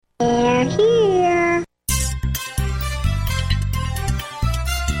They're here.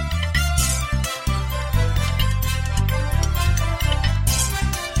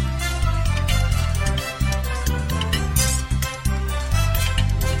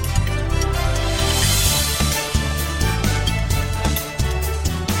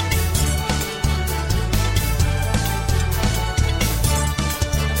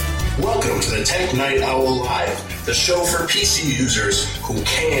 Welcome to the Tech Night Owl Live, the show for PC users who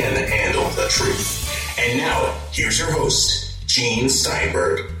can handle the truth. And now, here's your host, Gene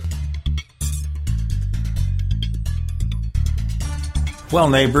Steinberg. Well,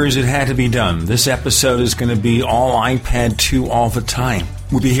 neighbors, it had to be done. This episode is going to be all iPad 2 all the time.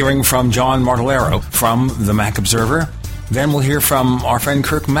 We'll be hearing from John Martellaro from the Mac Observer. Then we'll hear from our friend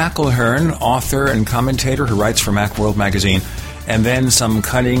Kirk McElhearn, author and commentator who writes for Macworld magazine. And then some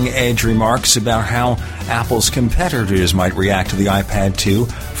cutting-edge remarks about how Apple's competitors might react to the iPad 2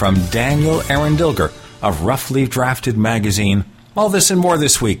 from Daniel Arendilger of Roughly Drafted magazine. All this and more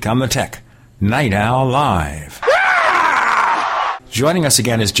this week on the Tech Night Owl Live. Joining us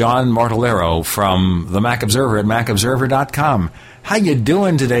again is John Martellaro from the Mac Observer at macobserver.com. How you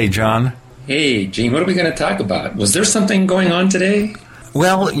doing today, John? Hey, Gene, what are we going to talk about? Was there something going on today?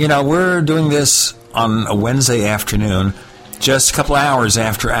 Well, we're doing this on a Wednesday afternoon, just a couple hours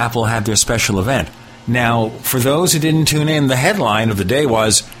after Apple had their special event. Now, for those who didn't tune in, the headline of the day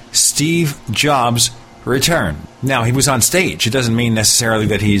was Steve Jobs return. Now, he was on stage. It doesn't mean necessarily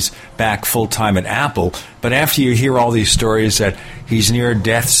that he's back full-time at Apple, but after you hear all these stories that he's near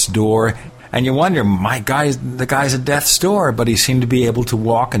death's door, and you wonder, the guy's at death's door, but he seemed to be able to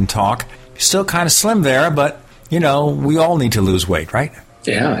walk and talk. He's still kind of slim there, but, we all need to lose weight, right?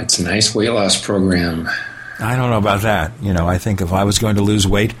 Yeah, it's a nice weight loss program. I don't know about that. I think if I was going to lose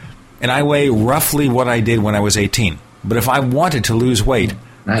weight, and I weigh roughly what I did when I was 18, but if I wanted to lose weight,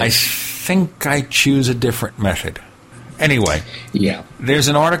 nice. I think I'd choose a different method. Anyway, yeah, there's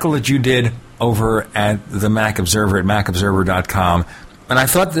an article that you did over at the Mac Observer at macobserver.com, and I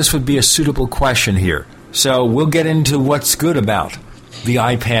thought this would be a suitable question here. So we'll get into what's good about the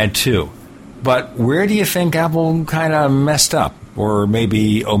iPad 2. But where do you think Apple kind of messed up? Or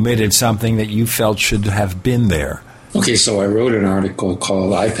maybe omitted something that you felt should have been there? Okay, so I wrote an article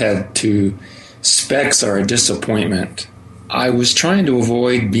called iPad 2 Specs Are a Disappointment. I was trying to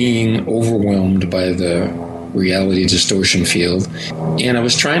avoid being overwhelmed by the reality distortion field, and I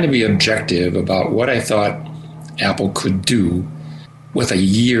was trying to be objective about what I thought Apple could do with a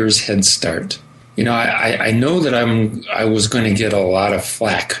year's head start. I know that I was going to get a lot of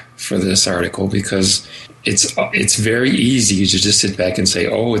flack for this article because it's very easy to just sit back and say,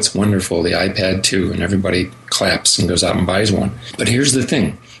 oh, it's wonderful, the iPad 2, and everybody claps and goes out and buys one. But here's the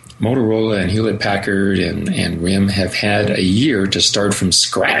thing. Motorola and Hewlett-Packard and RIM have had a year to start from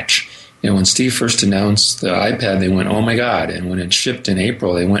scratch. When Steve first announced the iPad, they went, oh my God. And when it shipped in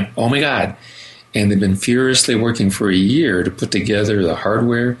April, they went, oh my God. And they've been furiously working for a year to put together the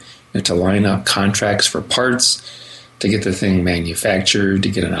hardware and to line up contracts for parts, to get the thing manufactured, to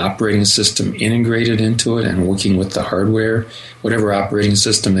get an operating system integrated into it and working with the hardware, whatever operating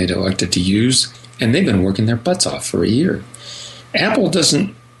system they'd elected to use. And they've been working their butts off for a year. Apple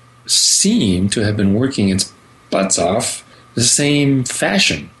doesn't seem to have been working its butts off the same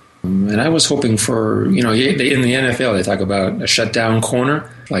fashion. And I was hoping for, in the NFL, they talk about a shutdown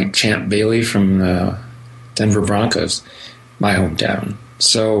corner, like Champ Bailey from the Denver Broncos, my hometown.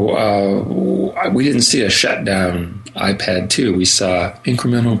 So we didn't see a shutdown iPad 2. We saw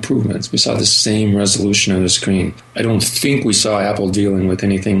incremental improvements. We saw the same resolution of the screen. I don't think we saw Apple dealing with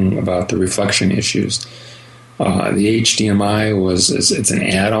anything about the reflection issues. The HDMI it's an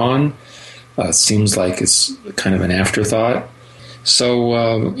add-on. It seems like it's kind of an afterthought. So,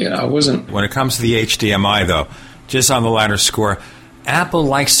 I wasn't... When it comes to the HDMI, though, just on the latter score, Apple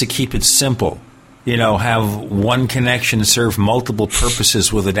likes to keep it simple. Have one connection serve multiple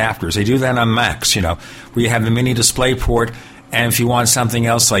purposes with adapters. They do that on Macs, where you have the mini display port, and if you want something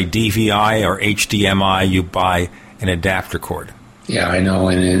else like DVI or HDMI, you buy an adapter cord. Yeah, I know,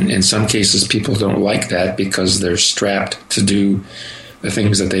 and in some cases people don't like that because they're strapped to do the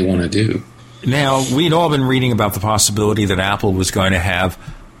things that they want to do. Now, we'd all been reading about the possibility that Apple was going to have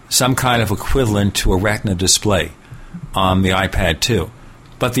some kind of equivalent to a Retina display on the iPad 2.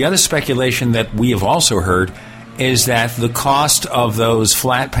 But the other speculation that we have also heard is that the cost of those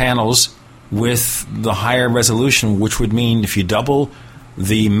flat panels with the higher resolution, which would mean if you double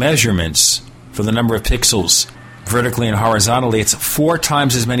the measurements for the number of pixels vertically and horizontally, it's 4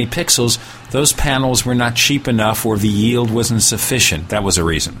 times as many pixels. Those panels were not cheap enough or the yield wasn't sufficient. That was a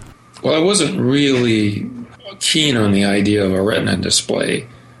reason. Well, I wasn't really keen on the idea of a Retina display.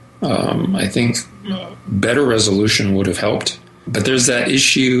 I think better resolution would have helped. But there's that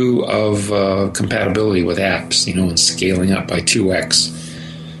issue of compatibility with apps, and scaling up by 2x.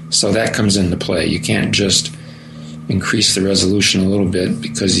 So that comes into play. You can't just increase the resolution a little bit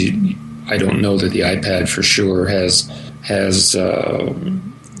because I don't know that the iPad for sure has the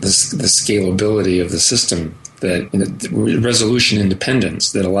scalability of the system, the resolution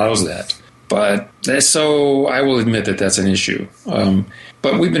independence that allows that. But so I will admit that that's an issue.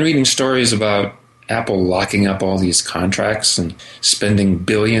 But we've been reading stories about Apple locking up all these contracts and spending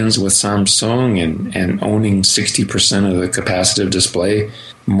billions with Samsung and owning 60% of the capacitive display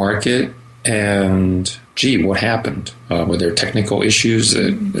market. And gee, what happened? Were there technical issues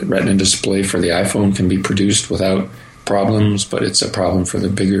that the Retina display for the iPhone can be produced without problems, but it's a problem for the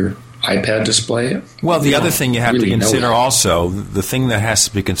bigger iPad display? Well, the other thing you have to consider also, the thing that has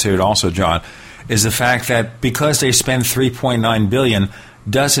to be considered also, John, is the fact that because they spend $3.9 billion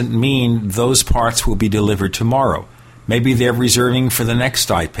doesn't mean those parts will be delivered tomorrow. Maybe they're reserving for the next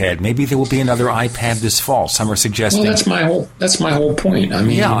iPad. Maybe there will be another iPad this fall. Some are suggesting. Well, that's my whole point. I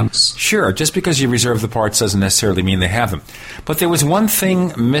mean, yeah, sure. Just because you reserve the parts doesn't necessarily mean they have them. But there was one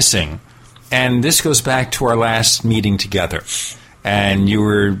thing missing, and this goes back to our last meeting together. And you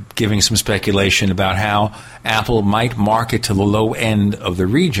were giving some speculation about how Apple might market to the low end of the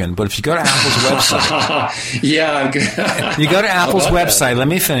region. But if you go to Apple's website... yeah. You go to Apple's website. Let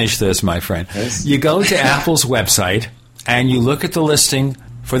me finish this, my friend. Yes. You go to Apple's website, and you look at the listing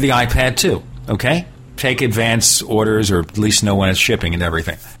for the iPad 2, okay? Take advance orders, or at least know when it's shipping and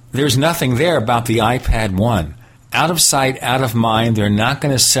everything. There's nothing there about the iPad 1. Out of sight, out of mind, they're not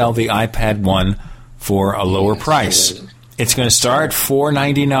going to sell the iPad 1 for a lower price. It's going to start at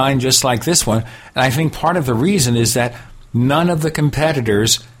 $499 just like this one. And I think part of the reason is that none of the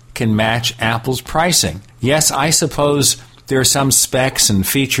competitors can match Apple's pricing. Yes, I suppose there are some specs and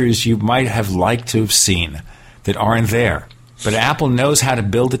features you might have liked to have seen that aren't there. But Apple knows how to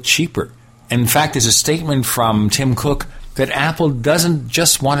build it cheaper. In fact, there's a statement from Tim Cook that Apple doesn't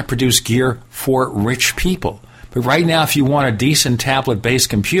just want to produce gear for rich people. But right now, if you want a decent tablet-based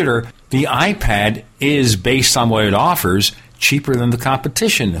computer, the iPad is, based on what it offers, cheaper than the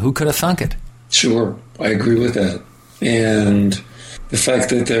competition. Who could have thunk it? Sure, I agree with that. And the fact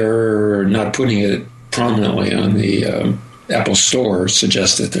that they're not putting it prominently on the Apple Store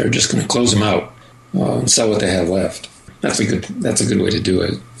suggests that they're just going to close them out and sell what they have left. That's a good way to do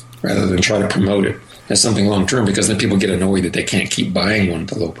it, rather than try to promote it as something long-term, because then people get annoyed that they can't keep buying one at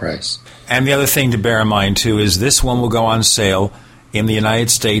the low price. And the other thing to bear in mind, too, is this one will go on sale in the United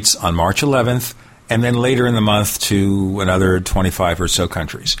States on March 11th, and then later in the month to another 25 or so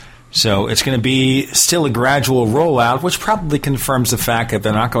countries. So it's going to be still a gradual rollout, which probably confirms the fact that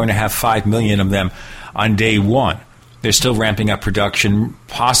they're not going to have 5 million of them on day one. They're still ramping up production,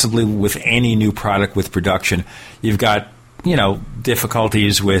 possibly with any new product with production. You've got,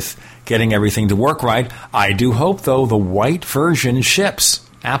 difficulties with getting everything to work right. I do hope, though, the white version ships.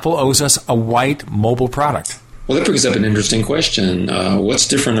 Apple owes us a white mobile product. Well, that brings up an interesting question. What's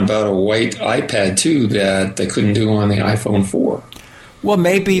different about a white iPad 2 that they couldn't do on the iPhone 4? Well,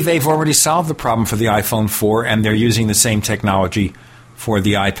 maybe they've already solved the problem for the iPhone 4, and they're using the same technology for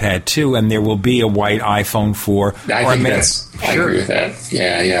the iPad 2, and there will be a white iPhone 4. I agree with that.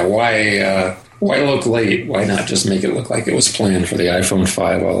 Yeah. Why look late? Why not just make it look like it was planned for the iPhone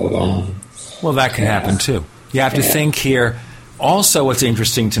 5 all along? Well, that can happen, too. You have to think here. Also, what's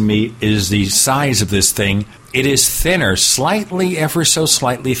interesting to me is the size of this thing. It is thinner, ever so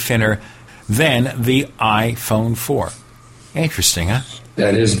slightly thinner than the iPhone 4. Interesting, huh?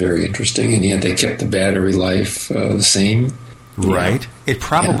 That is very interesting, and yet they kept the battery life the same. Right. It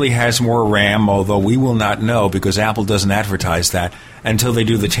probably has more RAM, although we will not know because Apple doesn't advertise that until they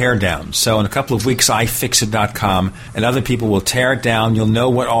do the teardown. So in a couple of weeks, iFixit.com and other people will tear it down. You'll know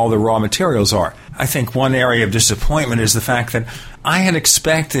what all the raw materials are. I think one area of disappointment is the fact that I had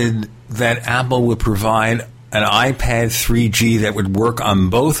expected that Apple would provide an iPad 3G that would work on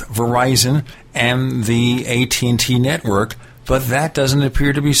both Verizon and the AT&T network, but that doesn't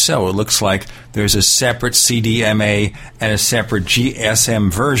appear to be so. It looks like there's a separate CDMA and a separate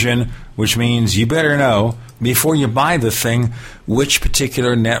GSM version, which means you better know before you buy the thing which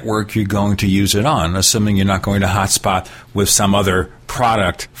particular network you're going to use it on, assuming you're not going to hotspot with some other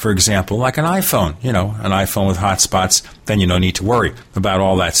product, for example, like an iPhone. An iPhone with hotspots, then you don't need to worry about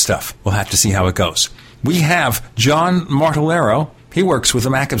all that stuff. We'll have to see how it goes. We have John Martellaro. He works with the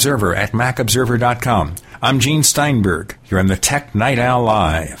Mac Observer at macobserver.com. I'm Gene Steinberg. You're in the Tech Night Owl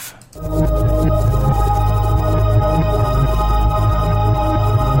Live.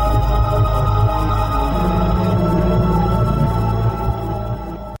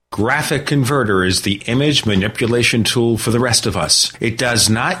 Graphic Converter is the image manipulation tool for the rest of us. It does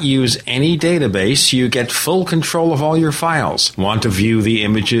not use any database. You get full control of all your files. Want to view the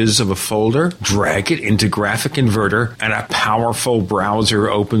images of a folder? Drag it into Graphic Converter and a powerful browser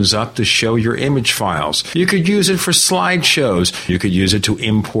opens up to show your image files. You could use it for slideshows. You could use it to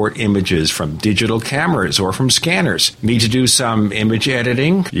import images from digital cameras or from scanners. Need to do some image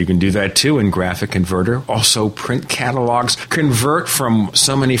editing? You can do that too in Graphic Converter. Also print catalogs. Convert from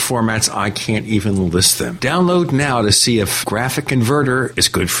so many formats I can't even list them. Download now to see if Graphic Converter is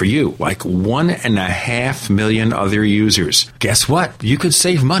good for you, like 1.5 million other users. Guess what? You could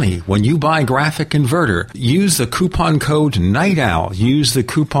save money when you buy Graphic Converter. Use the coupon code Night Owl. Use the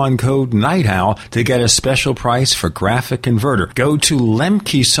coupon code Night Owl to get a special price for Graphic Converter. Go to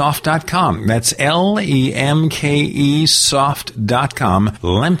lemkesoft.com. That's Lemke soft.com.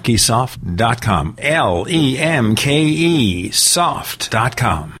 Lemkesoft.com. Lemke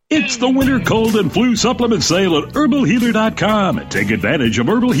soft.com. It's the winter cold and flu supplement sale at herbalhealer.com. Take advantage of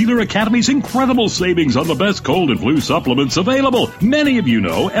Herbal Healer Academy's incredible savings on the best cold and flu supplements available. Many of you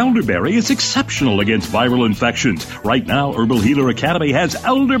know elderberry is exceptional against viral infections. Right now, Herbal Healer Academy has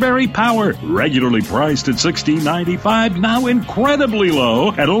Elderberry Power, regularly priced at $16.95, now incredibly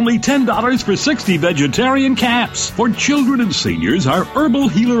low at only $10 for 60 vegetarian caps. For children and seniors, our Herbal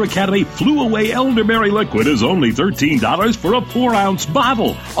Healer Academy Flu Away Elderberry Liquid is only $13 for a 4-ounce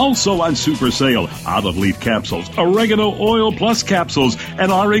bottle. Also on super sale, olive leaf capsules, oregano oil plus capsules,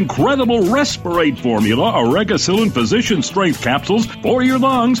 and our incredible Respirate formula, Oregacillin Physician Strength capsules for your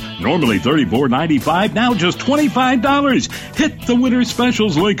lungs. Normally $34.95, now just $25. Hit the winter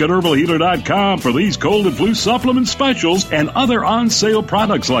specials link at herbalhealer.com for these cold and flu supplement specials and other on-sale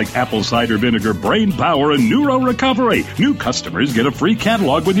products like apple cider vinegar, brain power, and neuro recovery. New customers get a free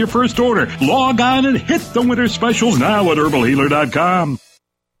catalog with your first order. Log on and hit the winter specials now at herbalhealer.com.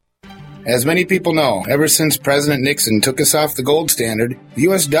 As many people know, ever since President Nixon took us off the gold standard, the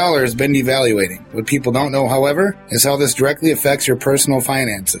U.S. dollar has been devaluating. What people don't know, however, is how this directly affects your personal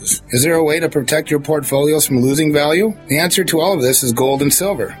finances. Is there a way to protect your portfolios from losing value? The answer to all of this is gold and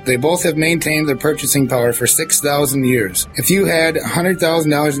silver. They both have maintained their purchasing power for 6,000 years. If you had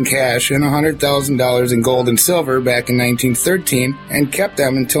 $100,000 in cash and $100,000 in gold and silver back in 1913 and kept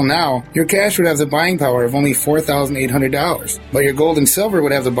them until now, your cash would have the buying power of only $4,800, but your gold and silver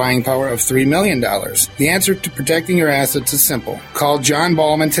would have the buying power of $3 million. The answer to protecting your assets is simple. Call John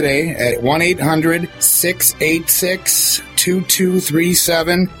Ballman today at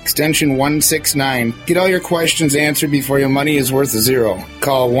 1-800-686-2237, extension 169. Get all your questions answered before your money is worth zero.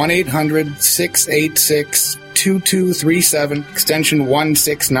 Call 1-800-686-2237, extension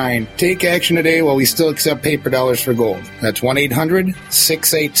 169. Take action today while we still accept paper dollars for gold. That's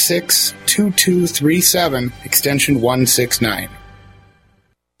 1-800-686-2237, extension 169.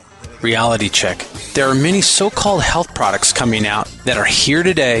 Reality check. There are many so-called health products coming out that are here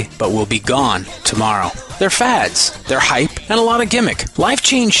today but will be gone tomorrow. They're fads, they're hype, and a lot of gimmick. Life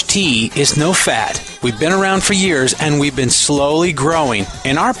Change Tea is no fad. We've been around for years and we've been slowly growing,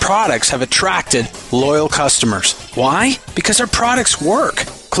 and our products have attracted loyal customers. Why? Because our products work.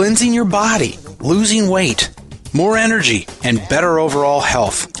 Cleansing your body, losing weight, more energy, and better overall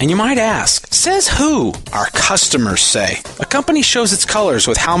health. And you might ask, says who? Our customers say. A company shows its colors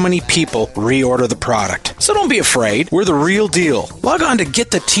with how many people reorder the product. So don't be afraid. We're the real deal. Log on to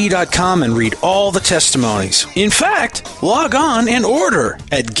getthetea.com and read all the testimonies. In fact, log on and order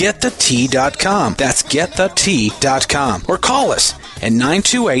at getthetea.com. That's getthetea.com. Or call us at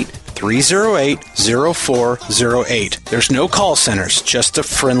 928-308-0408. There's no call centers, just a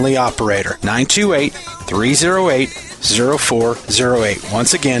friendly operator. 928-308-0408.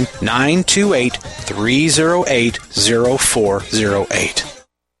 Once again, 928-308-0408.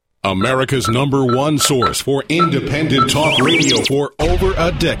 America's #1 source for independent talk radio for over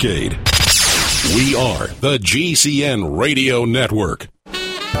a decade. We are the GCN Radio Network.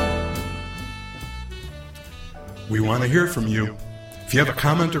 We want to hear from you. If you have a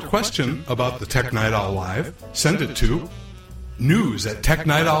comment or question about the Tech Night Owl Live, send it to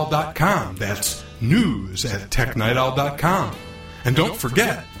news@technightowl.com. That's news@technightowl.com. And don't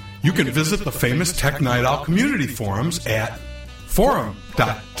forget, you can visit the famous Tech Night Owl community forums at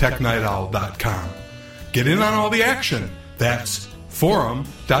forum.technightowl.com. Get in on all the action. That's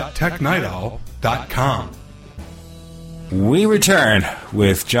forum.technightowl.com. We return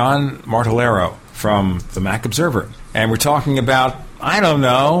with John Martellero from the Mac Observer. And we're talking about, I don't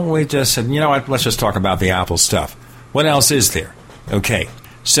know, we just said, you know what, let's just talk about the Apple stuff. What else is there? Okay,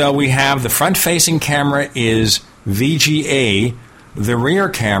 so we have the front-facing camera is VGA, the rear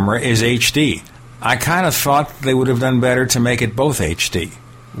camera is HD. I kind of thought they would have done better to make it both HD.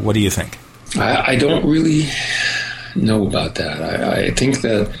 What do you think? I don't really know about that. I think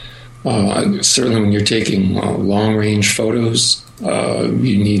that certainly when you're taking long-range photos,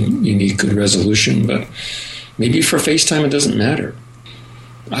 you need good resolution. But maybe for FaceTime, it doesn't matter.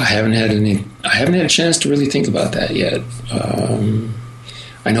 I haven't had a chance to really think about that yet.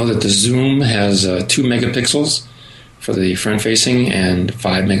 I know that the Zoom has 2 megapixels for the front-facing and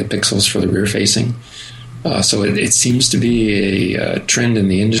 5 megapixels for the rear-facing. So it seems to be a trend in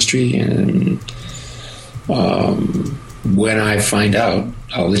the industry, and when I find out,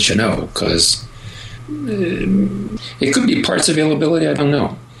 I'll let you know, because it could be parts availability, I don't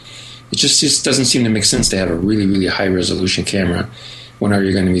know. It just doesn't seem to make sense to have a really, really high-resolution camera when all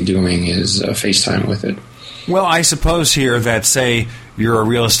you're going to be doing is FaceTime with it. Well, I suppose here that, say, you're a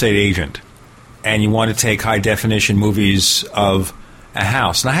real estate agent, and you want to take high-definition movies of a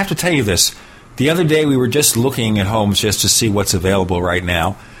house. And I have to tell you this. The other day we were just looking at homes just to see what's available right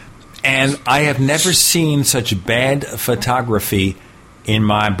now, and I have never seen such bad photography in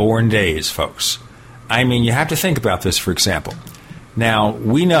my born days, folks. I mean, you have to think about this, for example. Now,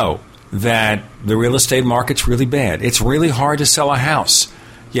 we know that the real estate market's really bad. It's really hard to sell a house.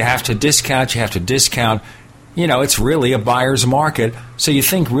 You have to discount. You know, it's really a buyer's market. So you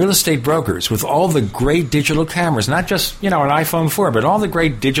think real estate brokers with all the great digital cameras, not just, an iPhone 4, but all the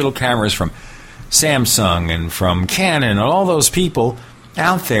great digital cameras from Samsung and from Canon and all those people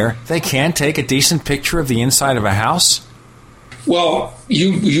out there, they can't take a decent picture of the inside of a house? Well,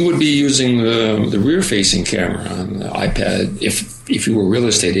 you would be using the rear-facing camera on the iPad if you were a real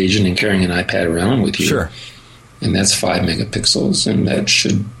estate agent and carrying an iPad around with you. Sure. And that's 5 megapixels, and that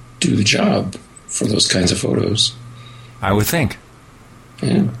should do the job for those kinds of photos. I would think.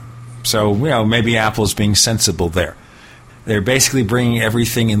 Yeah. So, maybe Apple's being sensible there. They're basically bringing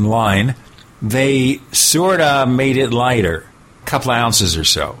everything in line. They sort of made it lighter, a couple of ounces or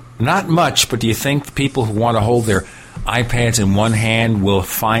so. Not much, but do you think people who want to hold their iPads in one hand will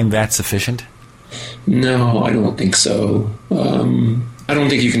find that sufficient? No, I don't think so. I don't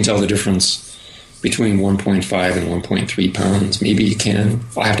think you can tell the difference between 1.5 and 1.3 pounds. Maybe you can.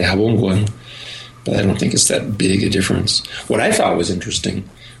 I have to have one, but I don't think it's that big a difference. What I thought was interesting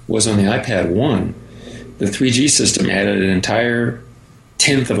was on the iPad 1, the 3G system added an entire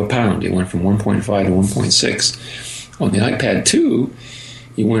tenth of a pound. It went from 1.5 to 1.6. On the iPad 2,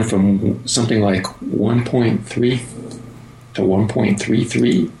 you went from something like 1.3 to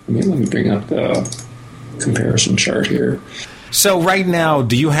 1.33. Let me bring up the comparison chart here. So right now,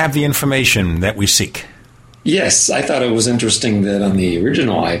 do you have the information that we seek? Yes, I thought it was interesting that on the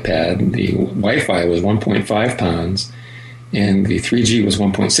original iPad, the Wi-Fi was 1.5 pounds and the 3G was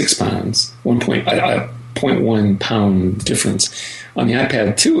 1.6 pounds, 0.1 pound difference. On the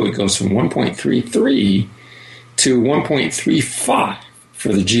iPad 2, it goes from 1.33 to 1.35 for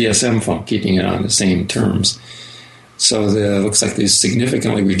the GSM phone, keeping it on the same terms. So it looks like they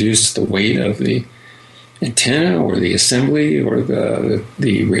significantly reduced the weight of the antenna or the assembly or the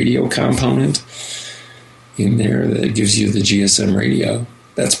radio component in there that gives you the GSM radio.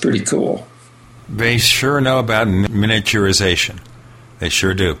 That's pretty cool. They sure know about miniaturization. They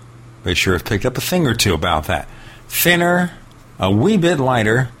sure do. They sure have picked up a thing or two about that. Thinner, a wee bit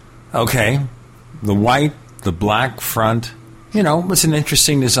lighter. Okay, the white, the black front. It's an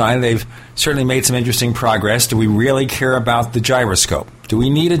interesting design. They've certainly made some interesting progress. Do we really care about the gyroscope? Do we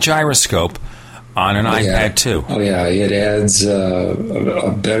need a gyroscope on an iPad 2? Oh, yeah. It adds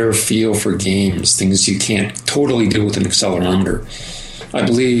a better feel for games, things you can't totally do with an accelerometer. I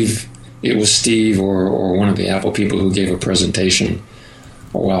believe it was Steve or one of the Apple people who gave a presentation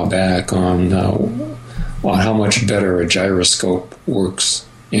a while back on how much better a gyroscope works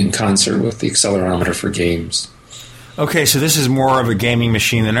in concert with the accelerometer for games. Okay, so this is more of a gaming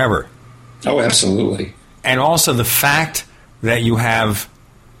machine than ever. Oh, absolutely. And also the fact that you have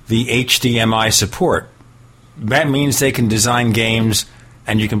the HDMI support, that means they can design games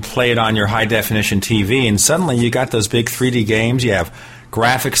and you can play it on your high-definition TV, and suddenly you got those big 3D games. You have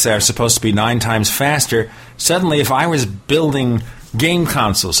graphics that are supposed to be 9 times faster. Suddenly, if I was building game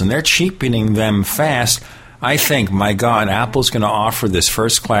consoles and they're cheapening them fast, I think, my God, Apple's going to offer this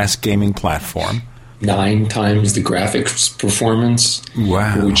first-class gaming platform. 9 times the graphics performance,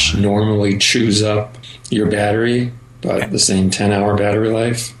 wow, which normally chews up your battery, but the same 10-hour battery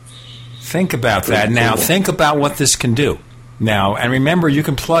life. Think about that. Now, think about what this can do. Now, and remember, you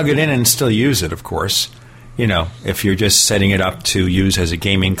can plug it in and still use it, of course, if you're just setting it up to use as a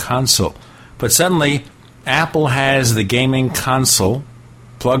gaming console. But suddenly, Apple has the gaming console,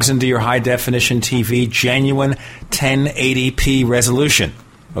 plugs into your high-definition TV, genuine 1080p resolution,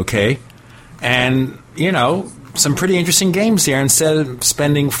 okay? And, some pretty interesting games there. Instead of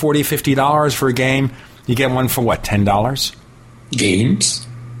spending $40, $50 for a game, you get one for what, $10? Games?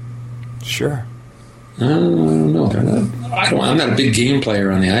 Sure. I don't know. I'm not a big game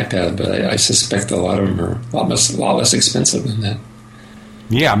player on the iPad, but I suspect a lot of them are a lot less expensive than that.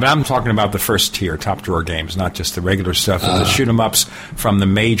 Yeah, but I'm talking about the first tier, top drawer games, not just the regular stuff, the shoot 'em ups from the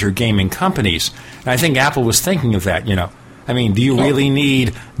major gaming companies. And I think Apple was thinking of that. I mean, do you really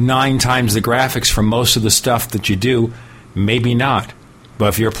need 9 times the graphics for most of the stuff that you do? Maybe not. But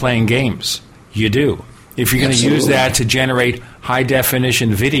if you're playing games, you do. If you're going to use that to generate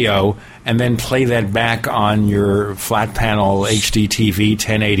high-definition video and then play that back on your flat-panel HD TV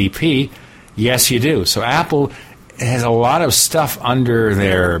 1080p, yes, you do. So Apple has a lot of stuff under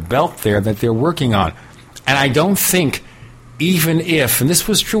their belt there that they're working on. And I don't think, even if, and this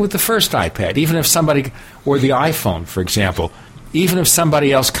was true with the first iPad, even if somebody, or the iPhone, for example, even if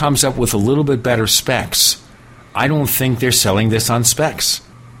somebody else comes up with a little bit better specs, I don't think they're selling this on specs.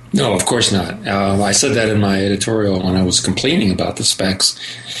 No, of course not. I said that in my editorial when I was complaining about the specs,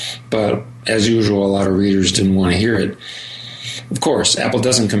 but as usual, a lot of readers didn't want to hear it. Of course, Apple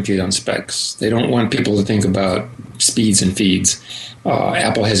doesn't compete on specs. They don't want people to think about speeds and feeds.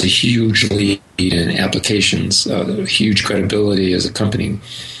 Apple has a huge lead in applications, huge credibility as a company.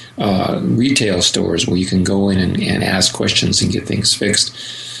 Retail stores where you can go in and ask questions and get things fixed.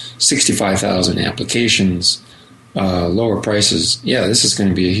 65,000 applications. Lower prices. Yeah, this is going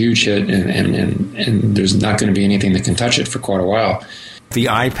to be a huge hit, and there's not going to be anything that can touch it for quite a while. The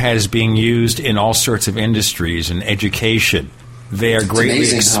iPad is being used in all sorts of industries and education. They are greatly...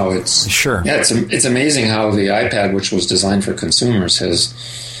 It's amazing how it's... Sure. Yeah, it's amazing how the iPad, which was designed for consumers, has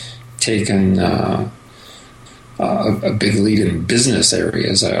taken a big lead in business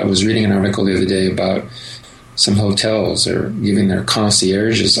areas. I was reading an article the other day about some hotels are giving their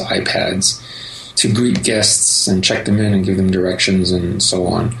concierges iPads to greet guests and check them in and give them directions and so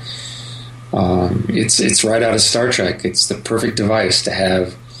on. It's right out of Star Trek. It's the perfect device to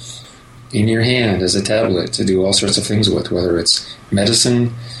have in your hand as a tablet to do all sorts of things with, whether it's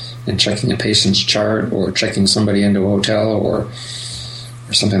medicine and checking a patient's chart or checking somebody into a hotel or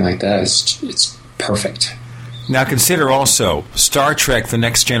something like that. It's perfect. Now consider also Star Trek: The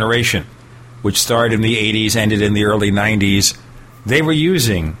Next Generation, which started in the 80s, ended in the early 90s. They were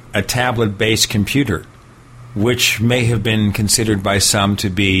using a tablet-based computer, which may have been considered by some to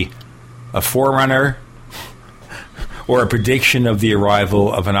be a forerunner or a prediction of the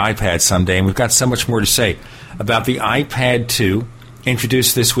arrival of an iPad someday. And we've got so much more to say about the iPad 2,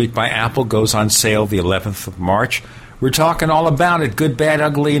 introduced this week by Apple, goes on sale the 11th of March. We're talking all about it, good, bad,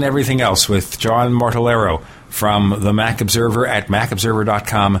 ugly, and everything else with John Martellero from the Mac Observer at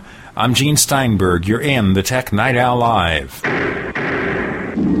macobserver.com. I'm Gene Steinberg. You're in the Tech Night Owl Live.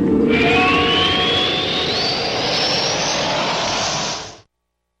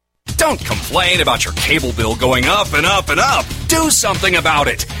 Don't complain about your cable bill going up and up and up. Do something about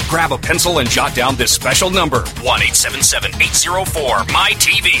it. Grab a pencil and jot down this special number,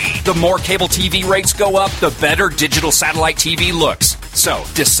 1-877-804-MY-TV. The more cable TV rates go up, the better digital satellite TV looks. So,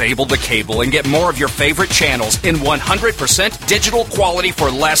 disable the cable and get more of your favorite channels in 100% digital quality for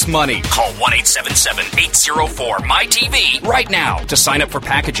less money. Call 1-877-804-MY-TV right now to sign up for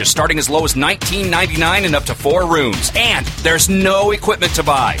packages starting as low as $19.99 and up to 4 rooms. And there's no equipment to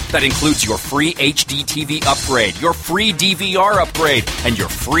buy. That includes your free HD TV upgrade, your free DVR upgrade, and your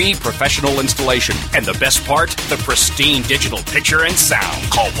free professional installation. And the best part, the pristine digital picture and sound.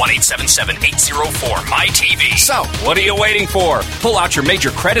 Call 1-877-804-MY-TV. So, what are you waiting for? Pull out your major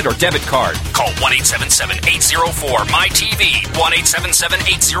credit or debit card. Call 1-877-804-MY-TV.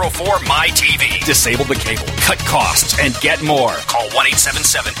 1-877-804-MY-TV. Disable the cable, cut costs, and get more. Call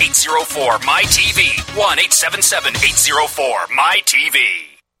 1-877-804-MY-TV. 1-877-804-MY-TV.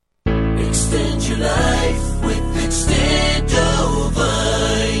 Extend your life with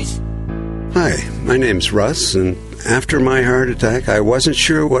Extendovite. Hi, my name's Russ, and after my heart attack, I wasn't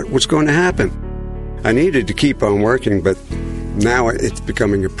sure what was going to happen. I needed to keep on working, but now it's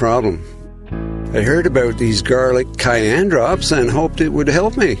becoming a problem. I heard about these garlic cayenne drops and hoped it would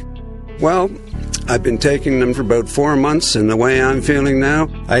help me. Well, I've been taking them for about 4 months, and the way I'm feeling now,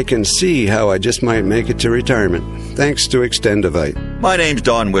 I can see how I just might make it to retirement, thanks to Extendovite. My name's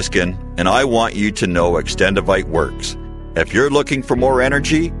Don Wiskin, and I want you to know Extendovite works. If you're looking for more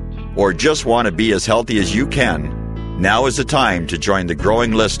energy, or just want to be as healthy as you can, now is the time to join the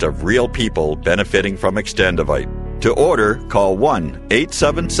growing list of real people benefiting from Extendovite. To order, call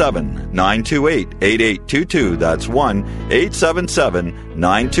 1-877-928-8822. That's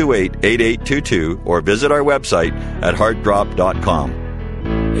 1-877-928-8822. Or visit our website at heartdrop.com.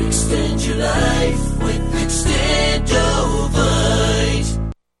 Extend your life with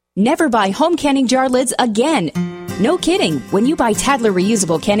Extendovite. Never buy home canning jar lids again. No kidding. When you buy Tadler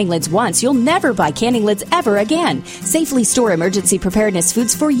reusable canning lids once, you'll never buy canning lids ever again. Safely store emergency preparedness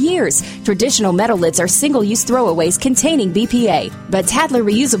foods for years. Traditional metal lids are single-use throwaways containing BPA. But Tadler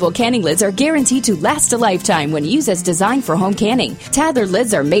reusable canning lids are guaranteed to last a lifetime when used as designed for home canning. Tadler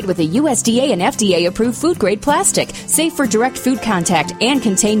lids are made with a USDA and FDA-approved food-grade plastic, safe for direct food contact, and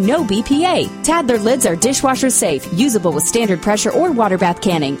contain no BPA. Tadler lids are dishwasher safe, usable with standard pressure or water bath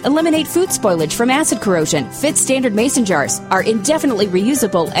canning, eliminate food spoilage from acid corrosion, fit standard mason jars, are indefinitely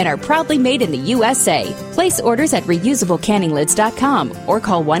reusable, and are proudly made in the USA. Place orders at reusablecanninglids.com or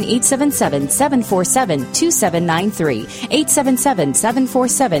call 1-877-747-2793.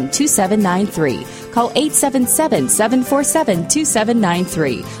 877-747-2793. Call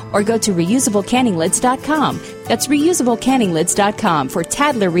 877-747-2793 or go to reusablecanninglids.com. That's reusablecanninglids.com for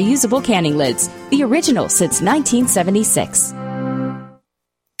Tadler reusable canning lids, the original since 1976.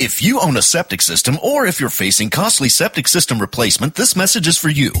 If you own a septic system or if you're facing costly septic system replacement, this message is for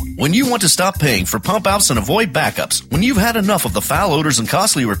you. When you want to stop paying for pump outs and avoid backups, when you've had enough of the foul odors and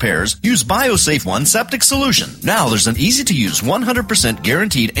costly repairs, use BioSafe One Septic Solution. Now there's an easy-to-use 100%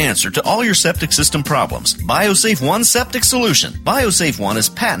 guaranteed answer to all your septic system problems. BioSafe One Septic Solution. BioSafe One is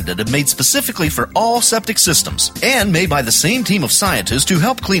patented and made specifically for all septic systems and made by the same team of scientists who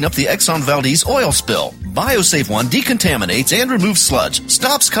helped clean up the Exxon Valdez oil spill. BioSafe One decontaminates and removes sludge,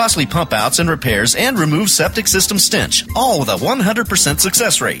 stops costly pump outs and repairs, and removes septic system stench, all with a 100%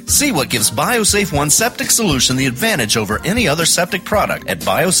 success rate. See what gives BioSafe One Septic Solution the advantage over any other septic product at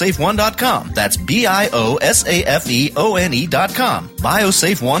biosafeone.com. That's BIOSAFEONE.com.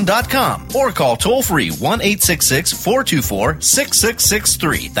 biosafeone.com. Or call toll free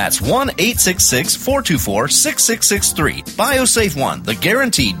 1-866-424-6663. That's 1-866-424-6663. BioSafe One, the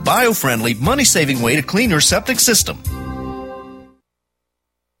guaranteed bio-friendly, money-saving way to clean your septic system.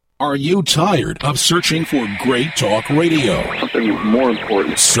 Are you tired of searching for great talk radio? Something more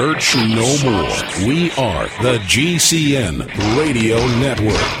important. Search no more. We are the GCN Radio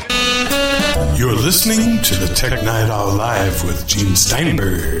Network. You're listening to the Tech Night Owl Live with Gene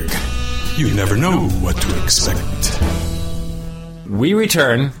Steinberg. You never know what to expect. We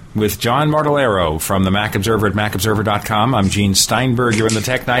return with John Martellero from the Mac Observer at macobserver.com. I'm Gene Steinberg. You're in the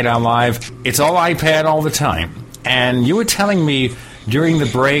Tech Night Owl Live. It's all iPad all the time. And you were telling me during the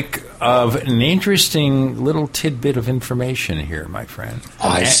break of an interesting little tidbit of information here, my friend.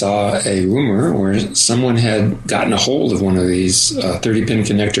 I saw a rumor where someone had gotten a hold of one of these 30-pin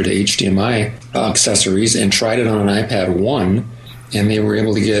connector to HDMI accessories and tried it on an iPad 1, and they were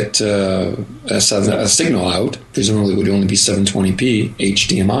able to get a signal out. Presumably it would only be 720p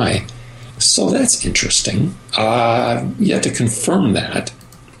HDMI. So that's interesting. I've yet to confirm that,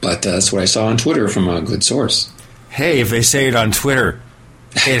 but that's what I saw on Twitter from a good source. Hey, if they say it on Twitter,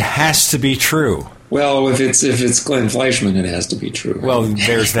 it has to be true. Well, if it's Glenn Fleischman, it has to be true. Well,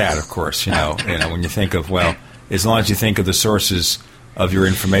 there's that, of course. You know, when you think of, well, as long as you think of the sources of your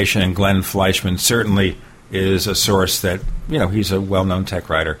information, and Glenn Fleischman certainly is a source that, you know, he's a well-known tech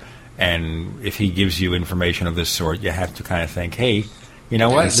writer, and if he gives you information of this sort, you have to kind of think, hey, you know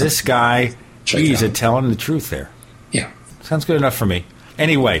what, this guy, he's telling the truth there. Yeah. Sounds good enough for me.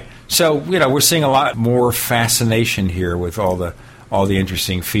 Anyway, so, you know, we're seeing a lot more fascination here with all the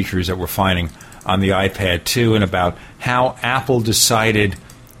interesting features that we're finding on the iPad 2 and about how Apple decided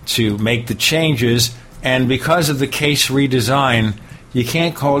to make the changes. And because of the case redesign, you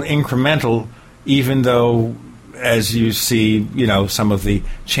can't call it incremental, even though, as you see, you know, some of the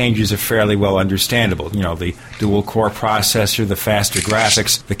changes are fairly well understandable. You know, the dual-core processor, the faster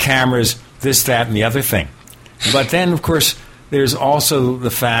graphics, the cameras, this, that, and the other thing. But then, of course, there's also the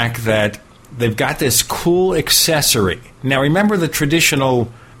fact that they've got this cool accessory. Now, remember the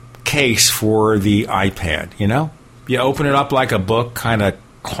traditional case for the iPad, you know? You open it up like a book, kind of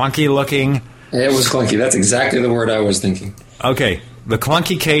clunky looking. It was clunky. That's exactly the word I was thinking. Okay. The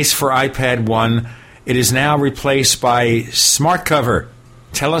clunky case for iPad 1, it is now replaced by Smart Cover.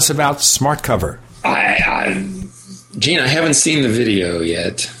 Tell us about Smart Cover. Gene, I haven't seen the video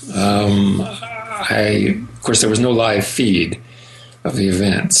yet. Of course, there was no live feed of the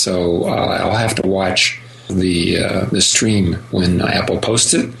event, so I'll have to watch the stream when Apple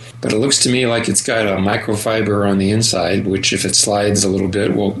posts it. But it looks to me like it's got a microfiber on the inside, which if it slides a little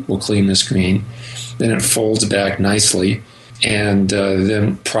bit will clean the screen. Then it folds back nicely and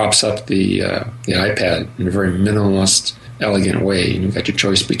then props up the iPad in a very minimalist, elegant way. You've got your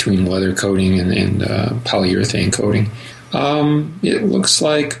choice between leather coating and polyurethane coating. It looks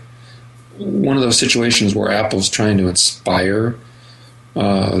like one of those situations where Apple's trying to inspire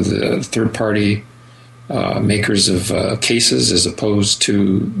the third-party makers of cases as opposed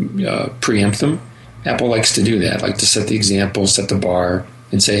to preempt them. Apple likes to do that, like to set the example, set the bar,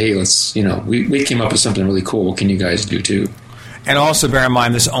 and say, hey, let's, we came up with something really cool. What can you guys do too? And also bear in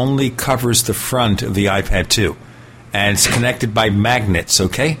mind, this only covers the front of the iPad 2. And it's connected by magnets,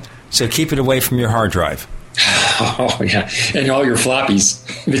 okay? So keep it away from your hard drive. Oh, yeah. And all your floppies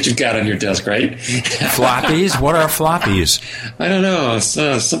that you've got on your desk, right? Floppies? What are floppies? I don't know. It's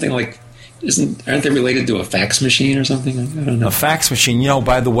something like, aren't they related to a fax machine or something? I don't know. A fax machine.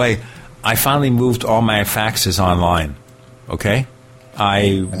 By the way, I finally moved all my faxes online, okay?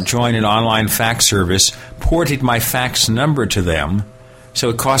 I joined an online fax service, ported my fax number to them, so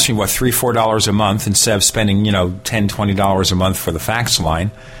it cost me, $3-4 a month instead of spending, $10-20 a month for the fax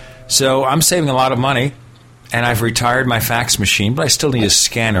line. So I'm saving a lot of money, and I've retired my fax machine, but I still need a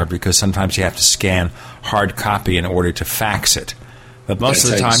scanner because sometimes you have to scan hard copy in order to fax it. But most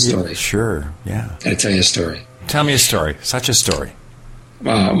of the time, sure, yeah. Can I tell you a story? Tell me a story. Such a story.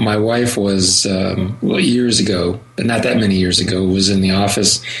 My wife was, years ago, but not that many years ago, was in the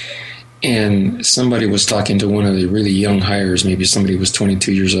office, and somebody was talking to one of the really young hires. Maybe somebody was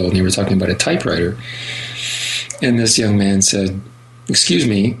 22 years old, and they were talking about a typewriter. And this young man said, excuse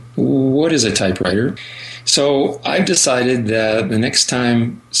me, what is a typewriter? So I've decided that the next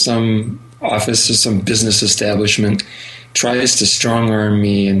time some office or some business establishment tries to strong-arm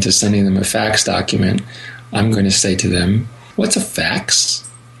me into sending them a fax document, I'm going to say to them, what's a fax?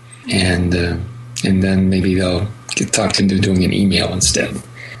 And then maybe they'll get talked into doing an email instead.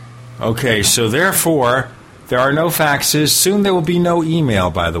 Okay, so therefore, there are no faxes. Soon there will be no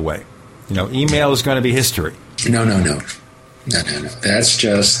email, by the way. Email is going to be history. No. That's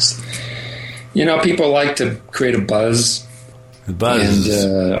just, people like to create a buzz.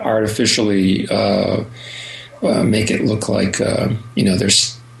 And artificially make it look like,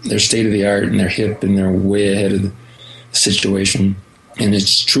 they're state-of-the-art and they're hip and they're way ahead of the situation. And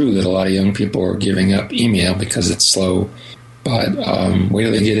it's true that a lot of young people are giving up email because it's slow. But wait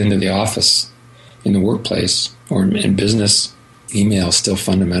till they get into the office, in the workplace, or in business, email is still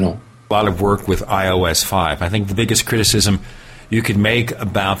fundamental. A lot of work with iOS 5. I think the biggest criticism you could make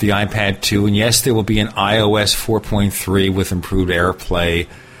about the iPad 2, and yes, there will be an iOS 4.3 with improved AirPlay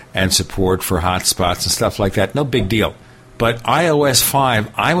and support for hotspots and stuff like that. No big deal. But iOS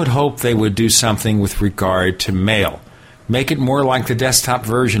 5, I would hope they would do something with regard to mail. Make it more like the desktop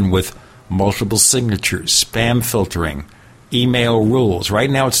version with multiple signatures, spam filtering, email rules. Right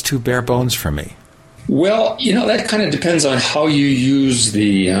now it's too bare bones for me. Well, that kind of depends on how you use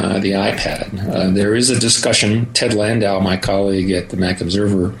the iPad. There is a discussion. Ted Landau, my colleague at the Mac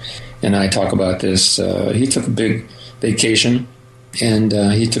Observer, and I talk about this. He took a big vacation, and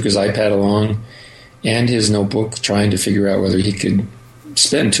he took his iPad along and his notebook trying to figure out whether he could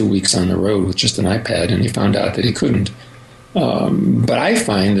spend 2 weeks on the road with just an iPad, and he found out that he couldn't. But I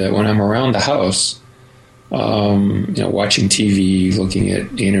find that when I'm around the house, watching TV, looking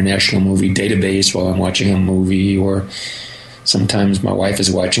at the International Movie Database while I'm watching a movie, or sometimes my wife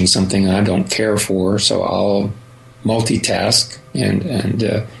is watching something I don't care for, so I'll multitask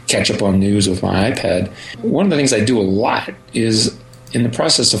and catch up on news with my iPad. One of the things I do a lot is, in the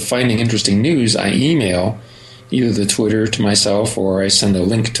process of finding interesting news, I email either the Twitter to myself or I send a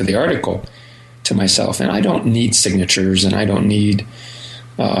link to the article to myself. And I don't need signatures, and I don't need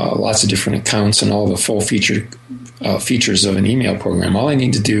lots of different accounts and all the full features of an email program. All I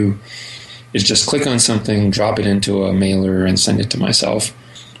need to do is just click on something, drop it into a mailer, and send it to myself.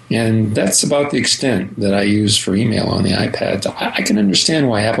 And that's about the extent that I use for email on the iPad. I can understand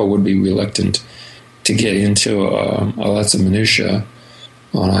why Apple would be reluctant to get into lots of minutia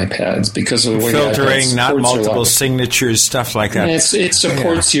on iPads because of the way filtering, not multiple signatures, stuff like that. It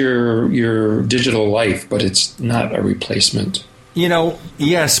supports your digital life, but it's not a replacement.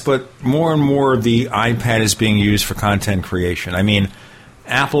 Yes, but more and more the iPad is being used for content creation. I mean,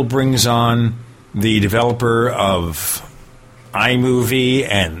 Apple brings on the developer of iMovie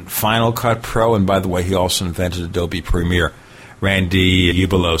and Final Cut Pro, and by the way, he also invented Adobe Premiere, Randy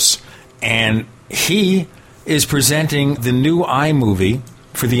Ubilos, and he is presenting the new iMovie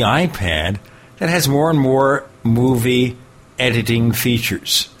for the iPad that has more and more movie editing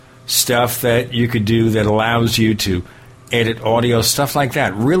features, stuff that you could do that allows you to edit audio, stuff like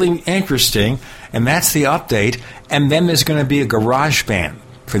that. Really interesting, and that's the update. And then there's going to be a GarageBand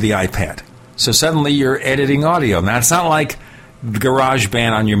for the iPad. So suddenly you're editing audio. Now, it's not like the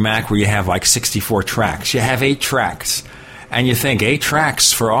GarageBand on your Mac where you have like 64 tracks. You have 8 tracks. And you think 8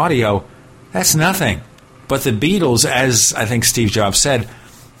 tracks for audio, that's nothing. But the Beatles, as I think Steve Jobs said,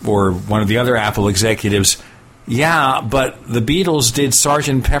 or one of the other Apple executives, Yeah, but the Beatles did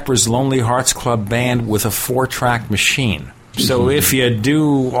Sgt. Pepper's Lonely Hearts Club Band with a 4-track machine. So if you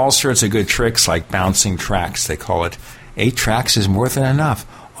do all sorts of good tricks like bouncing tracks, they call it, 8 tracks is more than enough.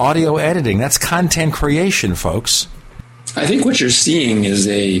 Audio editing, that's content creation, folks. I think what you're seeing is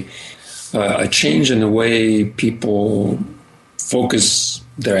a change in the way people focus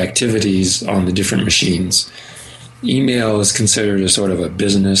their activities on the different machines. Email is considered a sort of a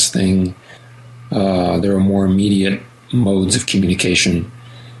business thing. There are more immediate modes of communication.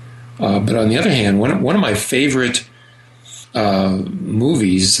 But on the other hand, one of my favorite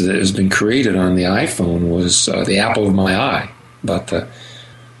movies that has been created on the iPhone was The Apple of My Eye, about the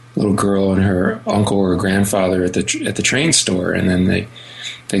little girl and her uncle or grandfather at the train store, and then they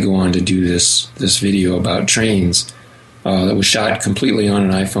go on to do this video about trains that was shot completely on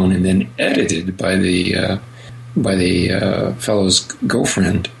an iPhone and then edited by the fellow's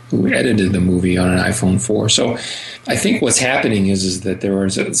girlfriend who edited the movie on an iPhone 4. So I think what's happening is that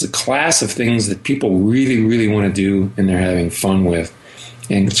there's a class of things that people really, really want to do and they're having fun with.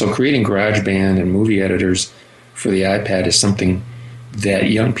 And so creating GarageBand and movie editors for the iPad is something that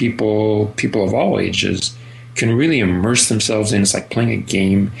young people of all ages, can really immerse themselves in. It's like playing a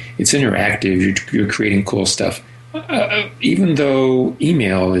game. It's interactive. You're creating cool stuff. Even though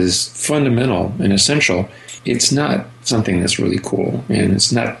email is fundamental and essential, it's not something that's really cool, and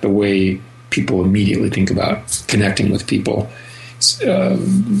it's not the way people immediately think about connecting with people.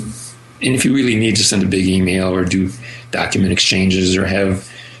 And if you really need to send a big email or do document exchanges or have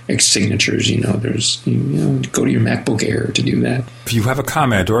signatures, go to your MacBook Air to do that. If you have a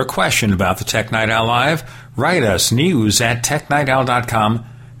comment or a question about the Tech Night Owl Live, write us news@technightowl.com.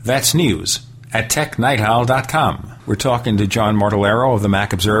 That's news@technightowl.com. We're talking to John Martellaro of the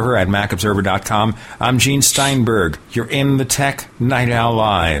Mac Observer at macobserver.com. I'm Gene Steinberg. You're in the Tech Night Owl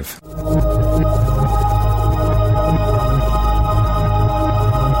Live.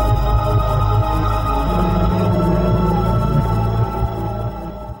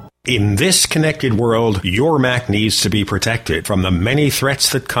 In this connected world, your Mac needs to be protected from the many threats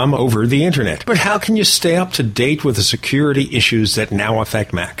that come over the Internet. But how can you stay up to date with the security issues that now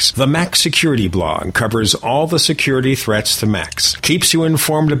affect Macs? The Mac Security Blog covers all the security threats to Macs, keeps you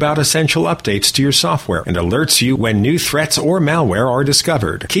informed about essential updates to your software, and alerts you when new threats or malware are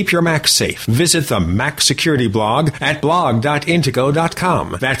discovered. Keep your Mac safe. Visit the Mac Security Blog at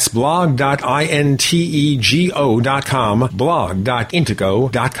blog.intego.com. That's blog.intego.com,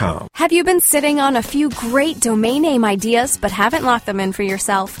 blog.intego.com. Have you been sitting on a few great domain name ideas but haven't locked them in for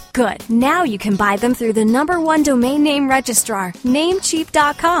yourself? Good. Now you can buy them through the #1 domain name registrar,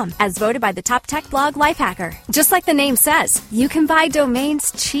 Namecheap.com, as voted by the top tech blog Lifehacker. Just like the name says, you can buy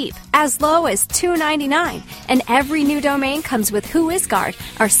domains cheap, as low as $2.99, and every new domain comes with WhoisGuard,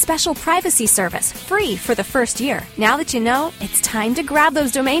 our special privacy service, free for the first year. Now that you know, it's time to grab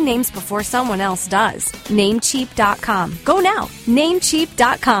those domain names before someone else does. Namecheap.com. Go now.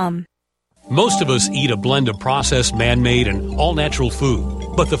 Namecheap.com. Most of us eat a blend of processed, man-made, and all-natural food.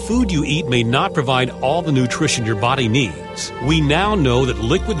 But the food you eat may not provide all the nutrition your body needs. We now know that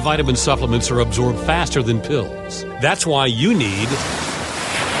liquid vitamin supplements are absorbed faster than pills. That's why you need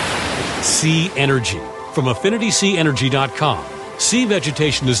Sea Energy from AffinitySeaEnergy.com. Sea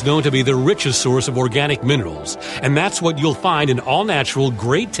vegetation is known to be the richest source of organic minerals, and that's what you'll find in all-natural,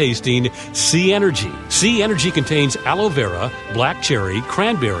 great-tasting Sea Energy. Sea Energy contains aloe vera, black cherry,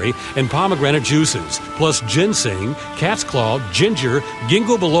 cranberry, and pomegranate juices, plus ginseng, cat's claw, ginger,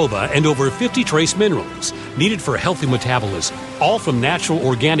 ginkgo biloba, and over 50 trace minerals needed for healthy metabolism, all from natural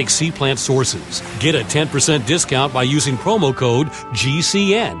organic sea plant sources. Get a 10% discount by using promo code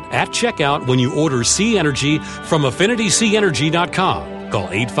GCN at checkout when you order Sea Energy from AffinitySeaEnergy.com. Call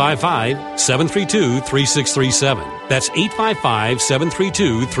 855-732-3637. That's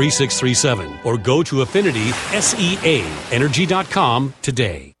 855-732-3637. Or go to AffinitySeaEnergy.com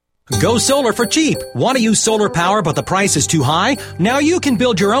today. Go solar for cheap. Want to use solar power but the price is too high? Now you can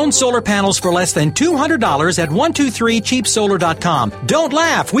build your own solar panels for less than $200 at 123cheapsolar.com. Don't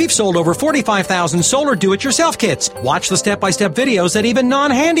laugh. We've sold over 45,000 solar do-it-yourself kits. Watch the step-by-step videos that even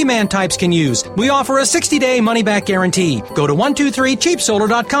non-handyman types can use. We offer a 60-day money-back guarantee. Go to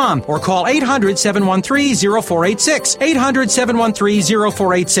 123cheapsolar.com or call 800-713-0486.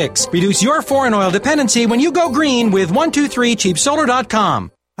 800-713-0486. Reduce your foreign oil dependency when you go green with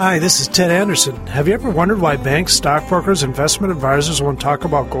 123cheapsolar.com. Hi, this is Ted Anderson. Have you ever wondered why banks, stockbrokers, investment advisors won't talk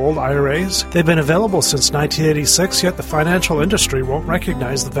about gold IRAs? They've been available since 1986, yet the financial industry won't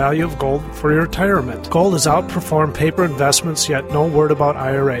recognize the value of gold for your retirement. Gold has outperformed paper investments, yet no word about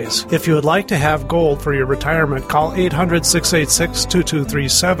IRAs. If you would like to have gold for your retirement, call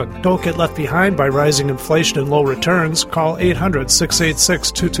 800-686-2237. Don't get left behind by rising inflation and low returns. Call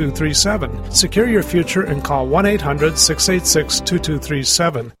 800-686-2237. Secure your future and call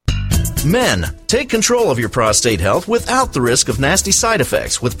 1-800-686-2237. Men, take control of your prostate health without the risk of nasty side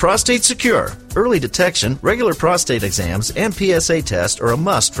effects with Prostate Secure. Early detection, regular prostate exams, and PSA tests are a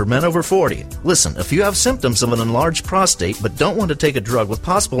must for men over 40. Listen, if you have symptoms of an enlarged prostate but don't want to take a drug with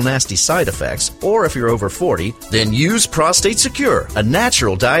possible nasty side effects, or if you're over 40, then use Prostate Secure, a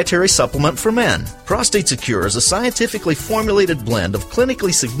natural dietary supplement for men. Prostate Secure is a scientifically formulated blend of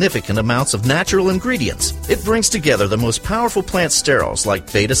clinically significant amounts of natural ingredients. It brings together the most powerful plant sterols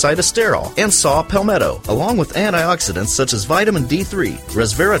like beta-cytosterol and saw palmetto, along with antioxidants such as vitamin D3,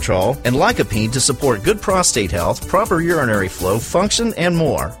 resveratrol, and lycopene to support good prostate health, proper urinary flow, function, and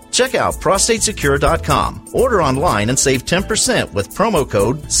more. Check out prostatesecure.com. Order online and save 10% with promo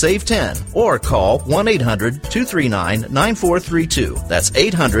code SAVE10 or call 1-800-239-9432. That's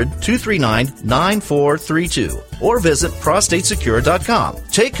 800-239-9432. Or visit prostatesecure.com.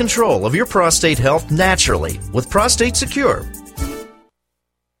 Take control of your prostate health naturally with Prostate Secure.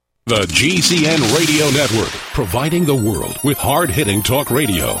 The GCN Radio Network, providing the world with hard-hitting talk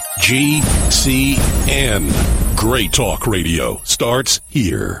radio. GCN. Great talk radio starts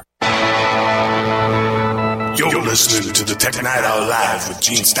here. You're listening to the Tech Night Owl Live with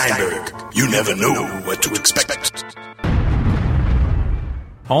Gene Steinberg. You never know what to expect.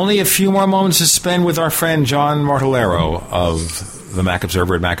 Only a few more moments to spend with our friend John Martellero of the Mac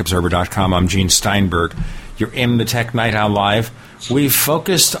Observer at macobserver.com. I'm Gene Steinberg. You're in the Tech Night Owl Live. We've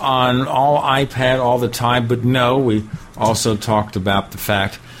focused on all iPad all the time, but no, we also talked about the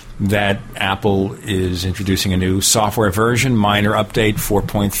fact that Apple is introducing a new software version, minor update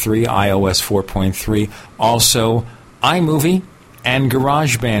 4.3, iOS 4.3, also iMovie and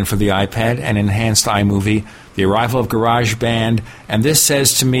GarageBand for the iPad and enhanced iMovie, the arrival of GarageBand, and this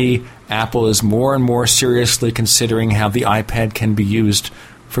says to me Apple is more and more seriously considering how the iPad can be used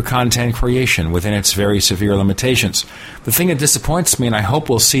for content creation within its very severe limitations. The thing that disappoints me, and I hope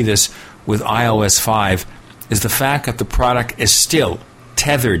we'll see this with iOS 5, is the fact that the product is still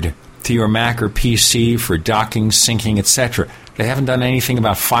tethered to your Mac or PC for docking, syncing, etc. They haven't done anything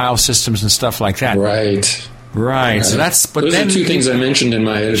about file systems and stuff like that. Right. So that's. But those then, are two things I mentioned in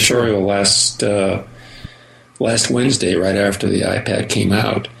my editorial last Wednesday, right after the iPad came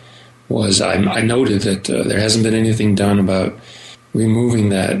out. Was I noted that there hasn't been anything done about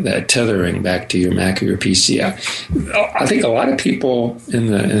removing that tethering back to your Mac or your PC. I think a lot of people in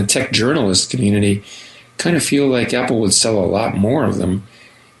the tech journalist community kind of feel like Apple would sell a lot more of them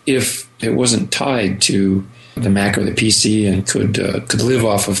if it wasn't tied to the Mac or the PC and could live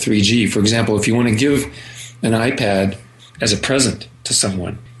off of 3G. For example, if you want to give an iPad as a present to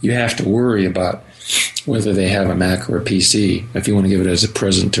someone, you have to worry about whether they have a Mac or a PC. If you want to give it as a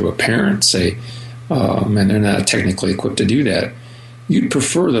present to a parent, say, and they're not technically equipped to do that, you'd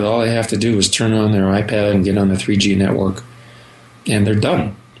prefer that all they have to do is turn on their iPad and get on the 3G network, and they're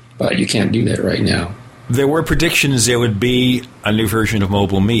done. But you can't do that right now. There were predictions there would be a new version of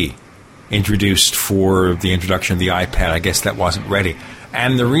Mobile Me introduced for the introduction of the iPad. I guess that wasn't ready.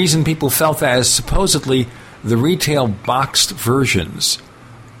 And the reason people felt that is supposedly the retail boxed versions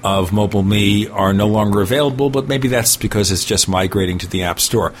of Mobile Me are no longer available, but maybe that's because it's just migrating to the App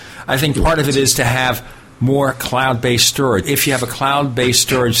Store. I think part of it is to have more cloud-based storage. If you have a cloud-based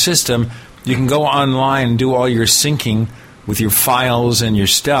storage system, you can go online and do all your syncing with your files and your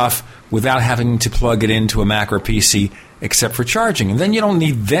stuff without having to plug it into a Mac or PC except for charging. And then you don't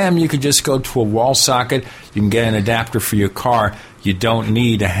need them. You could just go to a wall socket. You can get an adapter for your car. You don't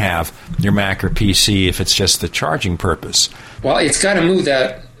need to have your Mac or PC if it's just the charging purpose. Well, it's got to move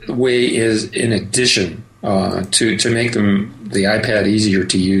that way is in addition to make the iPad easier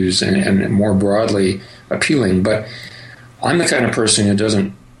to use and more broadly appealing. But I'm the kind of person who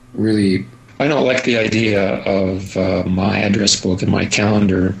doesn't really... I don't like the idea of my address book and my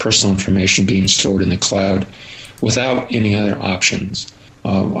calendar and personal information being stored in the cloud without any other options.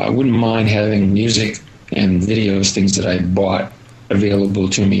 I wouldn't mind having music and videos, things that I bought, available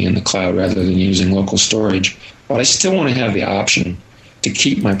to me in the cloud rather than using local storage. But I still want to have the option to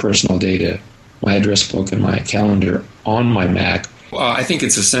keep my personal data, my address book and my calendar on my Mac. I think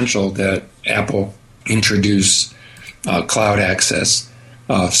it's essential that Apple introduce cloud access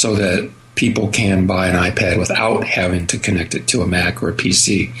so that people can buy an iPad without having to connect it to a Mac or a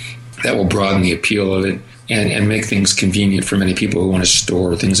PC. That will broaden the appeal of it and make things convenient for many people who want to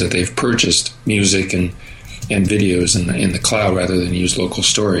store things that they've purchased, music and videos in the cloud rather than use local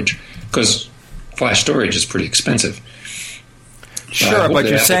storage, because flash storage is pretty expensive. Sure, but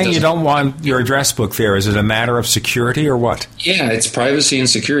you're saying you don't want your address book there. Is it a matter of security or what? Yeah, it's privacy and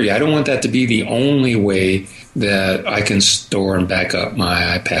security. I don't want that to be the only way that I can store and back up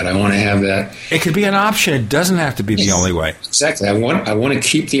my iPad. I want to have that. It could be an option. It doesn't have to be the only way. Exactly. I want to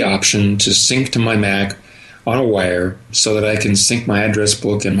keep the option to sync to my Mac on a wire so that I can sync my address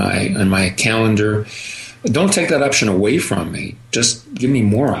book and my calendar. Don't take that option away from me. Just give me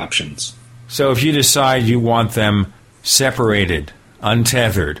more options. So if you decide you want them separated,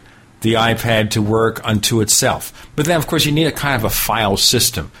 untethered, the iPad to work unto itself. But then, of course, you need a kind of a file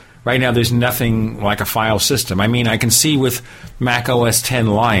system. Right now, there's nothing like a file system. I mean, I can see with Mac OS X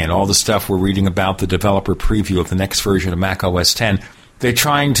Lion, all the stuff we're reading about the developer preview of the next version of Mac OS X, they're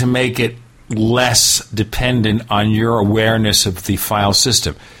trying to make it less dependent on your awareness of the file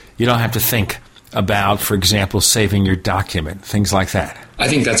system. You don't have to think about, for example, saving your document, things like that. I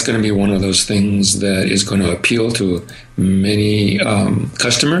think that's going to be one of those things that is going to appeal to many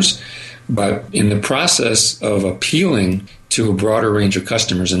customers. But in the process of appealing to a broader range of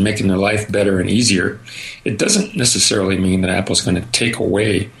customers and making their life better and easier, it doesn't necessarily mean that Apple's going to take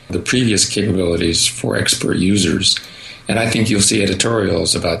away the previous capabilities for expert users. And I think you'll see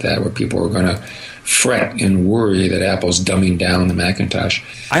editorials about that where people are going to fret and worry that Apple's dumbing down the Macintosh.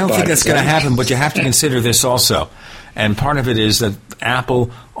 I don't think that's going to happen, but you have to consider this also. And part of it is that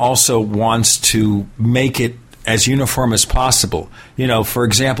Apple also wants to make it as uniform as possible. You know, for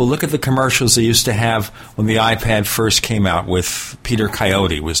example, look at the commercials they used to have when the iPad first came out with Peter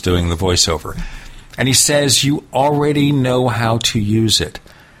Coyote was doing the voiceover. And he says, you already know how to use it.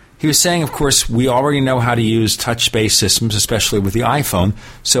 He was saying, of course, we already know how to use touch-based systems, especially with the iPhone,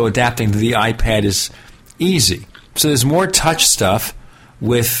 so adapting to the iPad is easy. So there's more touch stuff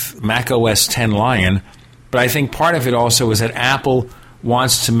with Mac OS X Lion, but I think part of it also is that Apple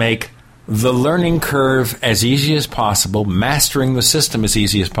wants to make the learning curve as easy as possible, mastering the system as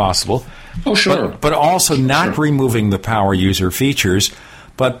easy as possible. Oh, sure. But also not removing the power user features,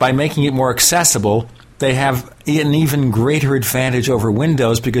 but by making it more accessible, they have an even greater advantage over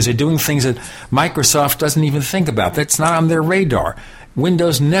Windows because they're doing things that Microsoft doesn't even think about. That's not on their radar.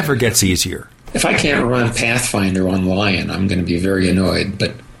 Windows never gets easier. If I can't run Pathfinder on Lion, I'm going to be very annoyed,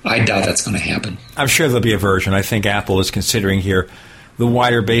 but I doubt that's going to happen. I'm sure there'll be a version. I think Apple is considering here the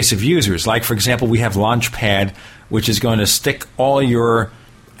wider base of users. Like, for example, we have Launchpad, which is going to stick all your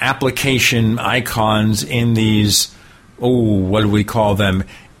application icons in these, what do we call them,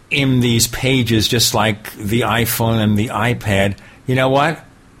 in these pages, just like the iPhone and the iPad. You know what?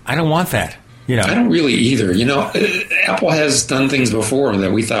 I don't want that. You know, I don't really either. You know, Apple has done things before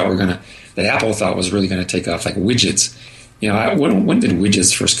that we thought that Apple thought was really going to take off, like widgets. You know, when did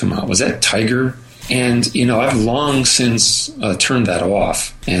widgets first come out? Was that Tiger? And, you know, I've long since turned that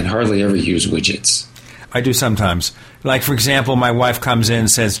off and hardly ever use widgets. I do sometimes. Like, for example, my wife comes in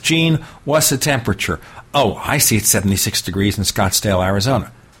and says, Gene, what's the temperature? Oh, I see it's 76 degrees in Scottsdale,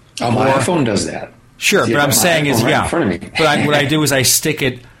 Arizona. Oh, my iPhone does that. Sure, but I'm saying is, right in front of me. But what I do is I stick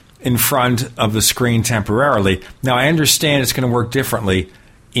it in front of the screen temporarily. Now, I understand it's going to work differently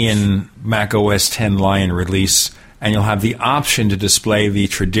in Mac OS X Lion release, and you'll have the option to display the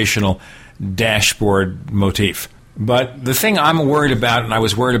traditional dashboard motif. But the thing I'm worried about, and I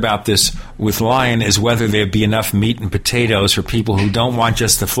was worried about this with Lion, is whether there'd be enough meat and potatoes for people who don't want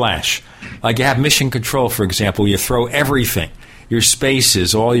just the flash. Like you have Mission Control, for example, you throw everything, your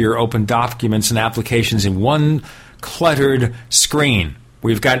spaces, all your open documents and applications in one cluttered screen.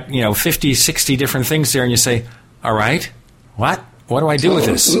 We've got, 50, 60 different things there, and you say, all right, what do I do with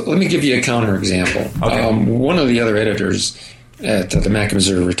this? Let me give you a counterexample. Okay. One of the other editors at the Mac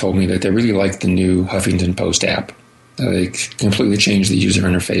Observer told me that they really liked the new Huffington Post app. They completely changed the user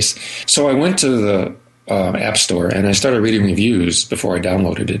interface. So I went to the App Store and I started reading reviews before I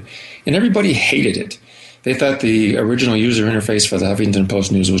downloaded it, and everybody hated it. They thought the original user interface for the Huffington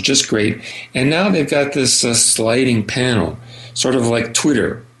Post News was just great, and now they've got this sliding panel, sort of like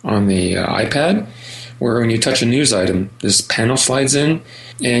Twitter on the iPad, where when you touch a news item, this panel slides in,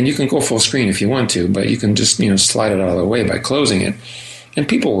 and you can go full screen if you want to, but you can just slide it out of the way by closing it. And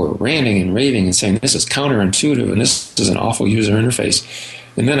people were ranting and raving and saying this is counterintuitive and this is an awful user interface.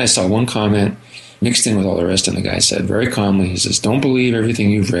 And then I saw one comment mixed in with all the rest, and the guy said very calmly, he says, don't believe everything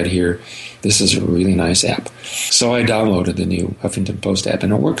you've read here. This is a really nice app. So I downloaded the new Huffington Post app,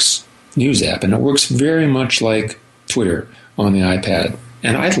 and it works, news app, and it works very much like Twitter on the iPad.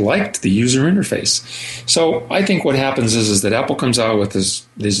 And I liked the user interface. So I think what happens is that Apple comes out with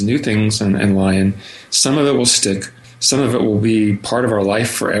these new things and Lion. Some of it will stick. Some of it will be part of our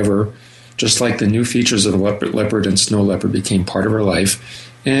life forever, just like the new features of the Leopard and Snow Leopard became part of our life.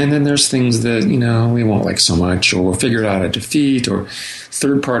 And then there's things that, we won't like so much, or we'll figure it out at defeat, or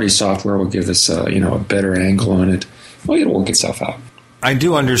third-party software will give us a better angle on it. Well, it'll work itself out. I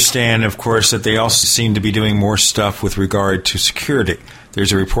do understand, of course, that they also seem to be doing more stuff with regard to security.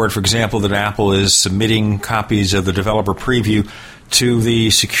 There's a report, for example, that Apple is submitting copies of the developer preview to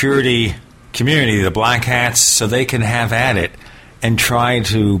the security community, the black hats, so they can have at it and try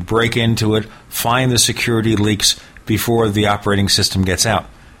to break into it, find the security leaks before the operating system gets out.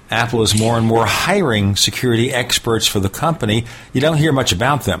 Apple is more and more hiring security experts for the company. You don't hear much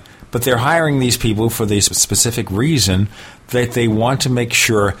about them, but they're hiring these people for the specific reason that they want to make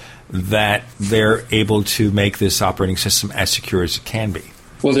sure that they're able to make this operating system as secure as it can be.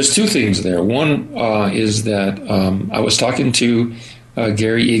 Well, there's two things there. One is that I was talking to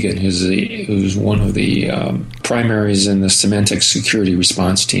Gary Egan, who's one of the primaries in the Symantec security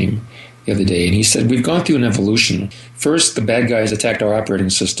response team, the other day, and he said, we've gone through an evolution. First, the bad guys attacked our operating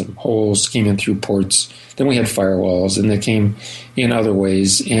system. Holes came in through ports. Then we had firewalls, and they came in other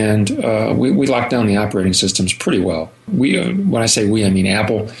ways, and we locked down the operating systems pretty well. When I say we, I mean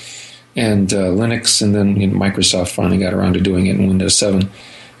Apple and Linux, and then Microsoft finally got around to doing it in Windows 7.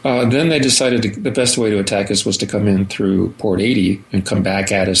 Then they decided the best way to attack us was to come in through port 80 and come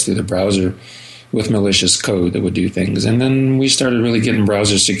back at us through the browser with malicious code that would do things. And then we started really getting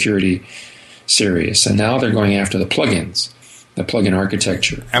browser security serious. And now they're going after the plugins, the plugin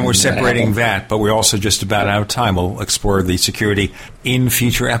architecture. And we're separating that, but we're also just about out of time. We'll explore the security in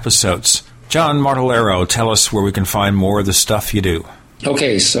future episodes. John Martellaro, tell us where we can find more of the stuff you do.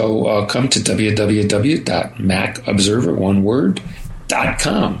 Okay, so come to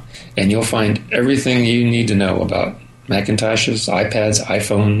www.macobserver.com, and you'll find everything you need to know about Macintoshes, iPads,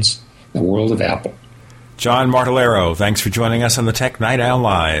 iPhones, the world of Apple. John Martellaro, thanks for joining us on the Tech Night Owl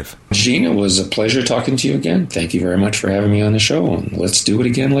Live. Gene, it was a pleasure talking to you again. Thank you very much for having me on the show, and let's do it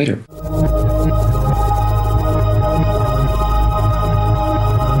again later.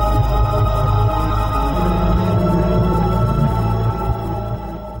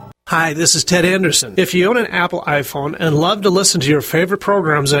 Hi, this is Ted Anderson. If you own an Apple iPhone and love to listen to your favorite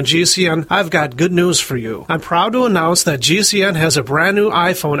programs on GCN, I've got good news for you. I'm proud to announce that GCN has a brand new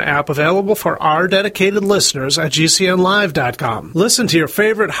iPhone app available for our dedicated listeners at GCNlive.com. Listen to your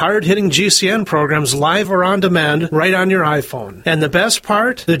favorite hard-hitting GCN programs live or on demand right on your iPhone. And the best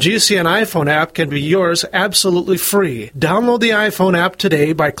part? The GCN iPhone app can be yours absolutely free. Download the iPhone app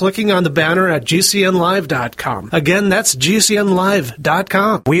today by clicking on the banner at GCNlive.com. Again, that's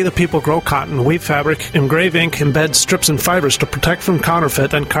GCNlive.com. We the people grow cotton, weave fabric, engrave ink, embed strips and fibers to protect from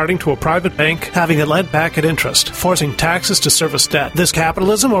counterfeit and carting to a private bank, having it lent back at interest, forcing taxes to service debt. This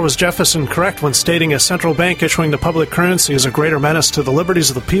capitalism, or was Jefferson correct when stating a central bank issuing the public currency is a greater menace to the liberties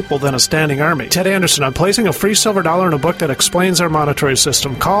of the people than a standing army? Ted Anderson, I'm placing a free silver dollar in a book that explains our monetary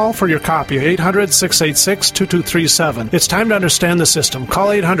system. Call for your copy, 800-686-2237. It's time to understand the system. Call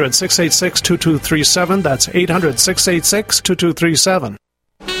 800-686-2237. That's 800-686-2237.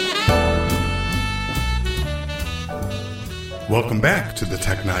 Welcome back to the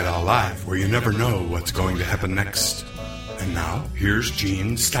Tech Night Owl Live, where you never know what's going to happen next. And now, here's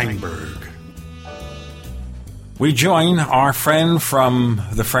Gene Steinberg. We join our friend from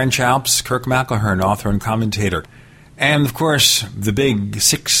the French Alps, Kirk McElhearn, author and commentator. And, of course, the big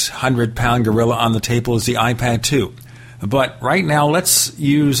 600-pound gorilla on the table is the iPad 2. But right now, let's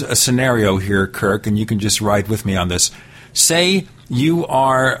use a scenario here, Kirk, and you can just ride with me on this. Say you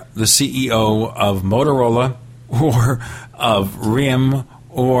are the CEO of Motorola, or of RIM,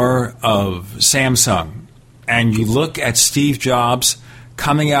 or of Samsung, and you look at Steve Jobs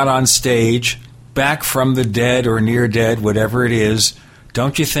coming out on stage, back from the dead or near dead, whatever it is.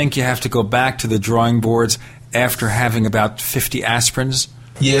 Don't you think you have to go back to the drawing boards after having about 50 aspirins?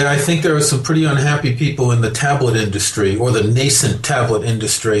 Yeah, I think there are some pretty unhappy people in the tablet industry, or the nascent tablet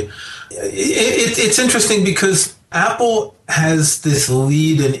industry. It's interesting because Apple has this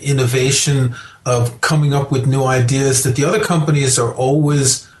lead in innovation of coming up with new ideas that the other companies are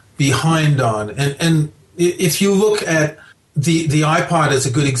always behind on. And if you look at the iPod as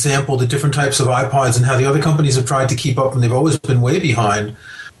a good example, the different types of iPods and how the other companies have tried to keep up and they've always been way behind,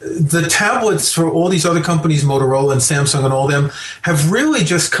 the tablets for all these other companies, Motorola and Samsung and all them, have really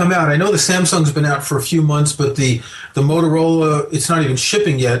just come out. I know the Samsung's been out for a few months, but the Motorola, it's not even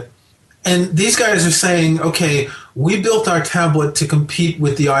shipping yet. And these guys are saying, okay, we built our tablet to compete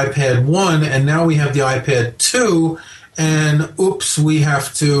with the iPad 1, and now we have the iPad 2, and oops, we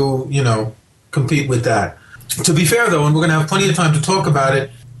have to, compete with that. To be fair, though, and we're going to have plenty of time to talk about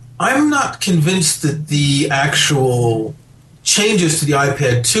it, I'm not convinced that the actual changes to the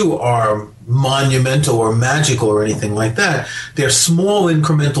iPad 2 are monumental or magical or anything like that. They're small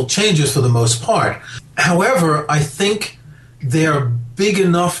incremental changes for the most part. However, I think they're big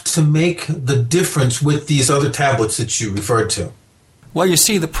enough to make the difference with these other tablets that you referred to. Well, you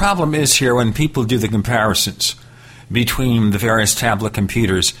see, the problem is here when people do the comparisons between the various tablet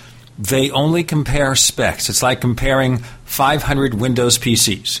computers, they only compare specs. It's like comparing 500 Windows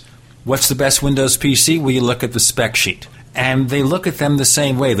PCs. What's the best Windows PC? Well, you look at the spec sheet. And they look at them the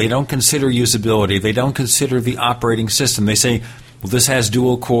same way. They don't consider usability. They don't consider the operating system. They say, well, this has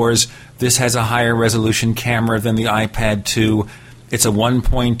dual cores. This has a higher resolution camera than the iPad 2. It's a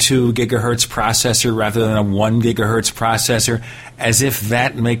 1.2 gigahertz processor rather than a 1 gigahertz processor, as if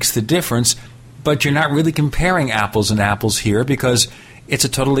that makes the difference. But you're not really comparing apples and apples here because it's a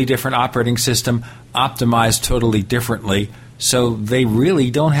totally different operating system, optimized totally differently. So they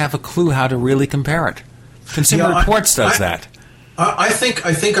really don't have a clue how to really compare it. Consumer Reports does that. I think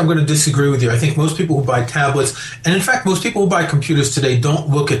I'm going to disagree with you. I think most people who buy tablets, and in fact most people who buy computers today, don't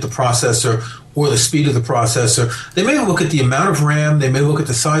look at the processor or the speed of the processor. They may look at the amount of RAM. They may look at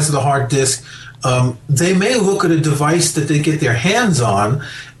the size of the hard disk. They may look at a device that they get their hands on.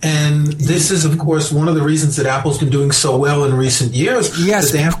 And this is, of course, one of the reasons that Apple's been doing so well in recent years.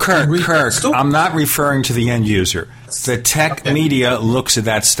 Yes, Kirk, I'm not referring to the end user. The tech media looks at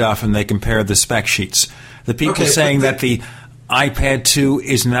that stuff and they compare the spec sheets. The people saying that the iPad 2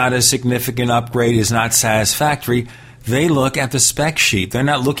 is not a significant upgrade, is not satisfactory, they look at the spec sheet. They're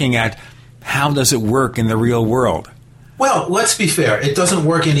not looking at how does it work in the real world. Well, let's be fair. It doesn't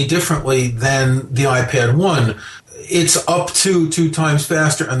work any differently than the iPad 1. It's up to 2 times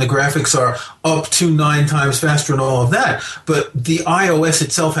faster, and the graphics are up to 9 times faster and all of that. But the iOS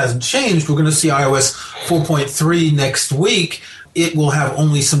itself hasn't changed. We're going to see iOS 4.3 next week. It will have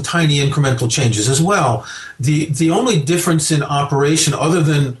only some tiny incremental changes as well. The only difference in operation, other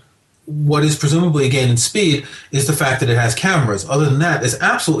than what is presumably a gain in speed, is the fact that it has cameras. Other than that, there's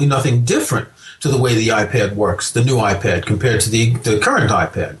absolutely nothing different to the way the iPad works, the new iPad, compared to the current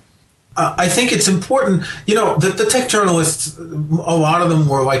iPad. I think it's important, the tech journalists, a lot of them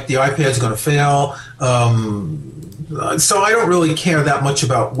were like, the iPad's going to fail. So I don't really care that much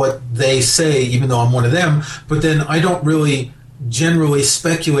about what they say, even though I'm one of them. But then I don't really generally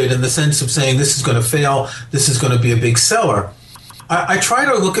speculate in the sense of saying this is going to fail, this is going to be a big seller. I try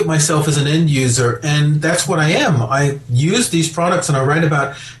to look at myself as an end user, and that's what I am. I use these products and I write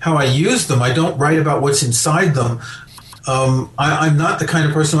about how I use them. I don't write about what's inside them. I'm not the kind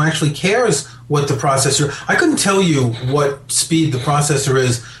of person who actually cares what the processor... I couldn't tell you what speed the processor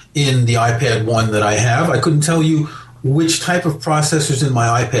is in the iPad 1 that I have. I couldn't tell you which type of processors in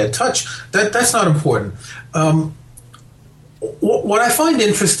my iPad Touch. That's not important. What I find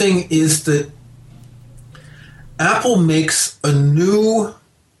interesting is that Apple makes a new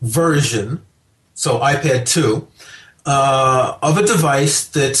version, so iPad 2, of a device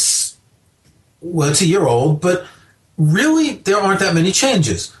that's, it's a year old, but really there aren't that many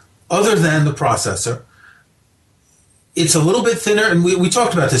changes other than the processor. It's a little bit thinner, and we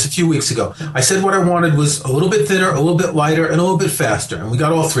talked about this a few weeks ago. I said what I wanted was a little bit thinner, a little bit lighter, and a little bit faster, and we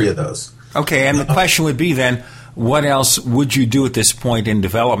got all 3 of those. Okay, and the question would be then, what else would you do at this point in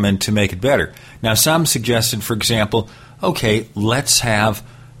development to make it better? Now, some suggested, for example, okay, let's have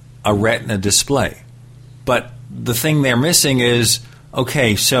a Retina display. But the thing they're missing is,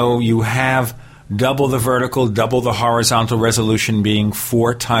 okay, so you have double the vertical, double the horizontal resolution being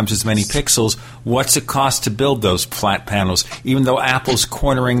 4 times as many pixels. What's it cost to build those flat panels? Even though Apple's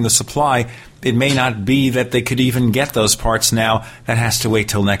cornering the supply, it may not be that they could even get those parts now. That has to wait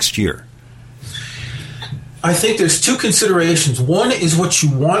till next year. I think there's 2 considerations. One is what you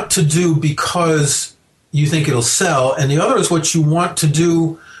want to do because you think it'll sell, and the other is what you want to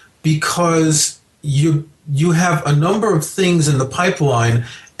do because you have a number of things in the pipeline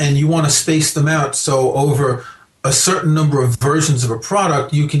and you want to space them out so over a certain number of versions of a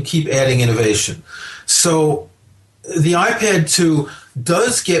product you can keep adding innovation. So the iPad 2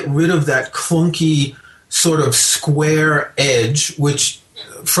 does get rid of that clunky sort of square edge, which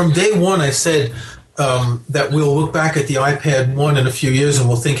from day one I said that we'll look back at the iPad 1 in a few years and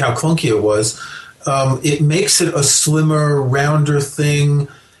we'll think how clunky it was. It makes it a slimmer, rounder thing,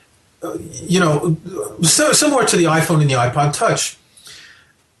 similar to the iPhone and the iPod Touch.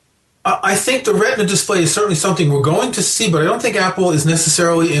 I think the Retina display is certainly something we're going to see, but I don't think Apple is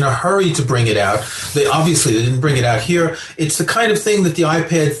necessarily in a hurry to bring it out. They didn't bring it out here. It's the kind of thing that the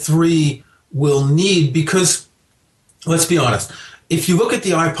iPad 3 will need because let's be honest. If you look at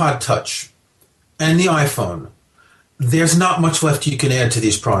the iPod Touch and the iPhone, there's not much left you can add to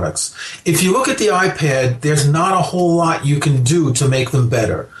these products. If you look at the iPad, there's not a whole lot you can do to make them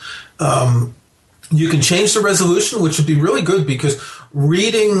better. You can change the resolution, which would be really good because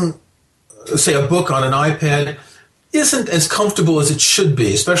reading, say, a book on an iPad isn't as comfortable as it should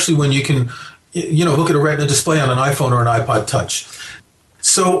be, especially when you can, look at a Retina display on an iPhone or an iPod Touch.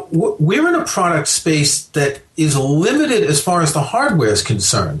 So we're in a product space that is limited as far as the hardware is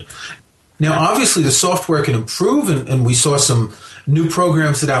concerned. Now, obviously, the software can improve, and we saw some new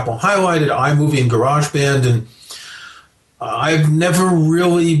programs that Apple highlighted, iMovie and GarageBand, and I've never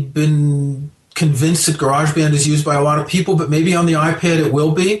really been convinced that GarageBand is used by a lot of people, but maybe on the iPad it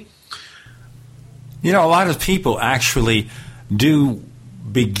will be. A lot of people actually do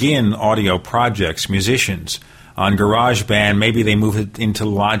begin audio projects, musicians, on GarageBand. Maybe they move it into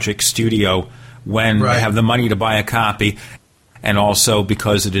Logic Studio when they have the money to buy a copy, and also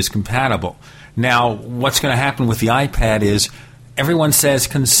because it is compatible. Now, what's going to happen with the iPad is everyone says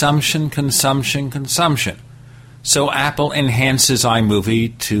consumption. So Apple enhances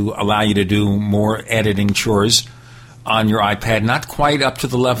iMovie to allow you to do more editing chores on your iPad, not quite up to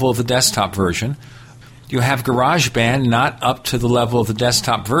the level of the desktop version. You have GarageBand, not up to the level of the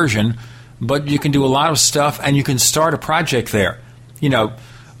desktop version, but you can do a lot of stuff, and you can start a project there.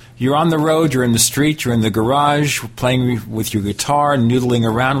 You're on the road, you're in the street, you're in the garage, playing with your guitar,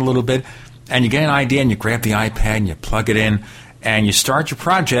 noodling around a little bit, and you get an idea, and you grab the iPad, and you plug it in, and you start your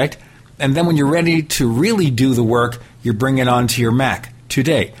project, and then when you're ready to really do the work, you bring it onto your Mac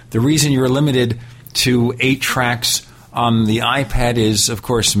today. The reason you're limited to 8 tracks on the iPad is, of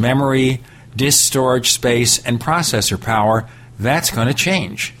course, memory, disk storage space, and processor power. That's going to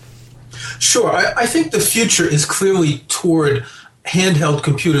change. Sure. I think the future is clearly toward handheld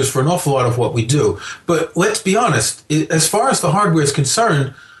computers for an awful lot of what we do. But let's be honest, as far as the hardware is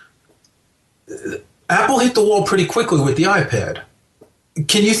concerned, Apple hit the wall pretty quickly with the iPad.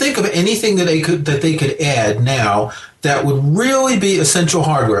 Can you think of anything that they could add now that would really be essential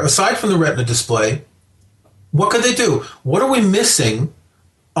hardware? Aside from the Retina display, what could they do? What are we missing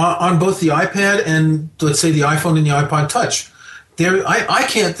on both the iPad and, let's say, the iPhone and the iPod Touch? I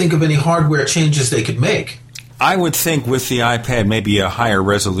can't think of any hardware changes they could make. I would think with the iPad maybe a higher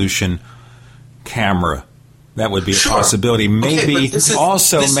resolution camera. That would be a possibility. Maybe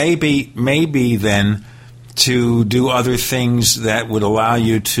maybe then to do other things that would allow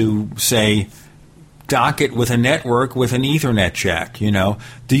you to, say, dock it with a network with an Ethernet jack.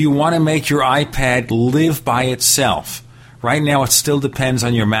 Do you want to make your iPad live by itself? Right now it still depends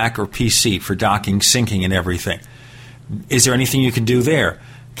on your Mac or PC for docking, syncing, and everything. Is there anything you can do there?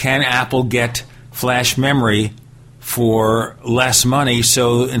 Can Apple get flash memory for less money,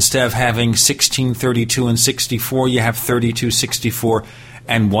 so instead of having 16, 32, and 64, you have 32, 64,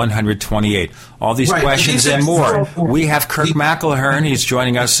 and 128? All these questions and more. We have Kirk McElhearn. He's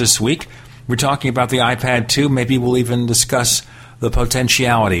joining us this week. We're talking about the iPad 2. Maybe we'll even discuss the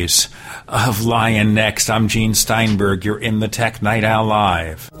potentialities of Lion next. I'm Gene Steinberg. You're in the Tech Night Owl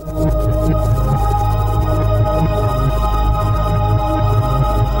Live.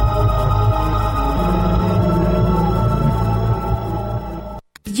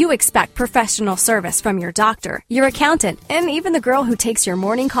 You expect professional service from your doctor, your accountant, and even the girl who takes your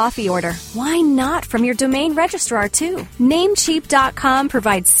morning coffee order. Why not from your domain registrar, too? Namecheap.com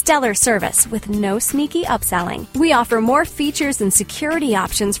provides stellar service with no sneaky upselling. We offer more features and security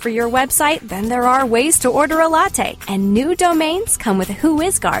options for your website than there are ways to order a latte. And new domains come with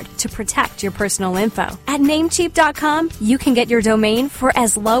WhoisGuard to protect your personal info. At Namecheap.com, you can get your domain for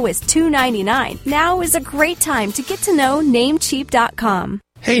as low as $2.99. Now is a great time to get to know Namecheap.com.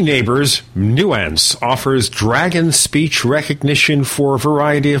 Hey neighbors, Nuance offers Dragon speech recognition for a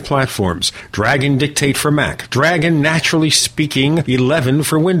variety of platforms. Dragon Dictate for Mac, Dragon Naturally Speaking 11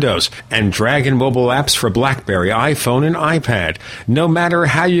 for Windows, and Dragon mobile apps for BlackBerry, iPhone, and iPad. No matter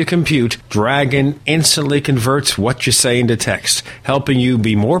how you compute, Dragon instantly converts what you say into text, helping you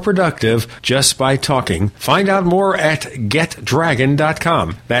be more productive just by talking. Find out more at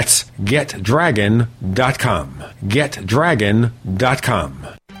GetDragon.com. That's GetDragon.com. GetDragon.com.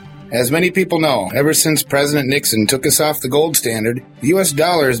 As many people know, ever since President Nixon took us off the gold standard, the U.S.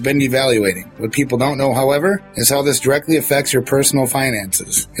 dollar has been devaluating. What people don't know, however, is how this directly affects your personal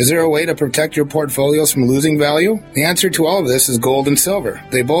finances. Is there a way to protect your portfolios from losing value? The answer to all of this is gold and silver.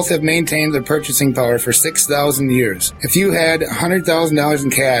 They both have maintained their purchasing power for 6,000 years. If you had $100,000 in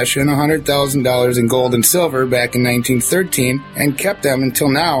cash and $100,000 in gold and silver back in 1913 and kept them until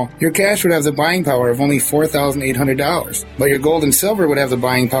now, your cash would have the buying power of only $4,800. But your gold and silver would have the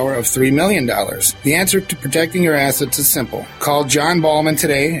buying power of of $3 million. The answer to protecting your assets is simple. Call John Ballman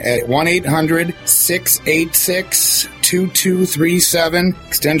today at 1-800-686-2237,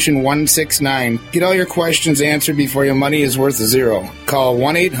 extension 169. Get all your questions answered before your money is worth zero. Call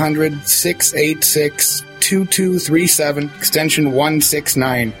 1-800-686-2237, extension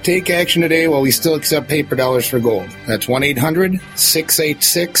 169. Take action today while we still accept paper dollars for gold. That's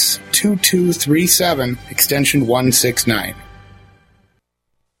 1-800-686-2237, extension 169.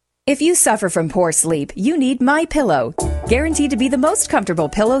 If you suffer from poor sleep, you need MyPillow. Guaranteed to be the most comfortable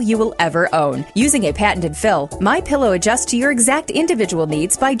pillow you will ever own. Using a patented fill, MyPillow adjusts to your exact individual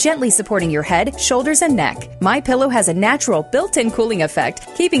needs by gently supporting your head, shoulders, and neck. MyPillow has a natural built-in cooling effect,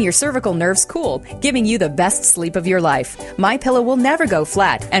 keeping your cervical nerves cool, giving you the best sleep of your life. MyPillow will never go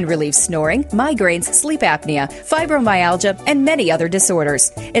flat and relieves snoring, migraines, sleep apnea, fibromyalgia, and many other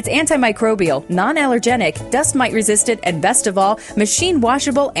disorders. It's antimicrobial, non-allergenic, dust mite resistant, and best of all, machine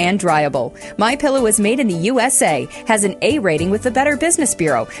washable and dryable. MyPillow is made in the USA, has an A rating with the Better Business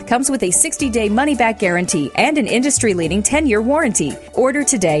Bureau, comes with a 60-day money-back guarantee and an industry-leading 10-year warranty. Order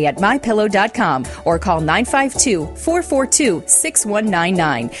today at MyPillow.com or call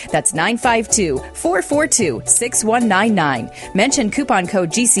 952-442-6199. That's 952-442-6199. Mention coupon code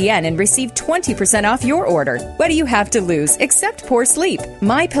GCN and receive 20% off your order. What do you have to lose except poor sleep?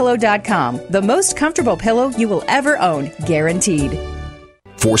 MyPillow.com, the most comfortable pillow you will ever own, guaranteed.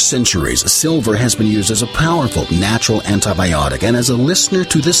 For centuries, silver has been used as a powerful natural antibiotic, and as a listener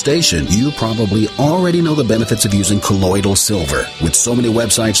to this station, you probably already know the benefits of using colloidal silver. With so many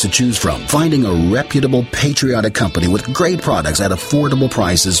websites to choose from, finding a reputable, patriotic company with great products at affordable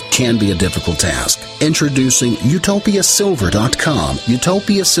prices can be a difficult task. Introducing UtopiaSilver.com.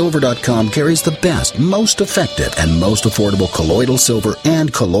 UtopiaSilver.com carries the best, most effective, and most affordable colloidal silver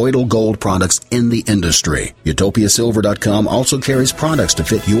and colloidal gold products in the industry. UtopiaSilver.com also carries products to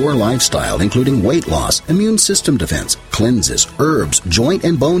fit your lifestyle, including weight loss, immune system defense, cleanses, herbs, joint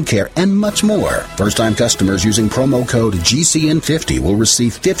and bone care, and much more. First-time customers using promo code GCN50 will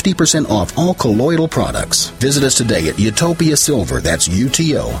receive 50% off all colloidal products. Visit us today at Utopia Silver, that's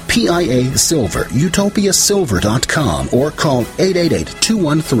UTOPIA Silver, utopiasilver.com, or call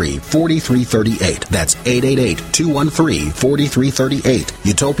 888-213-4338. That's 888-213-4338.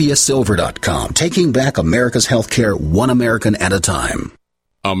 UtopiaSilver.com, taking back America's healthcare one American at a time.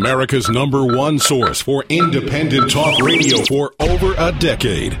 America's #1 source for independent talk radio for over a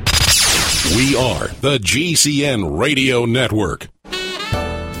decade. We are the GCN Radio Network.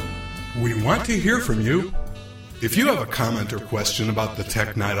 We want to hear from you. If you have a comment or question about the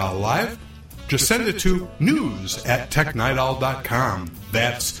Tech Night Owl Live, just send it to news@technightowl.com.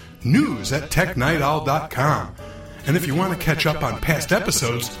 That's news@technightowl.com. And if you want to catch up on past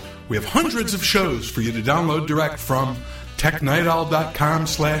episodes, we have hundreds of shows for you to download direct from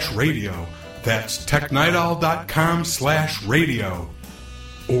technightowl.com/radio. That's technightowl.com/radio.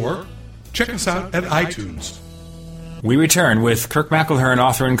 Or check us out at iTunes. We return with Kirk McElhearn,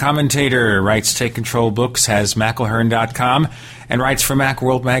 author and commentator, writes Take Control Books, has McElhearn.com, and writes for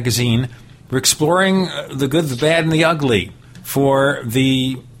Macworld Magazine. We're exploring the good, the bad, and the ugly for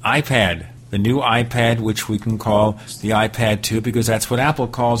the iPad, the new iPad, which we can call the iPad 2 because that's what Apple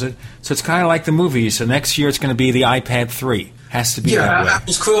calls it. So it's kind of like the movies. So next year it's going to be the iPad 3. Has to be that way.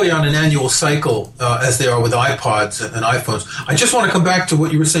 Apple's clearly on an annual cycle, as they are with iPods and iPhones. I just want to come back to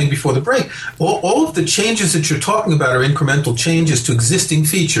what you were saying before the break. All of the changes that you're talking about are incremental changes to existing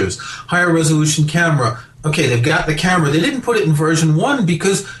features. Higher resolution camera. Okay, they've got the camera. They didn't put it in version 1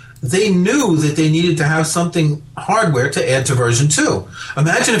 because they knew that they needed to have something hardware to add to version 2.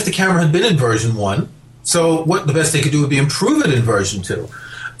 Imagine if the camera had been in version 1. So what the best they could do would be improve it in version 2.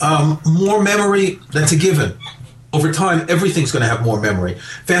 More memory, that's a given. Over time, everything's going to have more memory.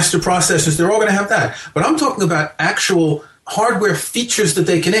 Faster processors, they're all going to have that. But I'm talking about actual hardware features that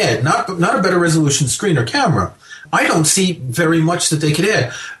they can add, not a better resolution screen or camera. I don't see very much that they could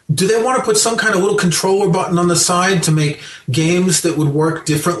add. Do they want to put some kind of little controller button on the side to make games that would work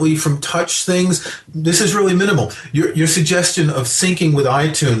differently from touch things? This is really minimal. Your suggestion of syncing with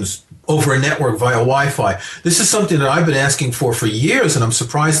iTunes over a network via Wi-Fi, this is something that I've been asking for years, and I'm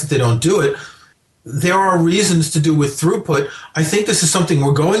surprised that they don't do it. There are reasons to do with throughput. I think this is something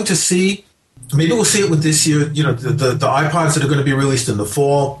we're going to see. Maybe we'll see it with this year, the iPods that are going to be released in the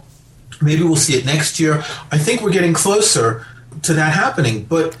fall. Maybe we'll see it next year. I think we're getting closer to that happening.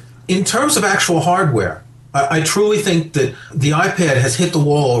 But in terms of actual hardware, I truly think that the iPad has hit the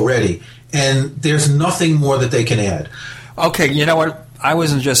wall already, and there's nothing more that they can add. Okay, you know what? I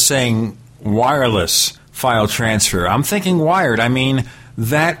wasn't just saying wireless file transfer. I'm thinking wired. I mean,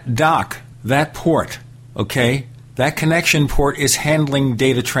 that dock, that port, okay, That connection port is handling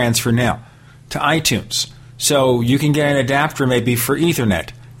data transfer now to iTunes. So you can get an adapter maybe for Ethernet.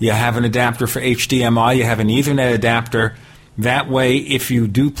 You have an adapter for HDMI. You have an Ethernet adapter. That way, if you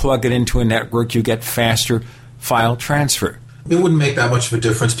do plug it into a network, you get faster file transfer. It wouldn't make that much of a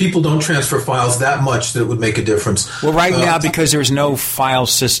difference. People don't transfer files that much that it would make a difference. Well, right now, because there's no file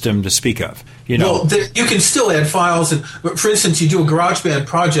system to speak of. You know, well, you can still add files. And, for instance, you do a GarageBand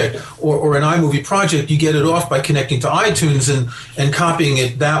project or an iMovie project, you get it off by connecting to iTunes and copying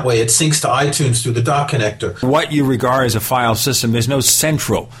it that way. It syncs to iTunes through the dock connector. What you regard as a file system, there's no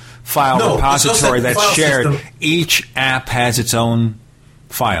central file repository that's shared. System. Each app has its own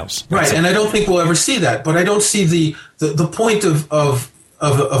files. Right, and I don't think we'll ever see that. But I don't see the point of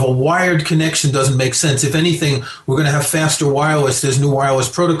a wired connection doesn't make sense. If anything, we're going to have faster wireless. There's new wireless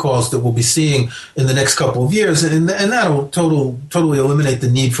protocols that we'll be seeing in the next couple of years, and that'll totally eliminate the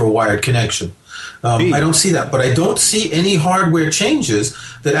need for a wired connection. I don't see that, but I don't see any hardware changes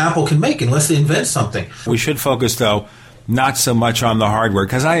that Apple can make unless they invent something. We should focus, though, not so much on the hardware,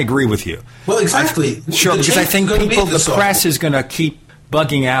 because I agree with you. Well, exactly. Sure, because I think the press is going to keep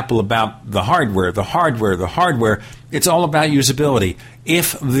bugging Apple about the hardware. It's all about usability.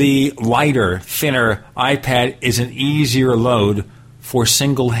 If the lighter, thinner iPad is an easier load for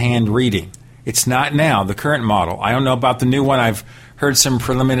single-hand reading, it's not now, the current model. I don't know about the new one. I've heard some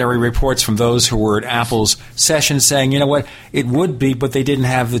preliminary reports from those who were at Apple's session saying, you know what, it would be, but they didn't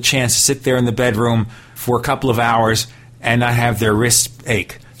have the chance to sit there in the bedroom for a couple of hours and not have their wrists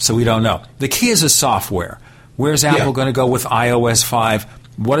ache. So we don't know. The key is the software. Where's Apple going to go with iOS 5?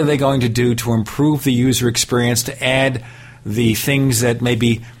 What are they going to do to improve the user experience, to add the things that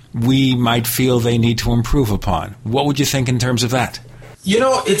maybe we might feel they need to improve upon? What would you think in terms of that? You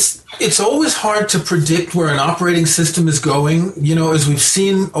know, it's always hard to predict where an operating system is going. You know, as we've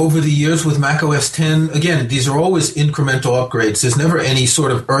seen over the years with Mac OS X, again, these are always incremental upgrades. There's never any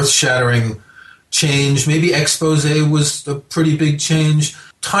sort of earth-shattering change. Maybe Expose was a pretty big change.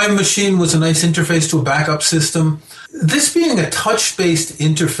 Time Machine was a nice interface to a backup system. This being a touch-based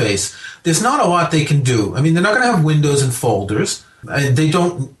interface, there's not a lot they can do. I mean, they're not going to have windows and folders.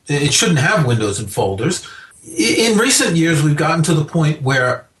 It shouldn't have windows and folders. In recent years, we've gotten to the point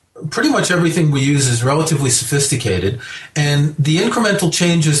where pretty much everything we use is relatively sophisticated, and the incremental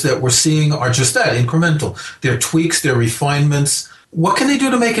changes that we're seeing are just that, incremental. They're tweaks, they're refinements. What can they do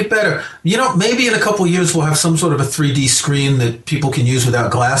to make it better? You know, maybe in a couple of years we'll have some sort of a 3D screen that people can use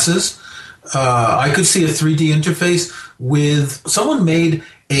without glasses. I could see a 3D interface with someone made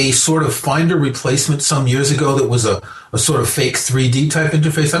a sort of Finder replacement some years ago that was a sort of fake 3D type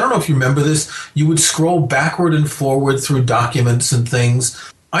interface. I don't know if you remember this. You would scroll backward and forward through documents and things.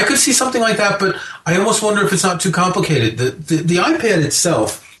 I could see something like that, but I almost wonder if it's not too complicated. The iPad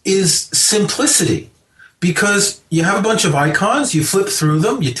itself is simplicity. Because you have a bunch of icons, you flip through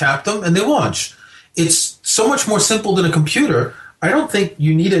them, you tap them, and they launch. It's so much more simple than a computer. I don't think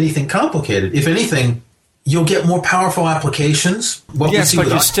you need anything complicated. If anything, you'll get more powerful applications. Yes, but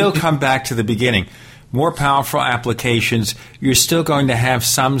you still come back to the beginning. More powerful applications, you're still going to have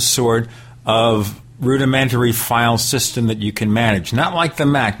some sort of rudimentary file system that you can manage. Not like the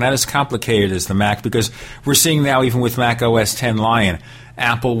Mac, not as complicated as the Mac, because we're seeing now, even with Mac OS X Lion,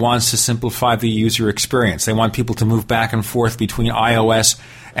 Apple wants to simplify the user experience. They want people to move back and forth between iOS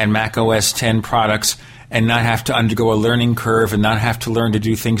and Mac OS X products and not have to undergo a learning curve and not have to learn to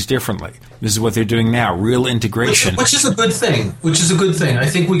do things differently. This is what they're doing now, real integration. Which is a good thing. I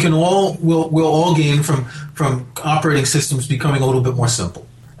think we'll all gain from operating systems becoming a little bit more simple.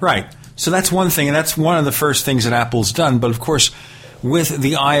 Right. So that's one thing, and that's one of the first things that Apple's done. But, of course, with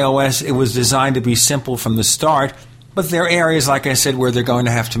the iOS, it was designed to be simple from the start. But there are areas, like I said, where they're going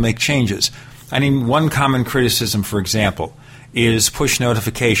to have to make changes. I mean, one common criticism, for example, is push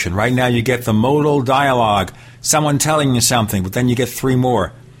notification. Right now you get the modal dialogue, someone telling you something, but then you get 3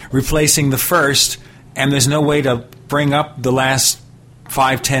 more. Replacing the first, and there's no way to bring up the last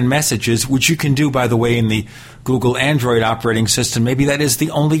 5-10 messages, which you can do, by the way, in the Google Android operating system. Maybe that is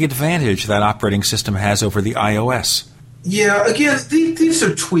the only advantage that operating system has over the iOS. Yeah, again, these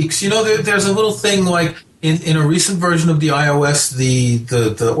are tweaks. You know, there's a little thing like in a recent version of the iOS,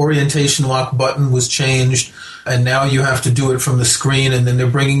 the orientation lock button was changed, and now you have to do it from the screen, and then they're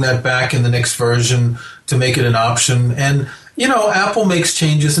bringing that back in the next version to make it an option. And, you know, Apple makes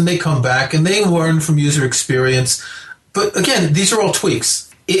changes, and they come back, and they learn from user experience. But, again, these are all tweaks.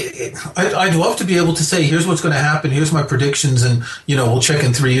 I'd love to be able to say, here's what's going to happen, here's my predictions, and, you know, we'll check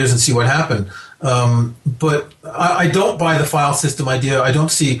in 3 years and see what happened. But I don't buy the file system idea. I don't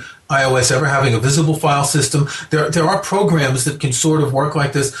see iOS ever having a visible file system. There are programs that can sort of work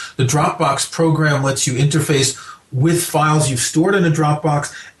like this. The Dropbox program lets you interface with files you've stored in a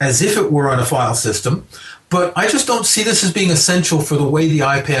Dropbox as if it were on a file system. But I just don't see this as being essential for the way the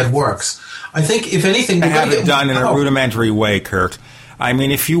iPad works. I think, if anything, to have it done in a rudimentary way, Kirk. I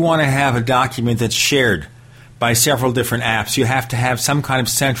mean, if you want to have a document that's shared by several different apps, you have to have some kind of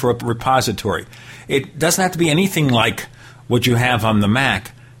central repository. It doesn't have to be anything like what you have on the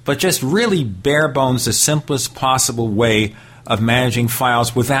Mac, but just really bare bones, the simplest possible way of managing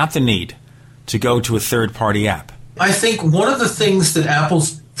files without the need to go to a third-party app. I think one of the things that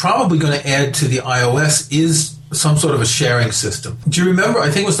Apple's probably going to add to the iOS is some sort of a sharing system. Do you remember,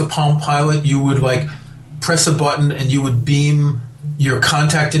 I think it was the Palm Pilot, you would press a button and you would beam your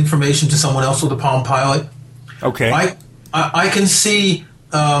contact information to someone else with the Palm Pilot? Okay. I can see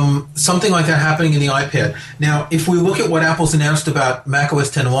something like that happening in the iPad. Now, if we look at what Apple's announced about macOS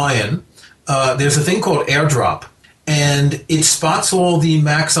 10 Lion, there's a thing called AirDrop, and it spots all the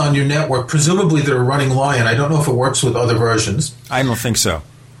Macs on your network, presumably that are running Lion. I don't know if it works with other versions. I don't think so.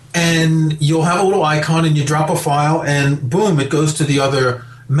 And you'll have a little icon, and you drop a file, and boom, it goes to the other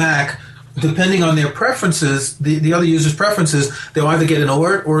Mac. Depending on their preferences, the other user's preferences, they'll either get an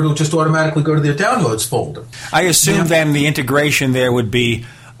alert or it'll just automatically go to their downloads folder. I assume then the integration there would be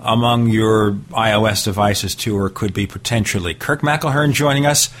among your iOS devices too, or could be potentially. Kirk McElhearn joining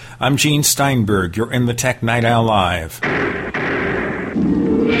us. I'm Gene Steinberg. You're in the Tech Night Owl Live.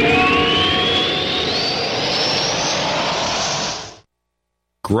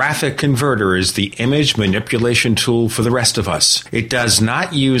 Graphic Converter is the image manipulation tool for the rest of us. It does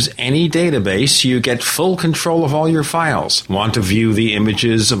not use any database. You get full control of all your files. Want to view the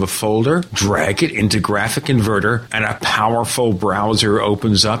images of a folder? Drag it into Graphic Converter, and a powerful browser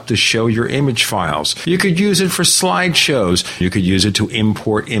opens up to show your image files. You could use it for slideshows. You could use it to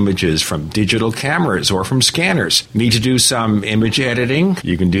import images from digital cameras or from scanners. Need to do some image editing?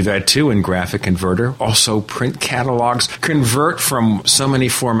 You can do that too in Graphic Converter. Also print catalogs. Convert from so many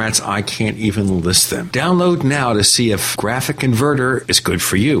formats I can't even list them. Download now to see if Graphic Converter is good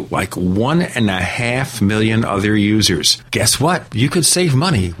for you, like 1.5 million other users. Guess what? You could save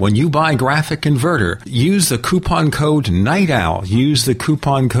money when you buy Graphic Converter. Use the coupon code Night Owl. Use the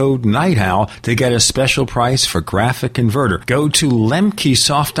coupon code Night Owl to get a special price for Graphic Converter. Go to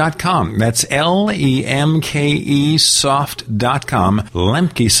lemkesoft.com. That's Lemke soft.com.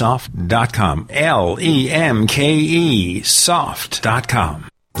 Lemkesoft.com. Lemkesoft.com.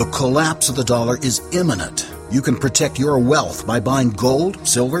 The collapse of the dollar is imminent. You can protect your wealth by buying gold,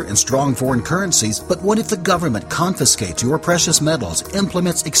 silver, and strong foreign currencies, but what if the government confiscates your precious metals,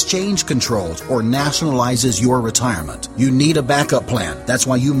 implements exchange controls, or nationalizes your retirement? You need a backup plan. That's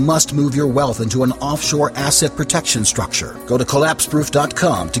why you must move your wealth into an offshore asset protection structure. Go to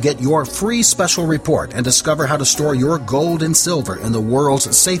collapseproof.com to get your free special report and discover how to store your gold and silver in the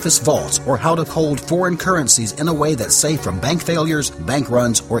world's safest vaults, or how to hold foreign currencies in a way that's safe from bank failures, bank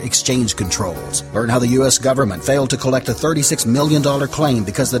runs, or exchange controls. Learn how the U.S. government failed to collect a $36 million claim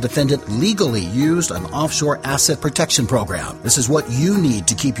because the defendant legally used an offshore asset protection program. This is what you need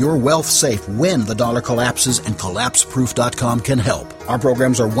to keep your wealth safe when the dollar collapses, and collapseproof.com can help. Our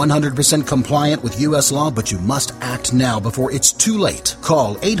programs are 100% compliant with U.S. law, but you must act now before it's too late.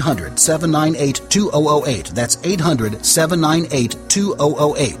 Call 800-798-2008. That's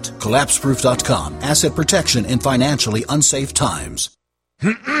 800-798-2008. Collapseproof.com. Asset protection in financially unsafe times.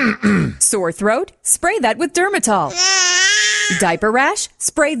 Sore throat? Spray that with Dermatol. Diaper rash?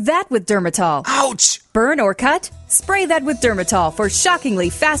 Spray that with Dermatol. Ouch! Burn or cut? Spray that with Dermatol for shockingly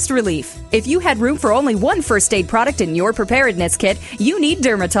fast relief. If you had room for only one first aid product in your preparedness kit, you need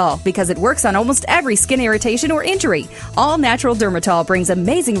Dermatol because it works on almost every skin irritation or injury. All natural Dermatol brings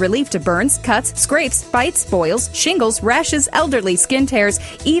amazing relief to burns, cuts, scrapes, bites, boils, shingles, rashes, elderly skin tears,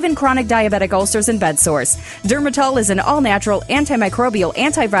 even chronic diabetic ulcers and bed sores. Dermatol is an all-natural, antimicrobial,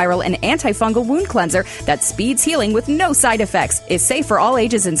 antiviral, and antifungal wound cleanser that speeds healing with no side effects, is safe for all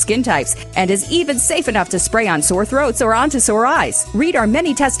ages and skin types, and is even safe enough to spray on sore throats or onto sore eyes. Read our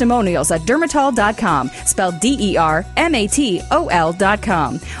many testimonials at dermatol.com, spelled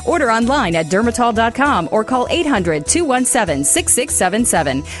DERMATOL.com. Order online at dermatol.com or call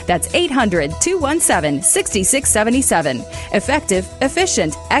 800-217-6677. That's 800-217-6677. Effective,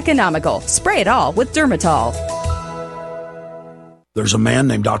 efficient, economical. Spray it all with Dermatol. There's a man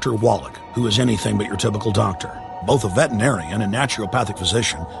named Dr. Wallach who is anything but your typical doctor. Both a veterinarian and naturopathic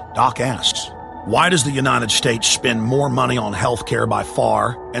physician, Doc asks, why does the United States spend more money on health care by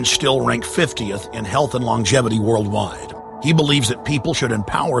far and still rank 50th in health and longevity worldwide? He believes that people should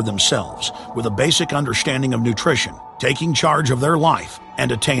empower themselves with a basic understanding of nutrition, taking charge of their life,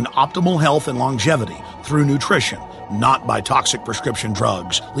 and attain optimal health and longevity through nutrition, not by toxic prescription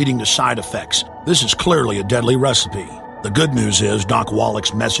drugs leading to side effects. This is clearly a deadly recipe. The good news is Doc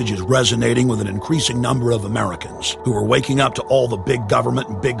Wallach's message is resonating with an increasing number of Americans who are waking up to all the big government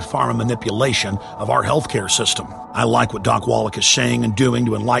and big pharma manipulation of our healthcare system. I like what Doc Wallach is saying and doing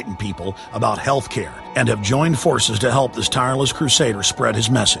to enlighten people about healthcare and have joined forces to help this tireless crusader spread his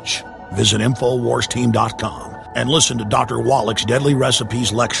message. Visit InfoWarsTeam.com and listen to Dr. Wallach's Deadly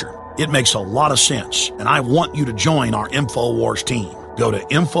Recipes lecture. It makes a lot of sense, and I want you to join our InfoWars team. Go to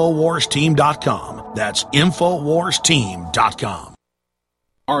InfoWarsTeam.com. That's InfoWarsTeam.com.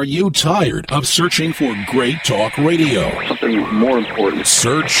 Are you tired of searching for great talk radio? Something more important.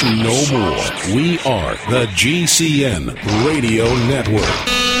 Search no more. We are the GCN Radio Network.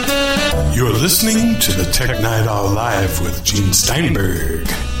 You're listening to the Tech Night Owl Live with Gene Steinberg.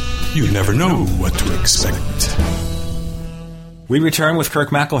 You never know what to expect. We return with Kirk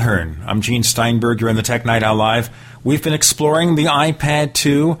McElhearn. I'm Gene Steinberg. You're in the Tech Night Owl Live. We've been exploring the iPad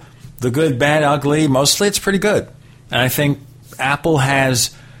 2, the good, bad, ugly. Mostly it's pretty good. And I think Apple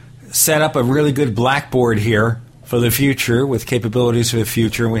has set up a really good blackboard here for the future with capabilities for the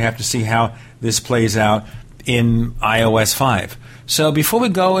future, and we have to see how this plays out in iOS 5. So before we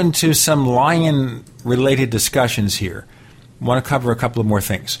go into some Lion-related discussions here, I want to cover a couple of more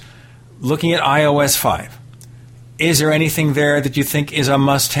things. Looking at iOS 5, is there anything there that you think is a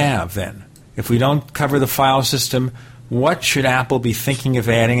must-have then? If we don't cover the file system, what should Apple be thinking of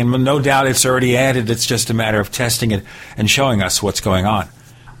adding? And no doubt it's already added. It's just a matter of testing it and showing us what's going on.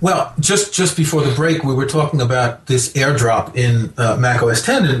 Well, just before the break, we were talking about this AirDrop in Mac OS X,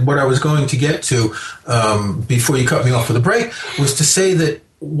 and what I was going to get to before you cut me off for the break was to say that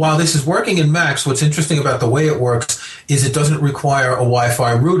while this is working in Macs, what's interesting about the way it works is it doesn't require a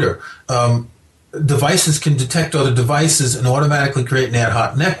Wi-Fi router. Devices can detect other devices and automatically create an ad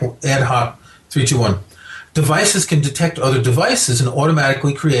hoc 3, 2, 1. Devices can detect other devices and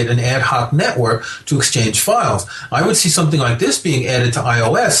automatically create an ad hoc network to exchange files. I would see something like this being added to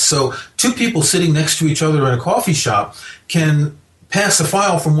iOS. So two people sitting next to each other in a coffee shop can pass a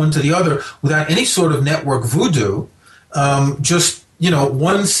file from one to the other without any sort of network voodoo.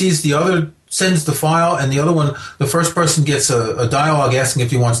 One sees the other, sends the file, and the other one, the first person gets a dialogue asking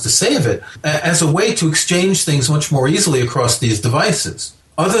if he wants to save it, as a way to exchange things much more easily across these devices.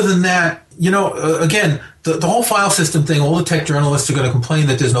 Other than that, again, the whole file system thing, all the tech journalists are going to complain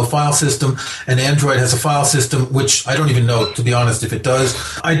that there's no file system, and Android has a file system, which I don't even know, to be honest, if it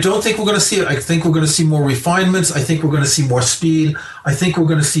does. I don't think we're going to see it. I think we're going to see more refinements. I think we're going to see more speed. I think we're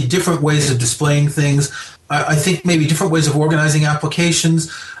going to see different ways of displaying things. I think maybe different ways of organizing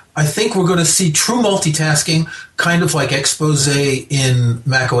applications. I think we're going to see true multitasking, kind of like Expose in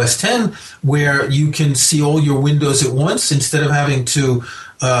Mac OS X, where you can see all your windows at once instead of having to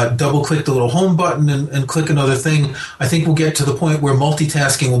double-click the little home button and click another thing. I think we'll get to the point where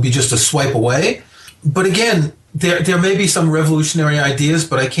multitasking will be just a swipe away. But again, there may be some revolutionary ideas,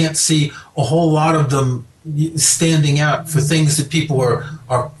 but I can't see a whole lot of them standing out for things that people are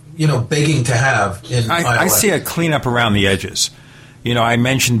begging to have in iOS. I see a cleanup around the edges. I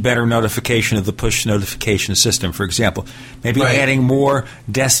mentioned better notification of the push notification system, for example. Maybe adding more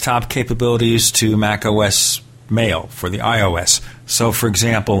desktop capabilities to macOS Mail for the iOS. So, for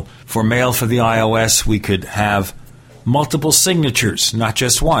example, for Mail for the iOS, we could have multiple signatures, not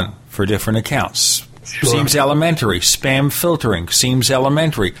just one, for different accounts. Sure. Seems elementary. Spam filtering seems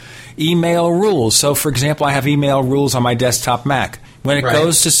elementary. Email rules. So, for example, I have email rules on my desktop Mac. When it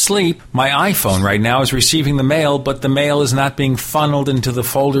goes to sleep, my iPhone right now is receiving the mail, but the mail is not being funneled into the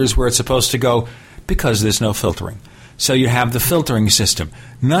folders where it's supposed to go because there's no filtering. So you have the filtering system.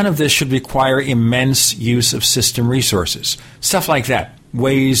 None of this should require immense use of system resources. Stuff like that.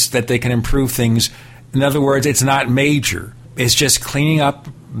 Ways that they can improve things. In other words, it's not major. It's just cleaning up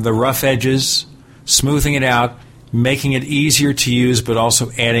the rough edges, smoothing it out, making it easier to use, but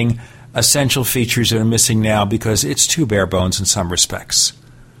also adding essential features that are missing now because it's too bare bones in some respects.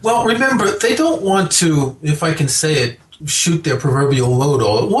 Well, remember, they don't want to, if I can say it, shoot their proverbial load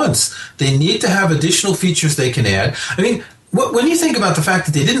all at once. They need to have additional features they can add. I mean, when you think about the fact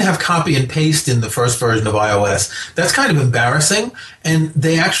that they didn't have copy and paste in the first version of iOS, that's kind of embarrassing, and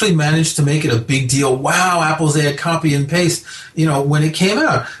they actually managed to make it a big deal. Wow, Apple's add copy and paste, when it came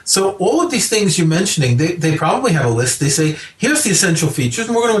out. So all of these things you're mentioning, they probably have a list. They say, here's the essential features,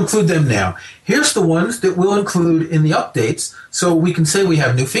 and we're going to include them now. Here's the ones that we'll include in the updates, so we can say we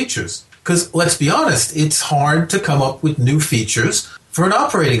have new features. Because let's be honest, it's hard to come up with new features for an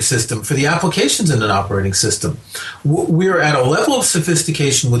operating system, for the applications in an operating system. We're at a level of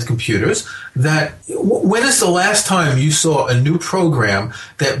sophistication with computers that when is the last time you saw a new program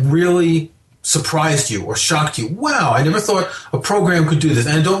that really surprised you or shocked you? Wow, I never thought a program could do this.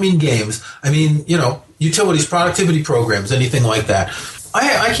 And I don't mean games. I mean, utilities, productivity programs, anything like that.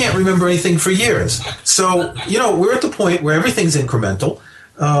 I can't remember anything for years. So, we're at the point where everything's incremental.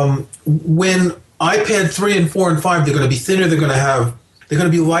 When iPad 3 and 4 and 5, they're going to be thinner, they're going to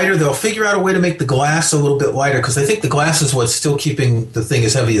be lighter. They'll figure out a way to make the glass a little bit lighter, because I think the glass is what's still keeping the thing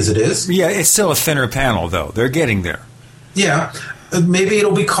as heavy as it is. Yeah, it's still a thinner panel, though. They're getting there. Yeah. Maybe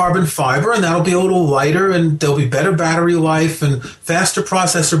it'll be carbon fiber, and that'll be a little lighter, and there'll be better battery life and faster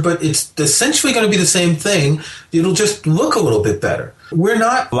processor, but it's essentially going to be the same thing. It'll just look a little bit better. A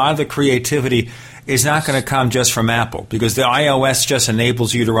lot of the creativity is not going to come just from Apple, because the iOS just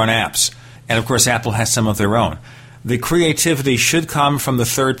enables you to run apps. And, of course, Apple has some of their own. The creativity should come from the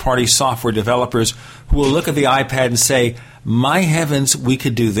third-party software developers who will look at the iPad and say, my heavens, we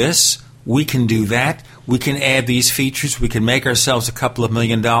could do this, we can do that, we can add these features, we can make ourselves a couple of $1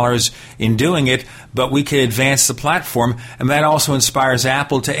 million in doing it, but we can advance the platform, and that also inspires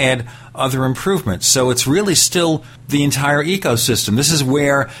Apple to add other improvements. So it's really still the entire ecosystem. This is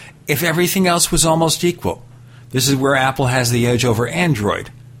where, if everything else was almost equal, this is where Apple has the edge over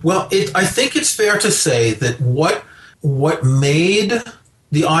Android. Well, I think it's fair to say that what made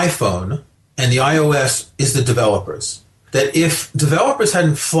the iPhone and the iOS is the developers. That if developers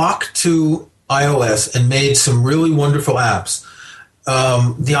hadn't flocked to iOS and made some really wonderful apps,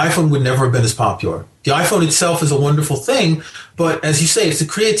 the iPhone would never have been as popular. The iPhone itself is a wonderful thing, but as you say, it's the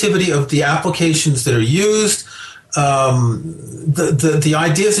creativity of the applications that are used, the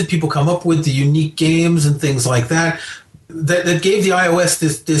ideas that people come up with, the unique games and things like that gave the iOS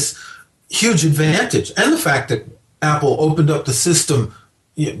this huge advantage, and the fact that Apple opened up the system,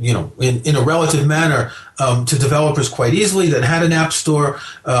 in a relative manner to developers quite easily, that had an app store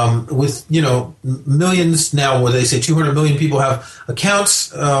with millions now, where they say 200 million people have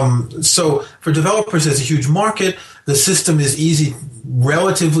accounts. So for developers, there's a huge market. The system is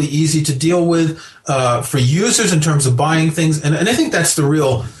relatively easy to deal with for users in terms of buying things, and I think that's the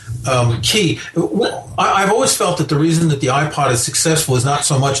real key. I've always felt that the reason that the iPod is successful is not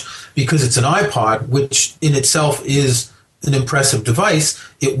so much because it's an iPod, which in itself is an impressive device.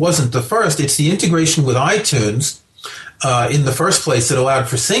 It wasn't the first. It's the integration with iTunes in the first place that allowed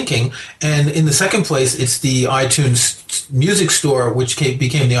for syncing, and in the second place, it's the iTunes Music Store, which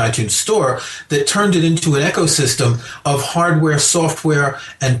became the iTunes Store, that turned it into an ecosystem of hardware, software,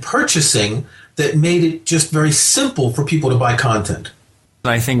 and purchasing that made it just very simple for people to buy content.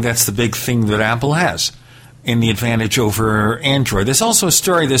 I think that's the big thing that Apple has in the advantage over Android. There's also a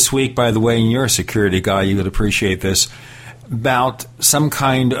story this week, by the way, and you're a security guy, you would appreciate this, about some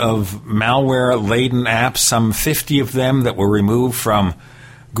kind of malware-laden apps, some 50 of them that were removed from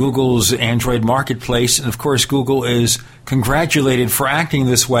Google's Android marketplace. And, of course, Google is congratulated for acting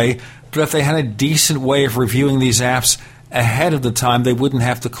this way, but if they had a decent way of reviewing these apps ahead of the time, they wouldn't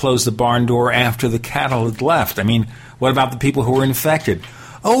have to close the barn door after the cattle had left. I mean, what about the people who were infected?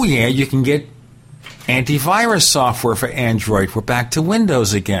 Oh, yeah, you can get antivirus software for Android. We're back to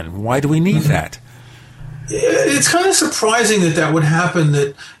Windows again. Why do we need that? It's kind of surprising that would happen.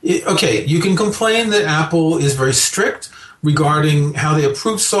 You can complain that Apple is very strict regarding how they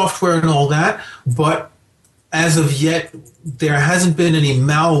approve software and all that, but as of yet, there hasn't been any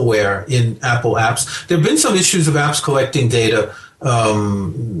malware in Apple apps. There have been some issues of apps collecting data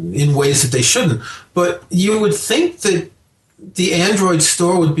in ways that they shouldn't, but you would think that the Android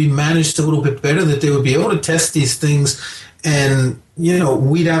store would be managed a little bit better, that they would be able to test these things and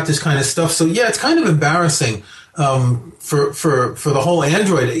weed out this kind of stuff. So yeah, it's kind of embarrassing for the whole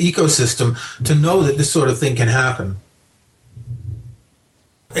Android ecosystem to know that this sort of thing can happen.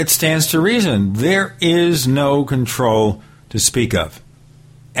 It stands to reason. There is no control to speak of.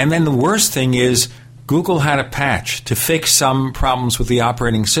 And then the worst thing is Google had a patch to fix some problems with the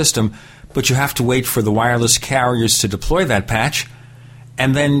operating system, but you have to wait for the wireless carriers to deploy that patch,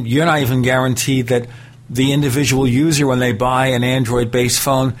 and then you're not even guaranteed that the individual user, when they buy an Android-based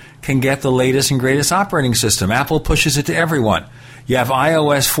phone, can get the latest and greatest operating system. Apple pushes it to everyone. You have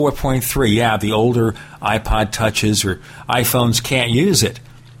iOS 4.3. Yeah, the older iPod Touches or iPhones can't use it.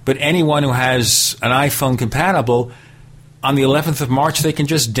 But anyone who has an iPhone compatible, on the 11th of March, they can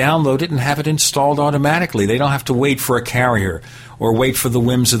just download it and have it installed automatically. They don't have to wait for a carrier or wait for the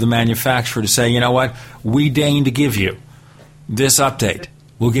whims of the manufacturer to say, you know what, we deign to give you this update.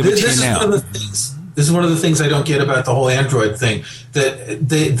 We'll give it to you now. This is one of the things I don't get about the whole Android thing, that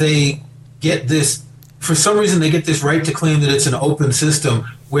they get this, for some reason they get this right to claim that it's an open system,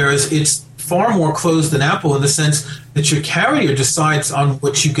 whereas it's far more closed than Apple in the sense that your carrier decides on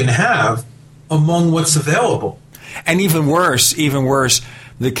what you can have among what's available. And even worse,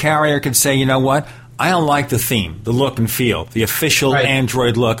 the carrier can say, you know what, I don't like the theme, the look and feel, the official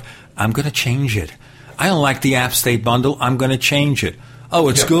Android look. I'm going to change it. I don't like the App State bundle. I'm going to change it. Oh,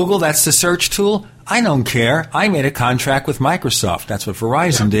 it's Google? That's the search tool? I don't care. I made a contract with Microsoft. That's what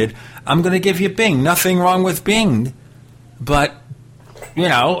Verizon did. I'm going to give you Bing. Nothing wrong with Bing. But, you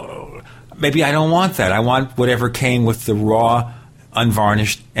know, maybe I don't want that. I want whatever came with the raw,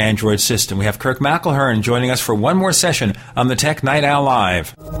 unvarnished Android system. We have Kirk McElhearn joining us for one more session on the Tech Night Owl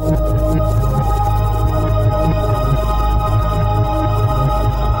Live.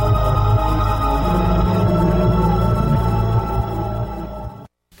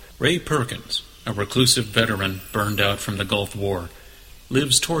 Ray Perkins, a reclusive veteran burned out from the Gulf War,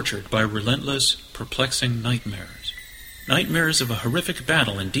 lives tortured by relentless, perplexing nightmares. Nightmares of a horrific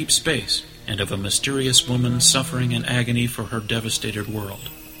battle in deep space and of a mysterious woman suffering in agony for her devastated world.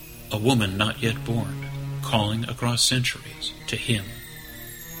 A woman not yet born, calling across centuries to him.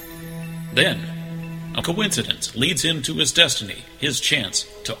 Then, a coincidence leads him to his destiny, his chance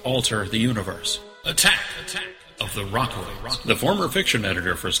to alter the universe. Attack of the Rockoids. The former fiction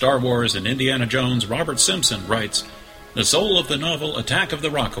editor for Star Wars and Indiana Jones, Robert Simpson, writes, "The soul of the novel Attack of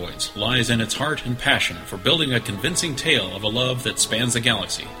the Rockoids lies in its heart and passion for building a convincing tale of a love that spans the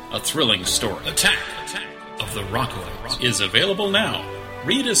galaxy. A thrilling story. Attack of the Rockoids is available now.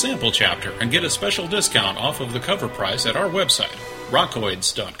 Read a sample chapter and get a special discount off of the cover price at our website,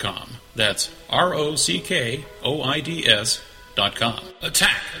 rockoids.com. That's ROCKOIDS.com.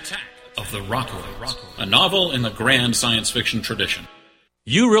 Attack of the Rockoids, a novel in the grand science fiction tradition."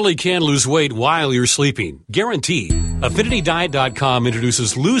 You really can lose weight while you're sleeping. Guaranteed. AffinityDiet.com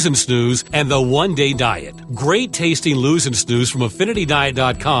introduces Lose and Snooze and the One-Day Diet. Great tasting Lose and Snooze from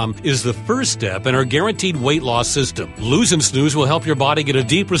AffinityDiet.com is the first step in our guaranteed weight loss system. Lose and Snooze will help your body get a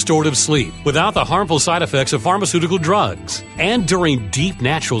deep restorative sleep without the harmful side effects of pharmaceutical drugs. And during deep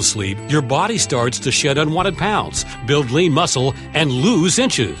natural sleep, your body starts to shed unwanted pounds, build lean muscle, and lose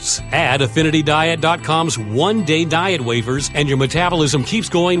inches. Add AffinityDiet.com's One-Day Diet wafers and your metabolism keeps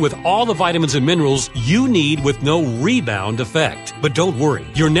going with all the vitamins and minerals you need with no rebound effect. But don't worry,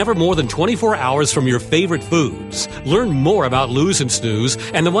 you're never more than 24 hours from your favorite foods. Learn more about Lose and Snooze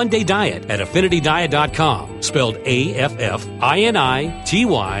and the One-Day Diet at AffinityDiet.com, spelled AFFINITY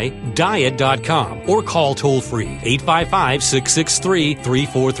diet.com, or call toll-free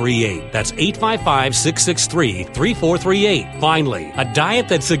 855-663-3438. That's 855-663-3438. Finally, a diet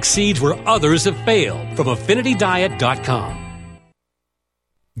that succeeds where others have failed from AffinityDiet.com.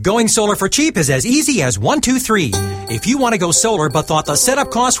 Going solar for cheap is as easy as 1, 2, 3. If you want to go solar but thought the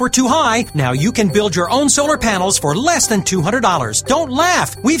setup costs were too high, now you can build your own solar panels for less than $200. Don't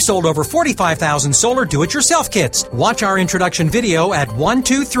laugh! We've sold over 45,000 solar do-it-yourself kits. Watch our introduction video at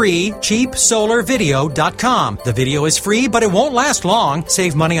 123cheapsolarvideo.com. The video is free, but it won't last long.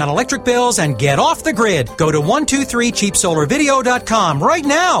 Save money on electric bills and get off the grid. Go to 123cheapsolarvideo.com right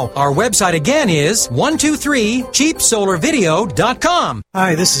now. Our website again is 123cheapsolarvideo.com.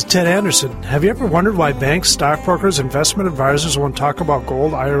 Hi, this is Ted Anderson. Have you ever wondered why banks, stockbrokers, investment advisors won't talk about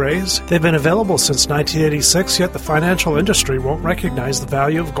gold IRAs? They've been available since 1986, yet the financial industry won't recognize the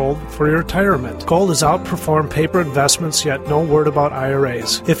value of gold for your retirement. Gold has outperformed paper investments, yet no word about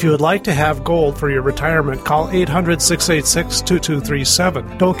IRAs. If you would like to have gold for your retirement, call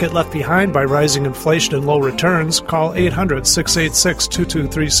 800-686-2237. Don't get left behind by rising inflation and low returns. Call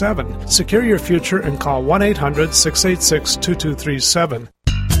 800-686-2237. Secure your future and call 1-800-686-2237.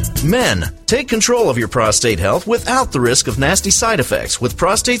 Men, take control of your prostate health without the risk of nasty side effects with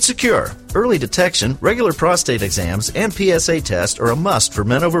Prostate Secure. Early detection, regular prostate exams, and PSA tests are a must for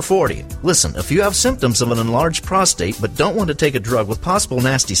men over 40. Listen, if you have symptoms of an enlarged prostate but don't want to take a drug with possible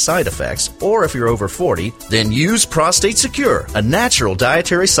nasty side effects, or if you're over 40, then use Prostate Secure, a natural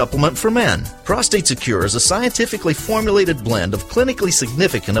dietary supplement for men. Prostate Secure is a scientifically formulated blend of clinically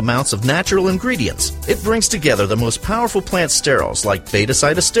significant amounts of natural ingredients. It brings together the most powerful plant sterols like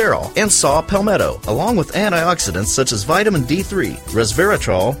beta-cytosterol and saw palmetto, along with antioxidants such as vitamin D3,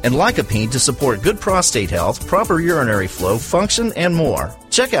 resveratrol, and lycopene to support good prostate health, proper urinary flow, function, and more.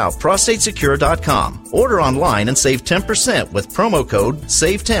 Check out prostatesecure.com. Order online and save 10% with promo code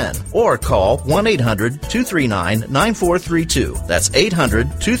SAVE10 or call 1-800-239-9432. That's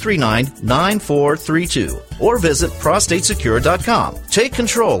 800-239-9432. Or visit prostatesecure.com. Take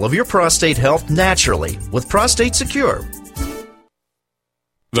control of your prostate health naturally with Prostate Secure.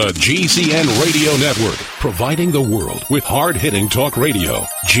 The GCN Radio Network, providing the world with hard-hitting talk radio.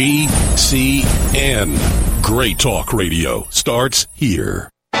 GCN. Great talk radio starts here.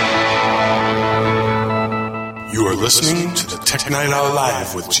 You are listening to the Tech Night Owl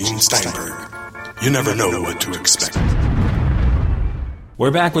Live with Gene Steinberg. You never know what to expect. We're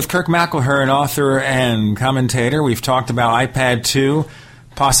back with Kirk McElhearn, author and commentator. We've talked about iPad 2,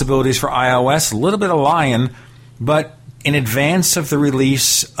 possibilities for iOS, a little bit of Lion, but in advance of the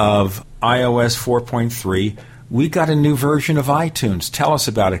release of iOS 4.3, we got a new version of iTunes. Tell us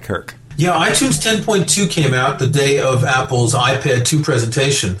about it, Kirk. Yeah, iTunes 10.2 came out the day of Apple's iPad 2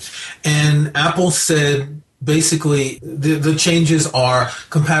 presentation, and Apple said basically the changes are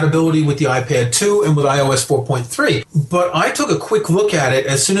compatibility with the iPad 2 and with iOS 4.3. But I took a quick look at it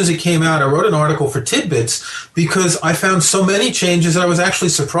as soon as it came out. I wrote an article for Tidbits because I found so many changes that I was actually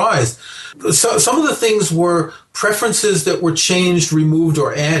surprised. So some of the things were preferences that were changed, removed,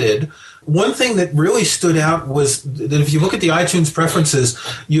 or added. One thing that really stood out was that if you look at the iTunes preferences,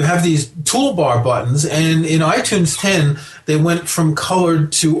 you have these toolbar buttons, and in iTunes 10, they went from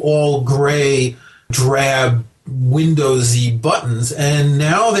colored to all gray, drab, Windowsy buttons, and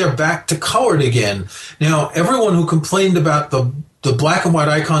now they're back to colored again. Now, everyone who complained about the black and white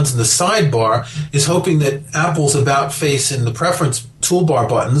icons in the sidebar is hoping that Apple's about face and the preference toolbar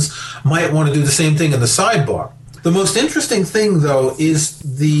buttons might want to do the same thing in the sidebar. The most interesting thing, though, is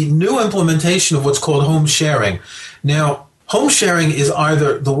the new implementation of what's called home sharing. Now, home sharing is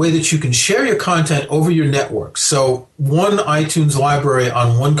either the way that you can share your content over your network. So one iTunes library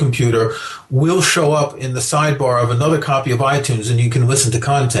on one computer will show up in the sidebar of another copy of iTunes, and you can listen to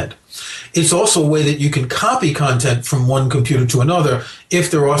content. It's also a way that you can copy content from one computer to another if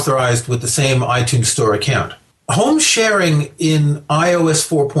they're authorized with the same iTunes Store account. Home sharing in iOS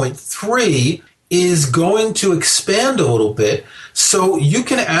 4.3 is going to expand a little bit, so you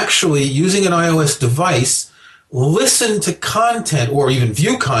can actually, using an iOS device, listen to content or even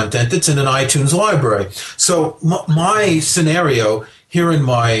view content that's in an iTunes library. So my scenario here in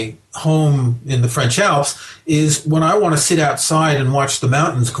my home in the French Alps is when I want to sit outside and watch the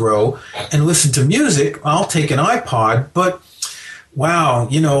mountains grow and listen to music, I'll take an iPod, but wow,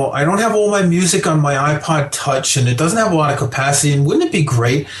 I don't have all my music on my iPod Touch, and it doesn't have a lot of capacity, and wouldn't it be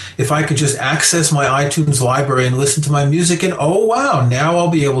great if I could just access my iTunes library and listen to my music, and oh wow, now I'll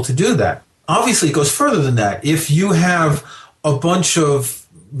be able to do that. Obviously, it goes further than that. If you have a bunch of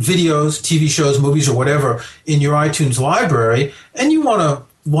videos, TV shows, movies, or whatever in your iTunes library, and you want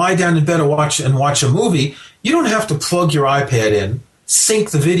to lie down in bed and watch a movie, you don't have to plug your iPad in,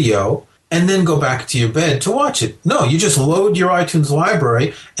 sync the video, and then go back to your bed to watch it. No, you just load your iTunes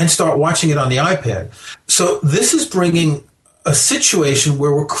library and start watching it on the iPad. So this is bringing a situation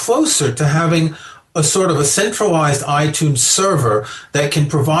where we're closer to having a sort of a centralized iTunes server that can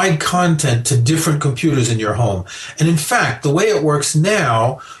provide content to different computers in your home. And in fact, the way it works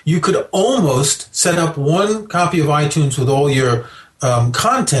now, you could almost set up one copy of iTunes with all your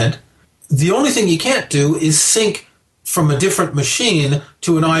content. The only thing you can't do is sync from a different machine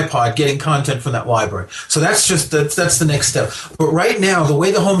to an iPod, getting content from that library. So that's the next step. But right now, the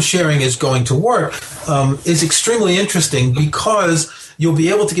way the home sharing is going to work is extremely interesting because you'll be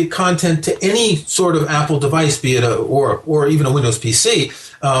able to get content to any sort of Apple device, be it or even a Windows PC,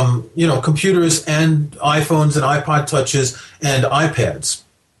 computers and iPhones and iPod Touches and iPads.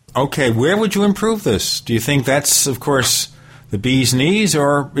 Okay, where would you improve this? Do you think that's, of course, the bee's knees,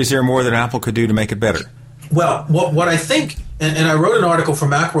 or is there more that Apple could do to make it better? Well, what I think, and I wrote an article for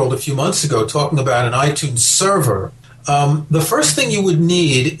Macworld a few months ago talking about an iTunes server. The first thing you would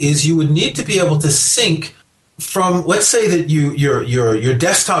need is you would need to be able to sync from, let's say that your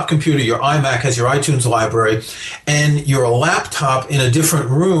desktop computer, your iMac has your iTunes library, and your laptop in a different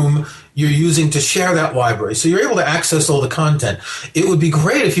room you're using to share that library. So you're able to access all the content. It would be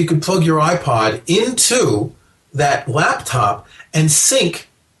great if you could plug your iPod into that laptop and sync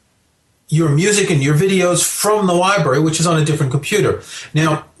your music and your videos from the library, which is on a different computer.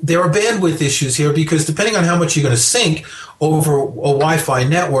 Now, there are bandwidth issues here because depending on how much you're going to sync over a Wi-Fi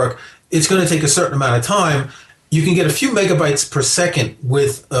network, it's going to take a certain amount of time. You can get a few megabytes per second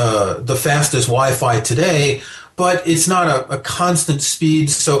with the fastest Wi-Fi today, but it's not a constant speed.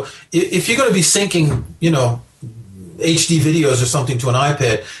 So if you're going to be syncing, HD videos or something to an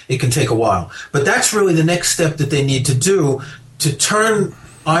iPad, it can take a while. But that's really the next step that they need to do to turn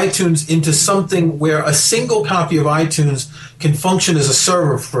iTunes into something where a single copy of iTunes can function as a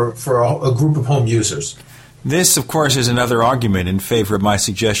server for a group of home users. This, of course, is another argument in favor of my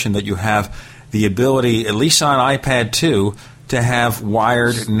suggestion that you have the ability, at least on iPad 2, to have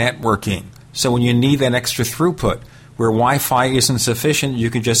wired networking. So when you need that extra throughput, where Wi-Fi isn't sufficient,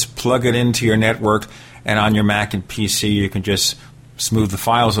 you can just plug it into your network, and on your Mac and PC, you can just smooth the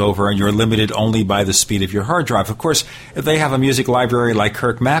files over, and you're limited only by the speed of your hard drive. Of course, if they have a music library like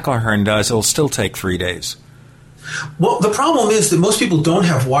Kirk McElhearn does, it'll still take 3 days. Well, the problem is that most people don't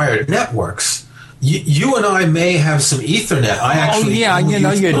have wired networks. You and I may have some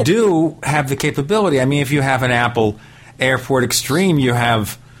Ethernet. You do have the capability. I mean, if you have an Apple AirPort Extreme, you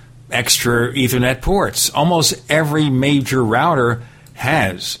have extra Ethernet ports. Almost every major router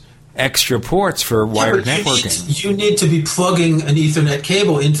has extra ports for wired networking. You need to be plugging an Ethernet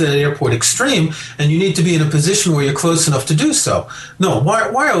cable into that AirPort Extreme, and you need to be in a position where you're close enough to do so. No,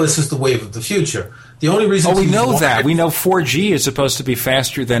 wireless is the wave of the future. The only reason we know that. We know 4G is supposed to be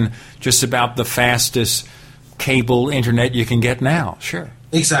faster than just about the fastest cable internet you can get now. Sure.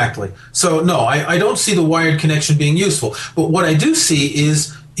 Exactly. So, no, I don't see the wired connection being useful. But what I do see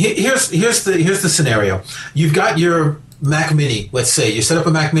is, here's the scenario. You've got your Mac Mini, let's say. You set up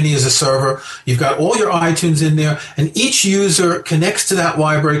a Mac Mini as a server. You've got all your iTunes in there, and each user connects to that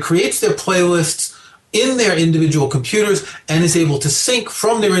library, creates their playlists in their individual computers, and is able to sync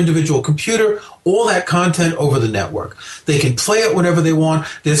from their individual computer all that content over the network. They can play it whenever they want.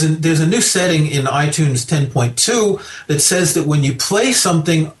 There's a new setting in iTunes 10.2 that says that when you play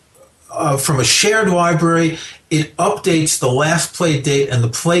something from a shared library, it updates the last play date and the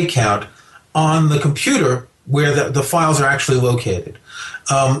play count on the computer where the files are actually located.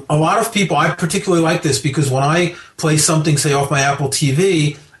 A lot of people, I particularly like this because when I play something, say, off my Apple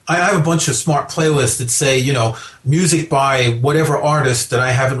TV, I have a bunch of smart playlists that say, music by whatever artist that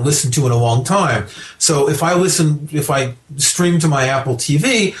I haven't listened to in a long time. So if I stream to my Apple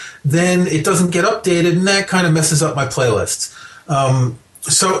TV, then it doesn't get updated, and that kind of messes up my playlists.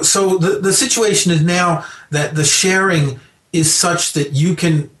 So the situation is now that the sharing is such that you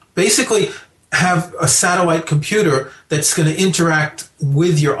can basically have a satellite computer that's going to interact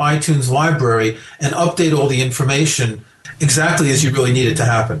with your iTunes library and update all the information exactly as you really need it to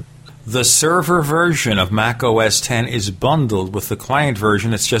happen. The server version of Mac OS X is bundled with the client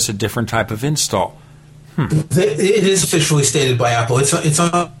version. It's just a different type of install. It is officially stated by Apple. It's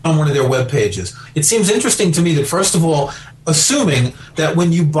on one of their web pages. It seems interesting to me that, first of all, assuming that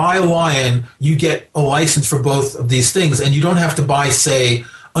when you buy Lion, you get a license for both of these things, and you don't have to buy, say,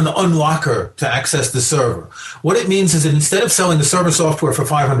 an unlocker to access the server. What it means is that instead of selling the server software for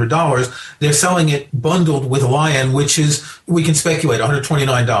 $500, they're selling it bundled with Lion, which is, we can speculate,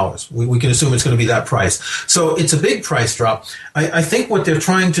 $129. We can assume it's going to be that price. So it's a big price drop. I think what they're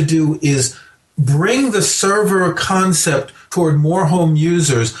trying to do is bring the server concept toward more home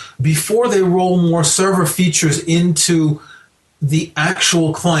users before they roll more server features into the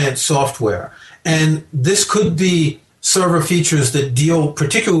actual client software. And this could be server features that deal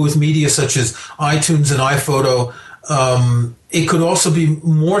particularly with media such as iTunes and iPhoto. It could also be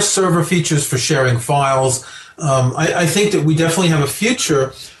more server features for sharing files. I think that we definitely have a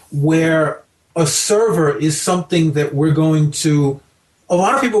future where a server is something that we're going to... A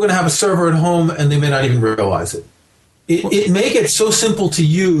lot of people are going to have a server at home and they may not even realize it. It may get so simple to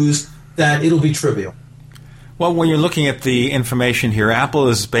use that it'll be trivial. Well, when you're looking at the information here, Apple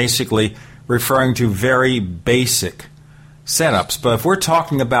is basically referring to very basic setups. But if we're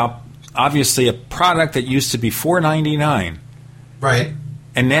talking about, obviously, a product that used to be $499, right,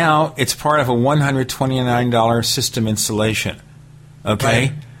 and now it's part of a $129 system installation, okay?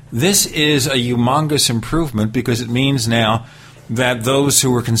 Right. This is a humongous improvement because it means now that those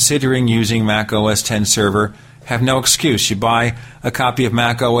who are considering using Mac OS X server have no excuse. You buy a copy of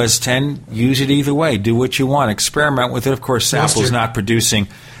Mac OS X, use it either way. Do what you want. Experiment with it. Of course, Apple's not producing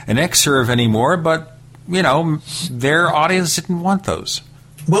an Xserve anymore, but, their audience didn't want those.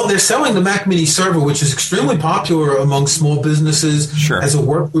 Well, they're selling the Mac Mini server, which is extremely popular among small businesses as a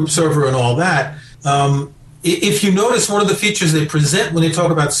workgroup server and all that. If you notice, one of the features they present when they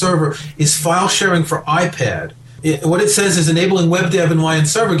talk about server is file sharing for iPad. What it says is enabling WebDev and Lion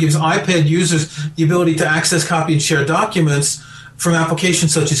Server gives iPad users the ability to access, copy, and share documents from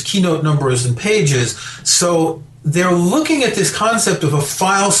applications such as Keynote, Numbers, and Pages. So they're looking at this concept of a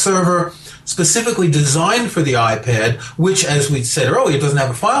file server specifically designed for the iPad, which, as we said earlier, doesn't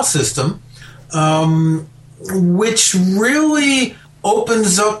have a file system, which really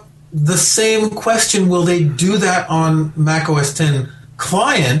opens up the same question: will they do that on Mac OS X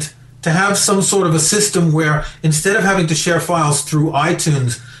client, to have some sort of a system where instead of having to share files through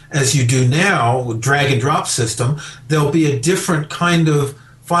iTunes as you do now, with drag and drop system, there'll be a different kind of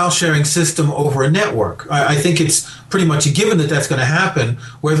file sharing system over a network. I think it's pretty much a given that that's going to happen.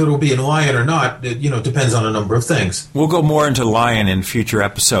 Whether it'll be in Lion or not, it depends on a number of things. We'll go more into Lion in future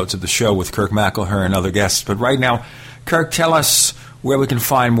episodes of the show with Kirk McElhearn and other guests. But right now, Kirk, tell us where we can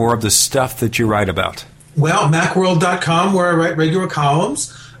find more of the stuff that you write about. Well, macworld.com, where I write regular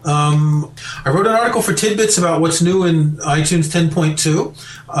columns. I wrote an article for Tidbits about what's new in iTunes 10.2.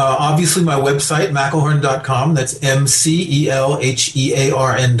 Obviously, my website, McElhearn.com. That's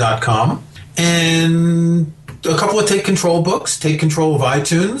McElhearn.com. and a couple of Take Control books, Take Control of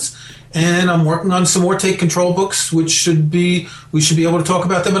iTunes, and I'm working on some more Take Control books, we should be able to talk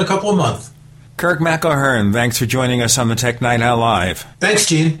about them in a couple of months. Kirk McElhearn, thanks for joining us on the Tech Night Owl Live. Thanks,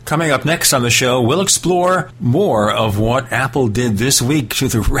 Gene. Coming up next on the show, we'll explore more of what Apple did this week to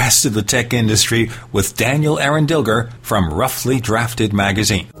the rest of the tech industry with Daniel Arendilger from Roughly Drafted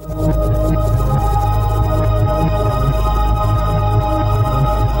magazine.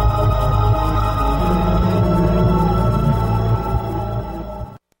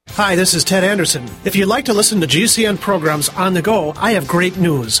 Hi, this is Ted Anderson. If you'd like to listen to GCN programs on the go, I have great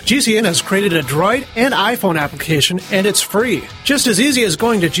news. GCN has created a Droid and iPhone application, and it's free. Just as easy as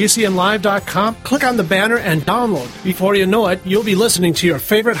going to GCNlive.com, click on the banner, and download. Before you know it, you'll be listening to your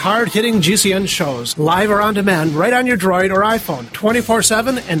favorite hard-hitting GCN shows, live or on demand, right on your Droid or iPhone,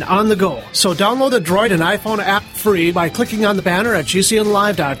 24/7 and on the go. So download the Droid and iPhone app free by clicking on the banner at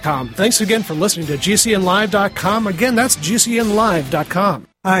GCNlive.com. Thanks again for listening to GCNlive.com. Again, that's GCNlive.com.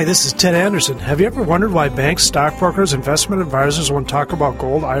 Hi, this is Ted Anderson. Have you ever wondered why banks, stockbrokers, investment advisors won't talk about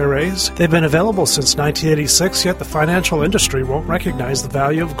gold IRAs? They've been available since 1986, yet the financial industry won't recognize the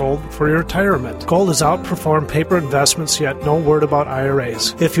value of gold for your retirement. Gold has outperformed paper investments, yet no word about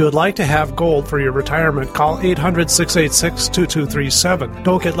IRAs. If you would like to have gold for your retirement, call 800-686-2237.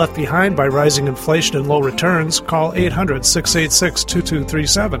 Don't get left behind by rising inflation and low returns. Call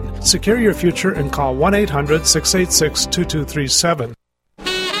 800-686-2237. Secure your future and call 1-800-686-2237.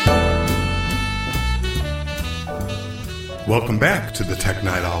 Welcome back to the Tech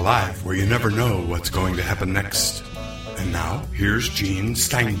Night Owl Live, where you never know what's going to happen next. And now, here's Gene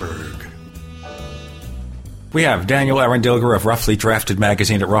Steinberg. We have Daniel Arendilger of Roughly Drafted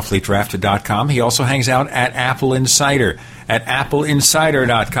magazine at roughlydrafted.com. He also hangs out at Apple Insider at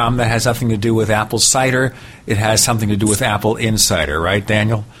appleinsider.com. That has nothing to do with Apple Cider. It has something to do with Apple Insider, right,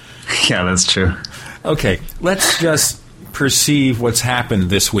 Daniel? Yeah, that's true. Okay, let's just perceive what's happened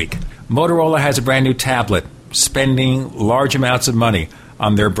this week. Motorola has a brand new tablet, spending large amounts of money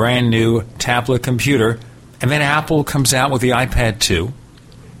on their brand new tablet computer, and then Apple comes out with the iPad 2.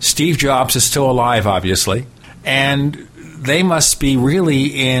 Steve Jobs is still alive, obviously, and they must be really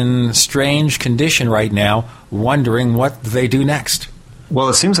in strange condition right now, wondering what they do next. Well,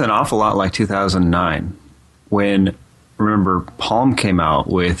 it seems an awful lot like 2009, when, remember, Palm came out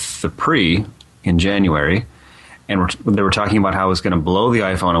with the Pre in January, and they were talking about how it was going to blow the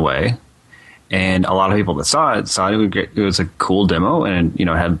iPhone away. And a lot of people that saw it it was a cool demo, and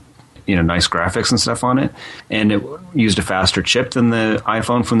had nice graphics and stuff on it, and it used a faster chip than the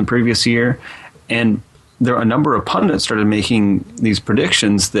iPhone from the previous year. And there a number of pundits started making these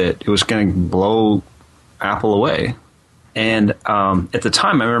predictions that it was going to blow Apple away. And at the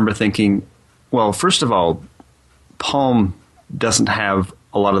time, I remember thinking, well, first of all, Palm doesn't have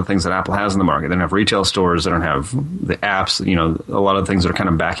a lot of the things that Apple has in the market. They don't have retail stores. They don't have the apps, a lot of things that are kind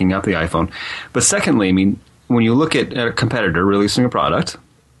of backing up the iPhone. But secondly, I mean, when you look at a competitor releasing a product,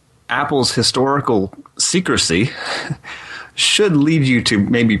 Apple's historical secrecy should lead you to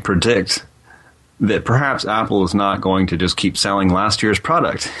maybe predict that perhaps Apple is not going to just keep selling last year's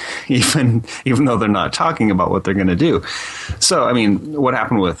product, even though they're not talking about what they're going to do. So, I mean, what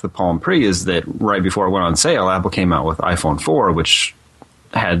happened with the Palm Pre is that right before it went on sale, Apple came out with iPhone 4, which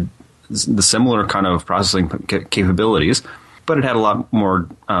had the similar kind of processing capabilities, but it had a lot more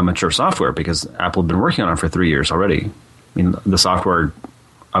mature software because Apple had been working on it for 3 years already. I mean, the software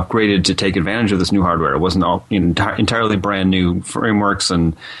upgraded to take advantage of this new hardware. It wasn't all entirely brand new frameworks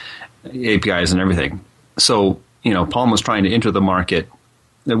and APIs and everything. So, Palm was trying to enter the market,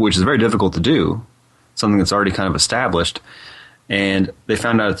 which is very difficult to do, something that's already kind of established, and they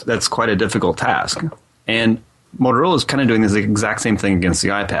found out that's quite a difficult task. And Motorola is kind of doing this exact same thing against the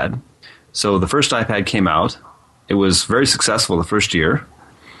iPad. So the first iPad came out. It was very successful the first year.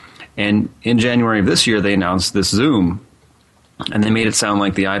 And in January of this year, they announced this Zoom. And they made it sound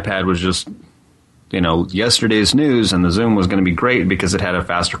like the iPad was just, yesterday's news, and the Zoom was going to be great because it had a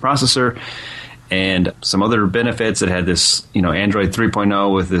faster processor and some other benefits. It had this, Android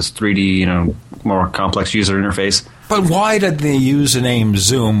 3.0 with this 3D, more complex user interface. But why did they use the name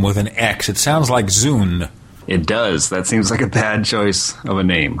Zoom with an X? It sounds like Zune. It does. That seems like a bad choice of a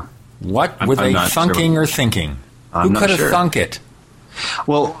name. What were they thunking or thinking? Who could have thunk it?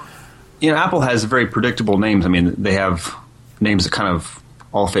 Well, Apple has very predictable names. I mean, they have names that kind of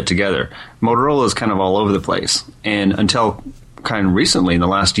all fit together. Motorola is kind of all over the place. And until kind of recently, in the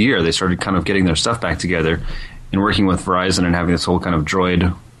last year, they started kind of getting their stuff back together and working with Verizon and having this whole kind of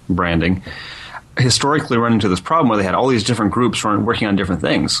Droid branding. Historically run into this problem where they had all these different groups working on different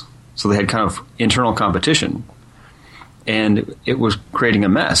things. So they had kind of internal competition, and it was creating a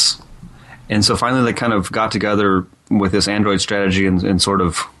mess. And so finally they kind of got together with this Android strategy and sort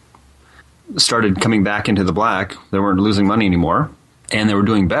of started coming back into the black. They weren't losing money anymore, and they were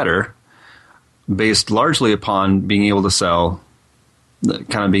doing better, based largely upon being able to sell,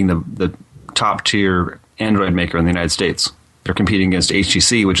 kind of being the top tier Android maker in the United States. They're competing against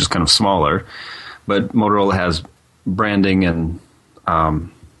HTC, which is kind of smaller, but Motorola has branding and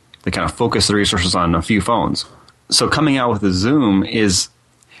they kind of focus the resources on a few phones. So coming out with the Zoom is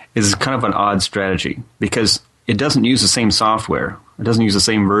kind of an odd strategy because it doesn't use the same software. It doesn't use the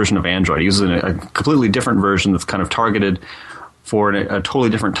same version of Android. It uses a completely different version that's kind of targeted for a totally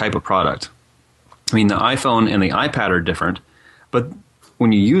different type of product. I mean, the iPhone and the iPad are different, but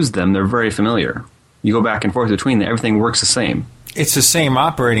when you use them, they're very familiar. You go back and forth between them, everything works the same. It's the same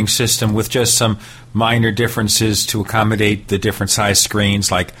operating system with just some minor differences to accommodate the different size screens,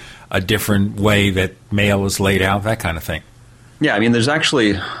 like a different way that mail is laid out, that kind of thing. Yeah, I mean, there's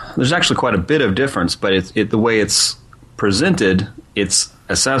actually quite a bit of difference, but the way it's presented, it's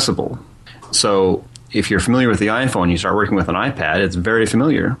accessible. So if you're familiar with the iPhone, you start working with an iPad, it's very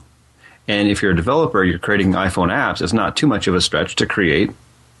familiar. And if you're a developer, you're creating iPhone apps, it's not too much of a stretch to create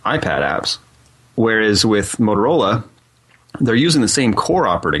iPad apps. Whereas with Motorola, they're using the same core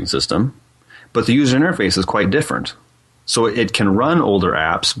operating system, but the user interface is quite different. So it can run older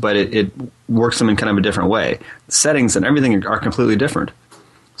apps, but it works them in kind of a different way. The settings and everything are completely different.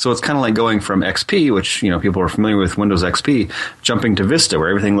 So it's kind of like going from XP, which people are familiar with Windows XP, jumping to Vista, where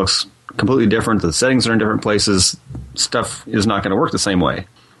everything looks completely different. The settings are in different places. Stuff is not going to work the same way.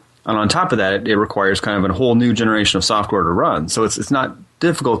 And on top of that, it requires kind of a whole new generation of software to run. So it's not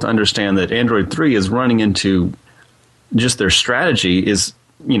difficult to understand that Android 3 is running into just their strategy is,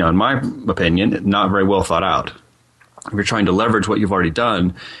 in my opinion, not very well thought out. If you're trying to leverage what you've already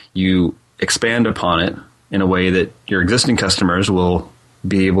done, you expand upon it in a way that your existing customers will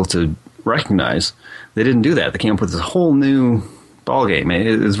be able to recognize. They didn't do that. They came up with this whole new ballgame.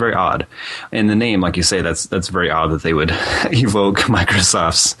 It's very odd. And the name, like you say, that's very odd that they would evoke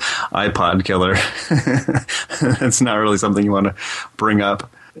Microsoft's iPod killer. That's not really something you want to bring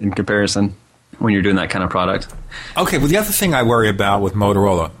up in comparison when you're doing that kind of product. Okay, well, the other thing I worry about with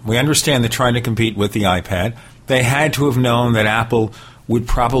Motorola, we understand they're trying to compete with the iPad. They had to have known that Apple would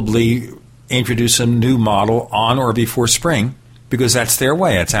probably introduce a new model on or before spring, because that's their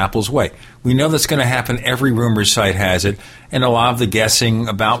way. It's Apple's way. We know that's going to happen. Every rumor site has it. And a lot of the guessing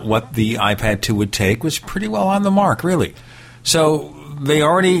about what the iPad 2 would take was pretty well on the mark, really. So they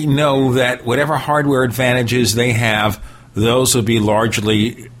already know that whatever hardware advantages they have, those will be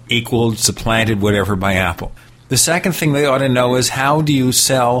largely equaled, supplanted, whatever, by Apple. The second thing they ought to know is, how do you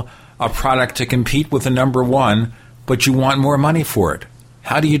sell a product to compete with the number one, but you want more money for it?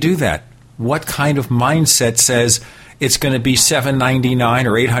 How do you do that? What kind of mindset says it's going to be $799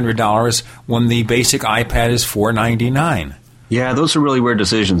 or $800 when the basic iPad is $499? Yeah, those are really weird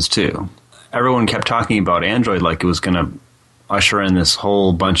decisions, too. Everyone kept talking about Android like it was going to usher in this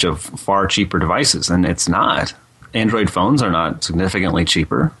whole bunch of far cheaper devices, and it's not. Android phones are not significantly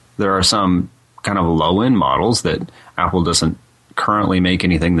cheaper. There are some kind of low-end models that Apple doesn't currently make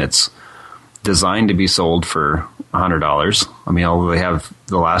anything that's designed to be sold for $100. I mean, although they have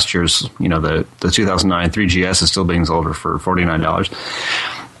the last year's, the 2009 3GS is still being sold for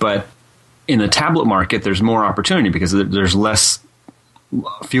 $49. But in the tablet market, there's more opportunity because there's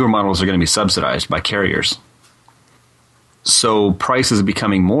fewer models are going to be subsidized by carriers. So price is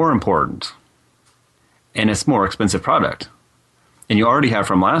becoming more important, and it's a more expensive product. And you already have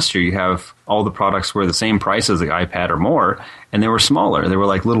from last year, you have all the products were the same price as the iPad or more, and they were smaller. They were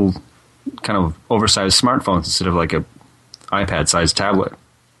like little kind of oversized smartphones instead of like a iPad-sized tablet.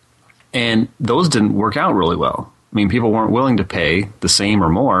 And those didn't work out really well. I mean, people weren't willing to pay the same or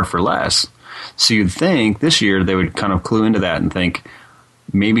more for less. So you'd think this year they would kind of clue into that and think,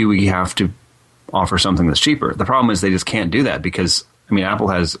 maybe we have to offer something that's cheaper. The problem is they just can't do that because, Apple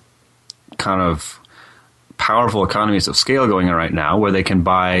has kind of powerful economies of scale going on right now where they can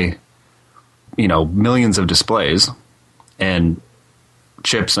buy, millions of displays and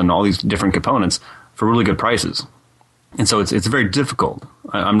chips and all these different components for really good prices. And so it's very difficult.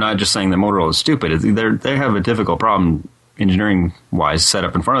 I'm not just saying that Motorola is stupid. They have a difficult problem engineering-wise set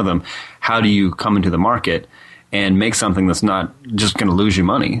up in front of them. How do you come into the market and make something that's not just going to lose you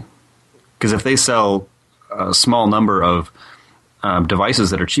money? Because if they sell a small number of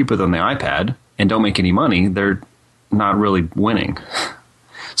devices that are cheaper than the iPad and don't make any money, they're not really winning.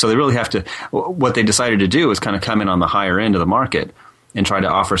 So they really have to, what they decided to do is kind of come in on the higher end of the market and try to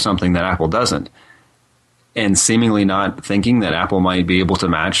offer something that Apple doesn't. And seemingly not thinking that Apple might be able to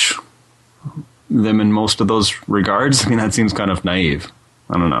match them in most of those regards. That seems kind of naive.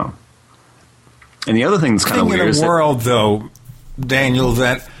 I don't know. And the other thing that's kind of weird is in a world, though, Daniel,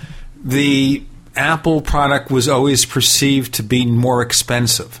 that the Apple product was always perceived to be more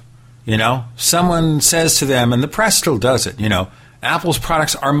expensive. You know, someone says to them, and the press still does it, you know, Apple's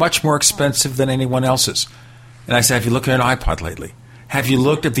products are much more expensive than anyone else's. And I say, have you looked at an iPod lately? Have you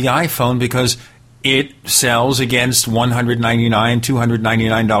looked at the iPhone? Because it sells against $199, $299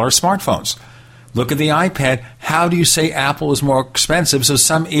 smartphones. Look at the iPad. How do you say Apple is more expensive? So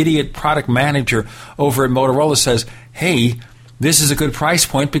some idiot product manager over at Motorola says, hey, this is a good price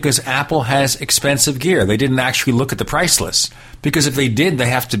point because Apple has expensive gear. They didn't actually look at the price list. Because if they did, they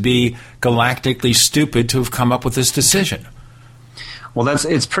have to be galactically stupid to have come up with this decision. Well,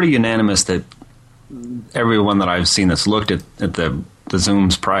 it's pretty unanimous that everyone that I've seen that's looked at the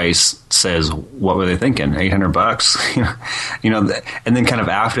Zoom's price says, what were they thinking? $800? You know, and then kind of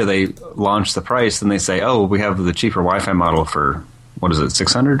after they launch the price, then they say, oh, we have the cheaper Wi-Fi model for, what is it,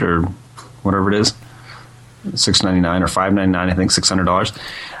 $600 or whatever it is? $699 or $599, I think,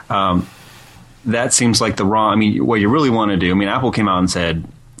 $600. That seems like the wrong. I mean, what you really want to do. I mean, Apple came out and said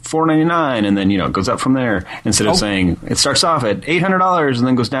 $499, and then it goes up from there. Instead of saying it starts off at $800 and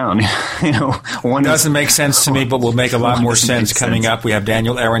then goes down. One doesn't make sense to me, but will make a lot more sense coming up. We have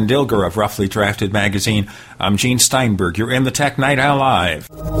Daniel Aaron Dilger of Roughly Drafted Magazine. I'm Gene Steinberg. You're in the Tech Night Owl Live.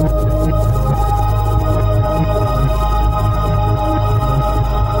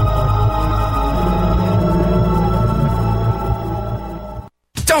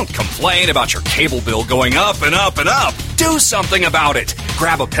 Don't complain about your cable bill going up and up and up. Do something about it.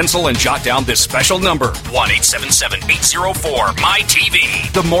 Grab a pencil and jot down this special number,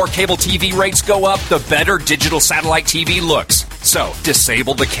 1-877-804-MY-TV. The more cable TV rates go up, the better digital satellite TV looks. So,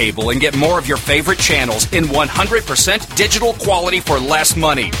 disable the cable and get more of your favorite channels in 100% digital quality for less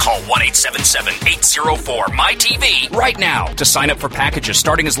money. Call 1-877-804-MY-TV right now to sign up for packages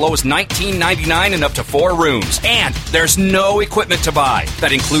starting as low as $19.99 and up to 4 rooms. And there's no equipment to buy.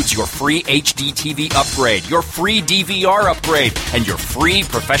 That includes your free HD TV upgrade, your free DVR upgrade, and your free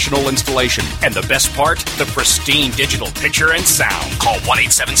professional installation. And the best part, the pristine digital picture and sound. Call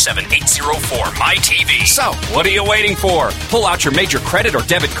 1-877-804-MY-TV. So, what are you waiting for? Pull out your major credit or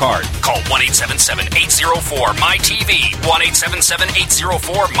debit card. Call 1-877-804-MY-TV.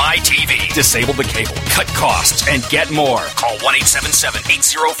 1-877-804-MY-TV. Disable the cable, cut costs, and get more. Call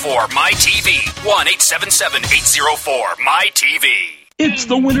 1-877-804-MY-TV. 1-877-804-MY-TV. It's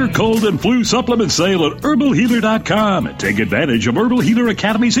the winter cold and flu supplement sale at HerbalHealer.com. Take advantage of Herbal Healer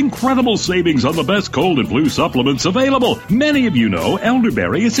Academy's incredible savings on the best cold and flu supplements available. Many of you know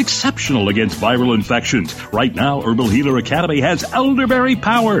elderberry is exceptional against viral infections. Right now, Herbal Healer Academy has Elderberry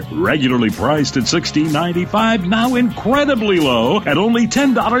Power, regularly priced at $16.95, now incredibly low at only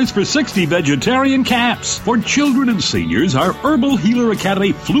 $10 for 60 vegetarian caps. For children and seniors, our Herbal Healer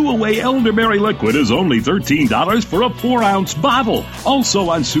Academy Flu Away Elderberry Liquid is only $13 for a 4-ounce bottle. Also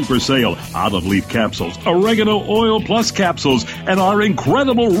on super sale, olive leaf capsules, oregano oil plus capsules, and our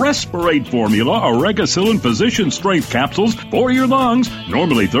incredible Respirate formula, Oregacillin Physician Strength capsules for your lungs.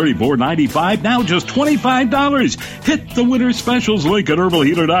 Normally $34.95, now just $25. Hit the winter specials link at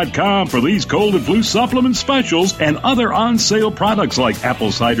HerbalHealer.com for these cold and flu supplement specials and other on-sale products like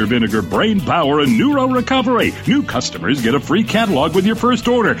apple cider vinegar, brain power, and neuro recovery. New customers get a free catalog with your first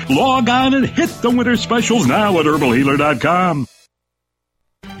order. Log on and hit the winter specials now at HerbalHealer.com.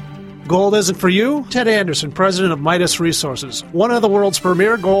 Gold isn't for you? Ted Anderson, president of Midas Resources, one of the world's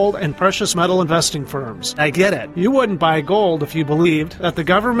premier gold and precious metal investing firms. I get it. You wouldn't buy gold if you believed that the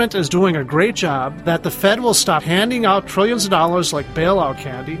government is doing a great job, that the Fed will stop handing out trillions of dollars like bailout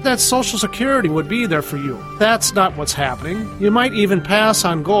candy, that Social Security would be there for you. That's not what's happening. You might even pass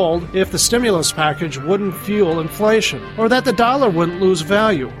on gold if the stimulus package wouldn't fuel inflation, or that the dollar wouldn't lose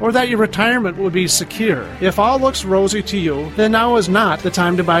value, or that your retirement would be secure. If all looks rosy to you, then now is not the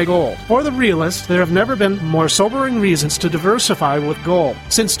time to buy gold. For the realist, there have never been more sobering reasons to diversify with gold.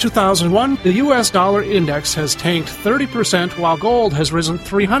 Since 2001, the U.S. dollar index has tanked 30% while gold has risen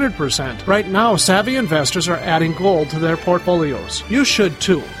 300%. Right now, savvy investors are adding gold to their portfolios. You should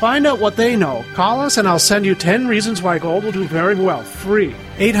too. Find out what they know. Call us and I'll send you 10 reasons why gold will do very well, free.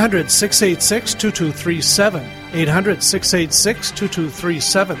 800-686-2237.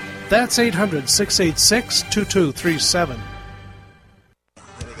 800-686-2237. That's 800-686-2237.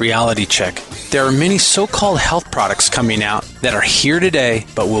 Reality check. There are many so-called health products coming out that are here today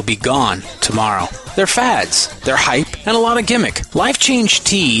but will be gone tomorrow. They're fads, they're hype, and a lot of gimmick. Life Change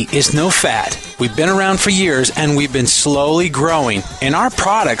Tea is no fad. We've been around for years and we've been slowly growing, and our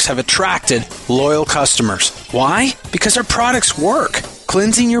products have attracted loyal customers. Why? Because our products work.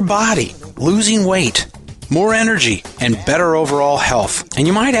 Cleansing your body, losing weight, more energy, and better overall health. And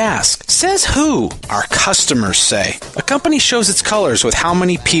you might ask, says who? Our customers say. A company shows its colors with how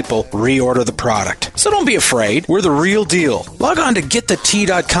many people reorder the product. So don't be afraid. We're the real deal. Log on to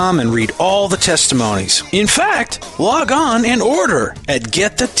GetTheT.com and read all the testimonies. In fact, log on and order at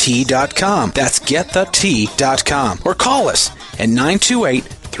GetTheT.com. That's GetTheT.com. Or call us at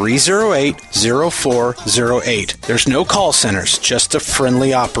 928-308-0408. There's no call centers, just a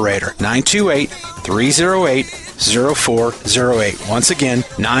friendly operator. 928-308-0408. Once again,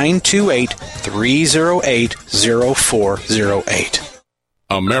 928-308-0408.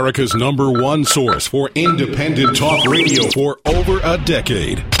 America's #1 source for independent talk radio for over a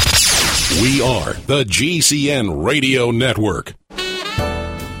decade. We are the GCN Radio Network.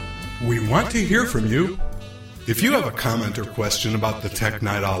 We want to hear from you. If you have a comment or question about the Tech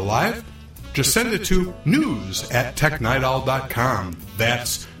Night Owl Live, just send it to news@technightowl.com.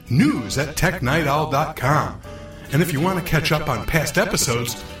 That's news@technightowl.com. And if you want to catch up on past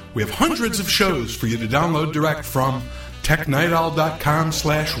episodes, we have hundreds of shows for you to download direct from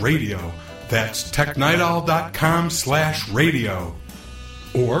technightowl.com/radio. That's technightowl.com/radio.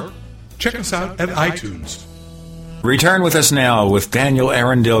 Or check us out at iTunes. Return with us now with Daniel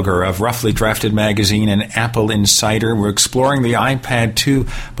Arendilger of Roughly Drafted Magazine and Apple Insider. We're exploring the iPad 2,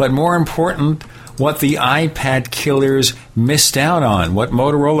 but more important, what the iPad killers missed out on, what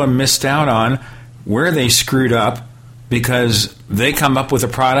Motorola missed out on, where they screwed up, because they come up with a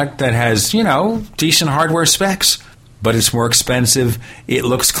product that has, decent hardware specs, but it's more expensive, it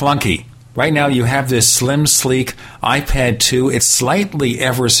looks clunky. Right now you have this slim, sleek iPad 2. It's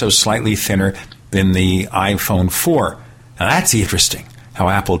ever so slightly thinner than the iPhone 4. Now that's interesting, how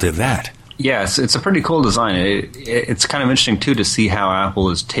Apple did that. Yes, it's a pretty cool design. It's kind of interesting, too, to see how Apple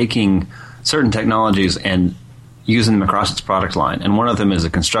is taking certain technologies and using them across its product line. And one of them is a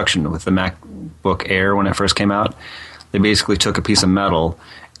construction with the MacBook Air when it first came out. They basically took a piece of metal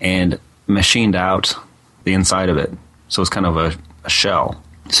and machined out the inside of it. So it's kind of a shell.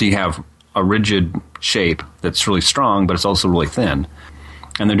 So you have a rigid shape that's really strong, but it's also really thin.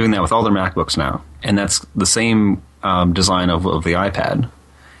 And they're doing that with all their MacBooks now. And that's the same design of the iPad.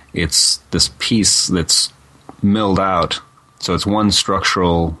 It's this piece that's milled out. So it's one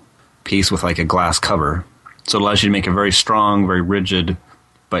structural piece with like a glass cover. So it allows you to make a very strong, very rigid,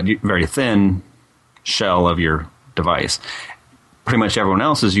 but very thin shell of your device. Pretty much everyone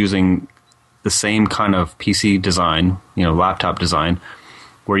else is using the same kind of PC design, laptop design,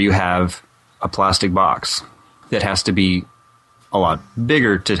 where you have a plastic box that has to be a lot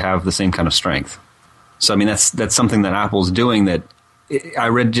bigger to have the same kind of strength. So, that's something that Apple's doing that I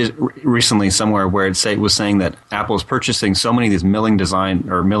read just recently somewhere where it was saying that Apple's purchasing so many of these milling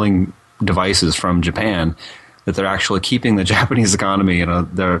devices from Japan that they're actually keeping the Japanese economy,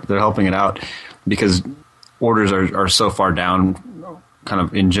 they're helping it out because orders are so far down kind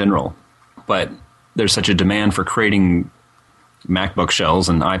of in general. But there's such a demand for creating MacBook shells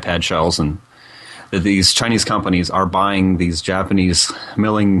and iPad shells, and that these Chinese companies are buying these Japanese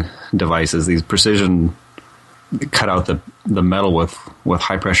milling devices, these precision cut out the metal with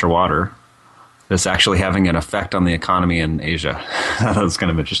high pressure water, that's actually having an effect on the economy in Asia. That's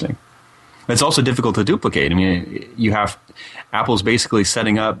kind of interesting. It's also difficult to duplicate. Apple's basically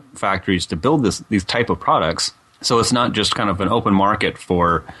setting up factories to build these type of products, so it's not just kind of an open market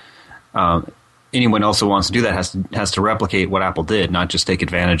for anyone else who wants to do that has to replicate what Apple did, not just take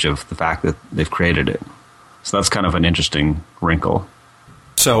advantage of the fact that they've created it. So that's kind of an interesting wrinkle.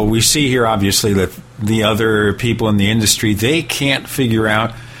 So we see here, obviously, that the other people in the industry, they can't figure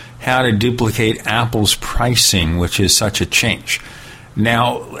out how to duplicate Apple's pricing, which is such a change.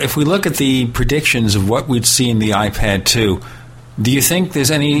 Now, if we look at the predictions of what we'd see in the iPad 2, do you think there's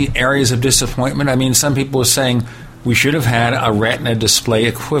any areas of disappointment? Some people are saying we should have had a Retina display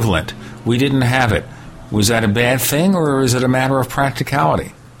equivalent. We didn't have it. Was that a bad thing, or is it a matter of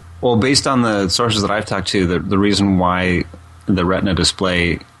practicality? Well, based on the sources that I've talked to, the reason why the Retina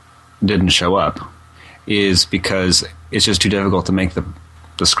display didn't show up is because it's just too difficult to make the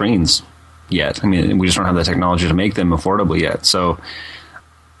screens yet. We just don't have the technology to make them affordably yet. So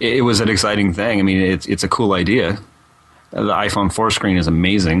it was an exciting thing. It's a cool idea. The iPhone 4 screen is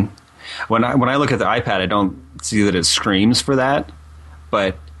amazing. When I look at the iPad, I don't see that it screams for that,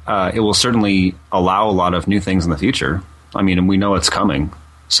 but it will certainly allow a lot of new things in the future. And we know it's coming.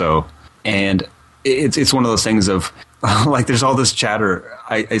 So, and it's one of those things of, like, there's all this chatter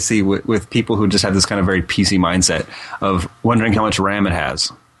I see with people who just have this kind of very PC mindset of wondering how much RAM it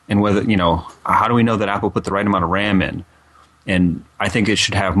has and whether, how do we know that Apple put the right amount of RAM in? And I think it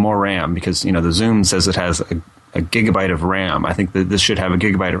should have more RAM because, the Zoom says it has a gigabyte of RAM. I think that this should have a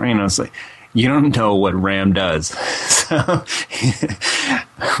gigabyte of RAM. And it's like, you don't know what RAM does. So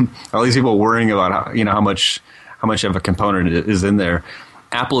all these people worrying about how much of a component is in there.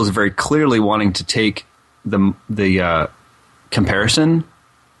 Apple is very clearly wanting to take the comparison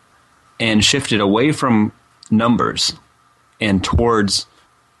and shift it away from numbers and towards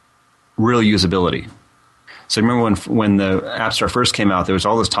real usability. So remember when the App Store first came out, there was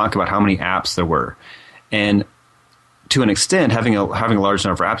all this talk about how many apps there were, and to an extent, having a large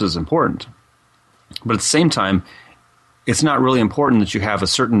number of apps is important. But at the same time, it's not really important that you have a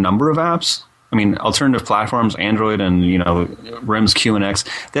certain number of apps. I mean, alternative platforms, Android and RIM's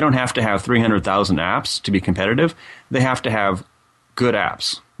QNX, they don't have to have 300,000 apps to be competitive. They have to have good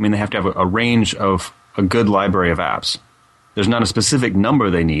apps. I mean, they have to have a range of a good library of apps. There's not a specific number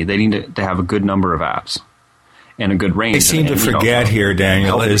they need. They need to have a good number of apps and a good range. They seem to forget here,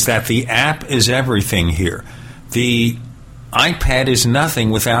 Daniel, is that the app is everything here. The iPad is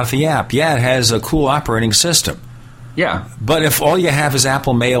nothing without the app. Yeah, it has a cool operating system. Yeah. But if all you have is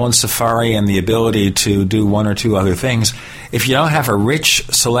Apple Mail and Safari and the ability to do one or two other things, if you don't have a rich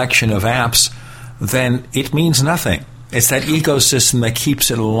selection of apps, then it means nothing. It's that ecosystem that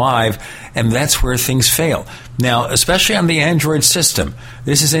keeps it alive, and that's where things fail. Now, especially on the Android system,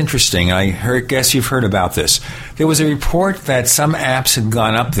 this is interesting. Guess you've heard about this. There was a report that some apps had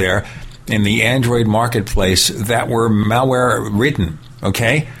gone up there in the Android marketplace that were malware-ridden,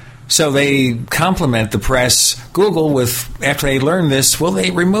 okay? So they compliment the press, Google, after they learned this, well,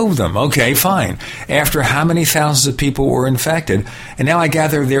 they removed them. Okay, fine. After how many thousands of people were infected? And now I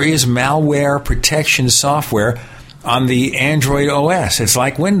gather there is malware protection software on the Android OS. It's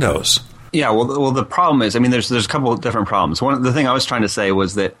like Windows. Yeah, well, the problem is, I mean, there's a couple of different problems. The thing I was trying to say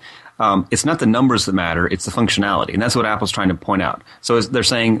was that it's not the numbers that matter, it's the functionality. And that's what Apple's trying to point out. So they're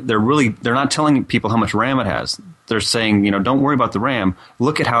saying they're not telling people how much RAM it has. They're saying, don't worry about the RAM.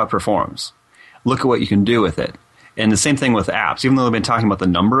 Look at how it performs. Look at what you can do with it. And the same thing with apps. Even though they've been talking about the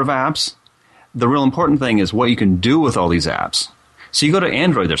number of apps, the real important thing is what you can do with all these apps. So you go to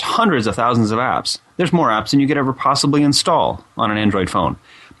Android, there's hundreds of thousands of apps. There's more apps than you could ever possibly install on an Android phone.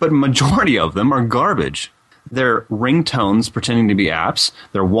 But majority of them are garbage. They're ringtones pretending to be apps.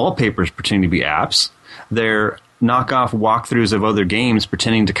 They're wallpapers pretending to be apps. They're knockoff walkthroughs of other games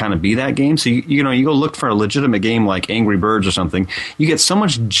pretending to kind of be that game. So, you go look for a legitimate game like Angry Birds or something. You get so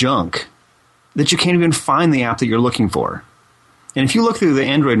much junk that you can't even find the app that you're looking for. And if you look through the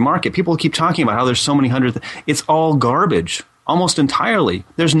Android market, people keep talking about how there's so many hundreds. It's all garbage, almost entirely.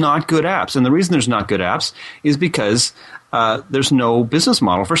 There's not good apps. And the reason there's not good apps is because there's no business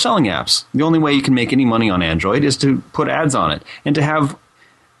model for selling apps. The only way you can make any money on Android is to put ads on it. And to have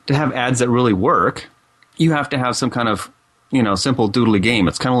ads that really work, you have to have some kind of, simple doodly game.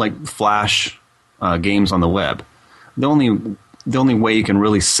 It's kind of like Flash games on the web. The only way you can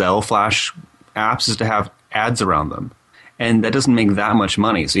really sell Flash apps is to have ads around them. And that doesn't make that much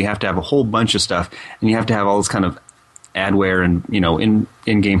money. So you have to have a whole bunch of stuff, and you have to have all this kind of adware and,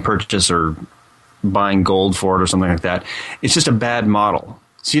 in-game purchase or buying gold for it or something like that. It's just a bad model.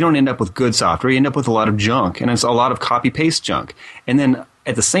 So you don't end up with good software. You end up with a lot of junk, and it's a lot of copy-paste junk. And then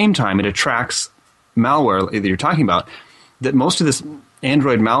at the same time, it attracts malware that you're talking about, that most of this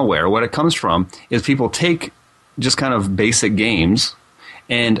Android malware, what it comes from is people take just kind of basic games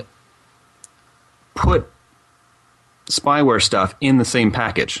and put spyware stuff in the same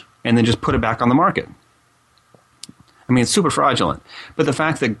package and then just put it back on the market. I mean, it's super fraudulent. But the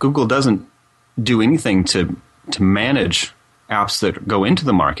fact that Google doesn't do anything to manage apps that go into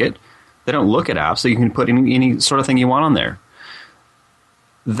the market, they don't look at apps, so you can put any sort of thing you want on there.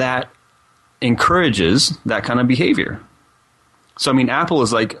 That encourages that kind of behavior. So, I mean, Apple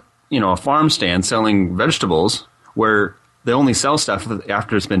is like, a farm stand selling vegetables where they only sell stuff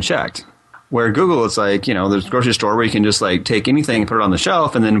after it's been checked. Where Google is like, there's a grocery store where you can just like take anything and put it on the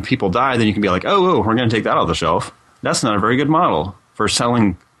shelf, and then if people die, then you can be like, oh, we're going to take that off the shelf. That's not a very good model for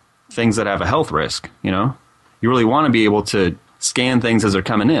selling things that have a health risk, You really want to be able to scan things as they're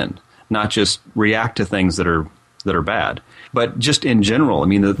coming in, not just react to things that are bad. But just in general, I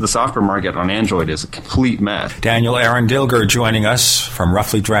mean, the software market on Android is a complete mess. Daniel Aaron Dilger joining us from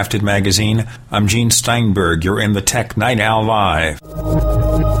Roughly Drafted Magazine. I'm Gene Steinberg. You're in the Tech Night Owl Live.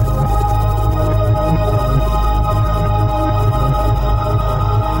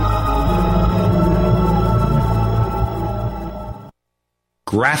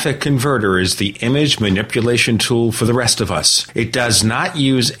 Graphic Converter is the image manipulation tool for the rest of us. It does not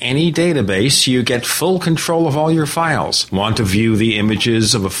use any database. You get full control of all your files. Want to view the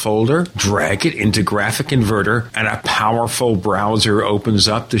images of a folder? Drag it into Graphic Converter and a powerful browser opens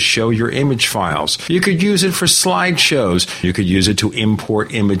up to show your image files. You could use it for slideshows. You could use it to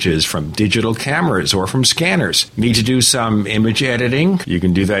import images from digital cameras or from scanners. Need to do some image editing? You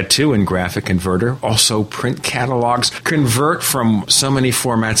can do that too in Graphic Converter. Also print catalogs. Convert from so many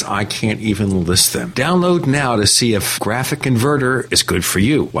formats I can't even list them. Download now to see if Graphic Converter is good for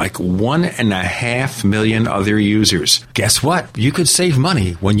you, like 1.5 million other users. Guess what? You could save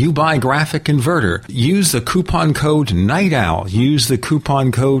money when you buy Graphic Converter. Use the coupon code Night Owl. Use the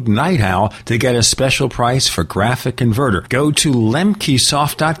coupon code Night Owl to get a special price for Graphic Converter. Go to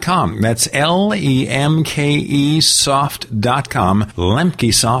lemkesoft.com. That's LEMKEsoft.com.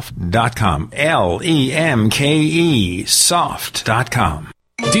 Lemkesoft.com. LEMKEsoft.com.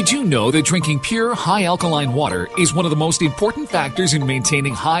 Did you know that drinking pure, high alkaline water is one of the most important factors in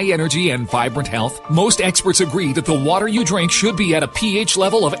maintaining high energy and vibrant health? Most experts agree that the water you drink should be at a pH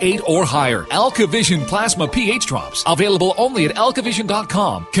level of 8 or higher. AlkaVision Plasma pH Drops, available only at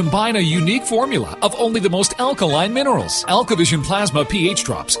alkavision.com, combine a unique formula of only the most alkaline minerals. AlkaVision Plasma pH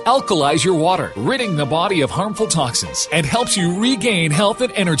Drops alkalize your water, ridding the body of harmful toxins, and helps you regain health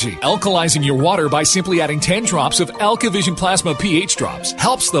and energy. Alkalizing your water by simply adding 10 drops of AlkaVision Plasma pH Drops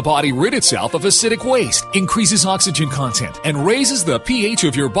helps the body rid itself of acidic waste, increases oxygen content, and raises the pH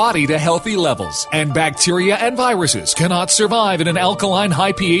of your body to healthy levels. And bacteria and viruses cannot survive in an alkaline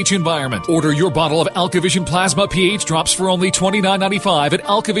high pH environment. Order your bottle of AlkaVision Plasma pH Drops for only $29.95 at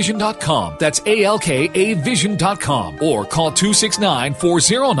alkavision.com. That's ALKAvision.com. Or call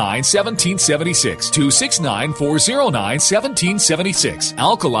 269-409-1776. 269-409-1776.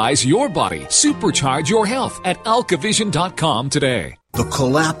 Alkalize your body. Supercharge your health at alkavision.com today. The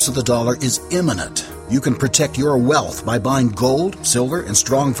collapse of the dollar is imminent. You can protect your wealth by buying gold, silver, and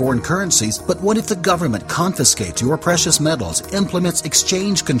strong foreign currencies, but what if the government confiscates your precious metals, implements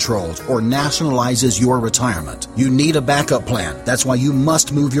exchange controls, or nationalizes your retirement? You need a backup plan. That's why you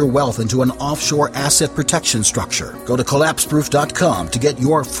must move your wealth into an offshore asset protection structure. Go to collapseproof.com to get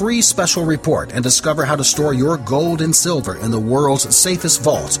your free special report and discover how to store your gold and silver in the world's safest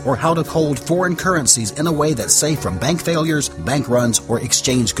vaults, or how to hold foreign currencies in a way that's safe from bank failures, bank runs, or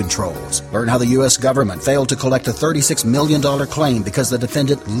exchange controls. Learn how the U.S. government failed to collect a $36 million claim because the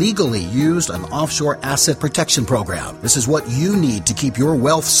defendant legally used an offshore asset protection program. This is what you need to keep your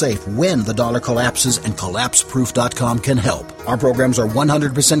wealth safe when the dollar collapses, and collapseproof.com can help. Our programs are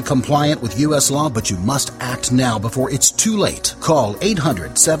 100% compliant with U.S. law, but you must act now before it's too late. Call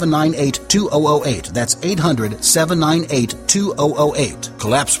 800-798-2008. That's 800-798-2008.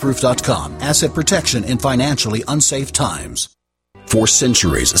 Collapseproof.com. Asset protection in financially unsafe times. For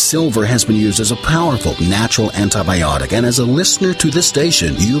centuries, silver has been used as a powerful natural antibiotic, and as a listener to this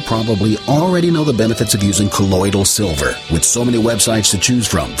station, you probably already know the benefits of using colloidal silver. With so many websites to choose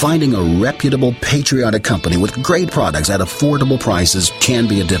from, finding a reputable, patriotic company with great products at affordable prices can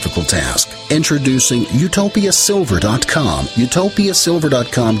be a difficult task. Introducing UtopiaSilver.com.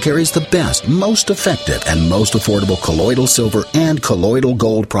 UtopiaSilver.com carries the best, most effective, and most affordable colloidal silver and colloidal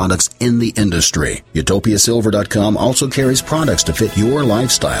gold products in the industry. UtopiaSilver.com also carries products to fit your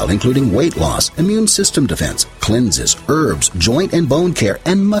lifestyle, including weight loss, immune system defense, cleanses, herbs, joint and bone care,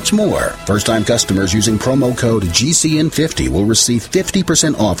 and much more. First-time customers using promo code GCN50 will receive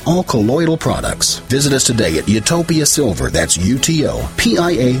 50% off all colloidal products. Visit us today at Utopia Silver. That's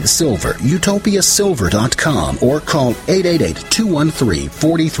UTOPIA Silver. UtopiaSilver.com, or call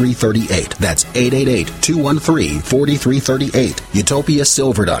 888-213-4338. That's 888-213-4338.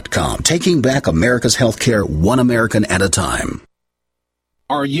 UtopiaSilver.com. Taking back America's healthcare one American at a time.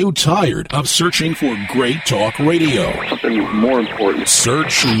 Are you tired of searching for great talk radio? Something more important.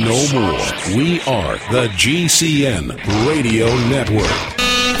 Search no more. We are the GCN Radio Network.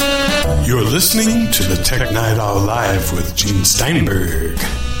 You're listening to the Tech Night Owl Live with Gene Steinberg.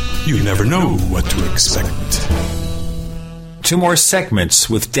 You never know what to expect. Two more segments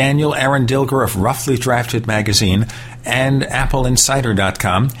with Daniel Aaron Dilger of Roughly Drafted Magazine and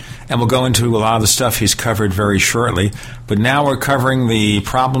AppleInsider.com. And we'll go into a lot of the stuff he's covered very shortly. But now we're covering the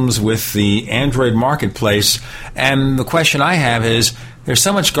problems with the Android marketplace. And the question I have is, there's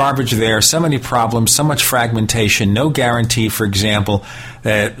so much garbage there, so many problems, so much fragmentation, no guarantee, for example,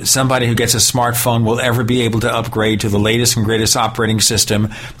 that somebody who gets a smartphone will ever be able to upgrade to the latest and greatest operating system.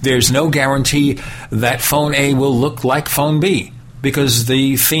 There's no guarantee that phone A will look like phone B, because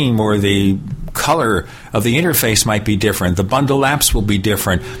the theme or the color of the interface might be different. The bundle apps will be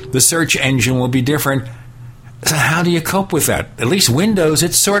different. The search engine will be different. So how do you cope with that? At least Windows,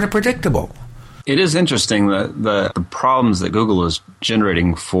 it's sort of predictable. It is interesting that the problems that Google is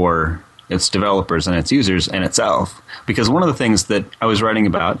generating for its developers and its users and itself. Because one of the things that I was writing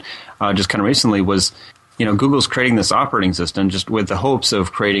about just kind of recently was, Google's creating this operating system just with the hopes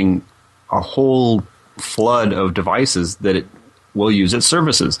of creating a whole flood of devices that it will use its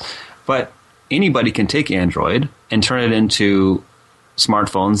services. But anybody can take Android and turn it into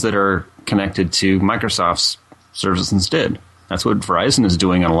smartphones that are connected to Microsoft's services instead. That's what Verizon is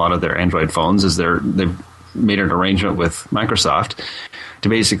doing on a lot of their Android phones. Is they've made an arrangement with Microsoft to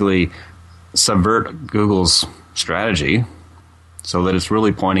basically subvert Google's strategy so that it's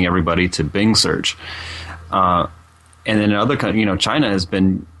really pointing everybody to Bing search. And then other, China has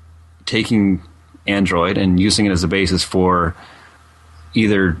been taking Android and using it as a basis for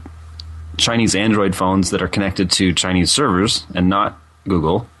either Chinese Android phones that are connected to Chinese servers and not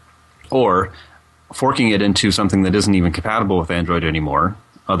Google, or forking it into something that isn't even compatible with Android anymore,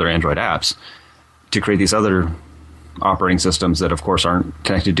 other Android apps, to create these other operating systems that, of course, aren't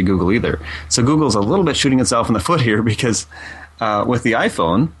connected to Google either. So Google's a little bit shooting itself in the foot here because with the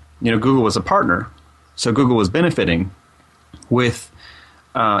iPhone, Google was a partner. So Google was benefiting. With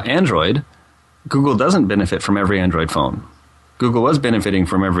Android, Google doesn't benefit from every Android phone. Google was benefiting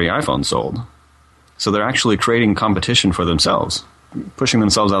from every iPhone sold. So they're actually creating competition for themselves, pushing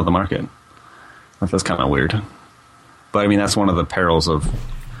themselves out of the market. That's kind of weird. But, that's one of the perils of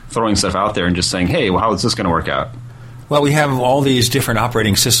throwing stuff out there and just saying, hey, well, how is this going to work out? Well, we have all these different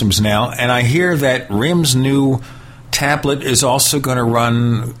operating systems now, and I hear that RIM's new tablet is also going to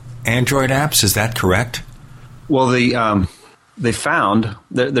run Android apps. Is that correct? Well, they found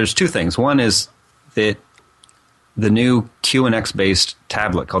there's two things. One is that the new QNX-based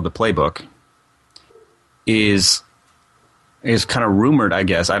tablet called the Playbook is kind of rumored, I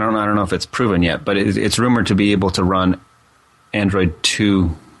guess. I don't know if it's proven yet, but it's rumored to be able to run Android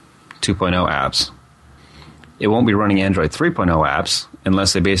 2.0 apps. It won't be running Android 3.0 apps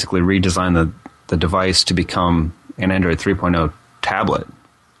unless they basically redesign the device to become an Android 3.0 tablet,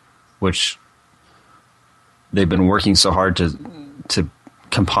 which they've been working so hard to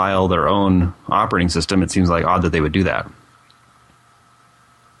compile their own operating system. It seems like odd that they would do that.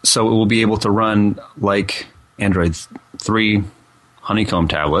 So it will be able to run like Android 3 Honeycomb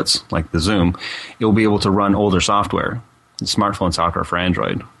tablets, like the Zoom. It will be able to run older software, smartphone software for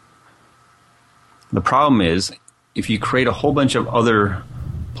Android. The problem is, if you create a whole bunch of other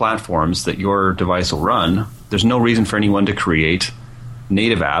platforms that your device will run, there's no reason for anyone to create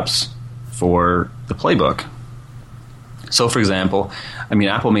native apps for the Playbook. So, for example,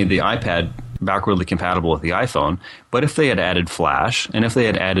 Apple made the iPad backwardly compatible with the iPhone, but if they had added Flash, and if they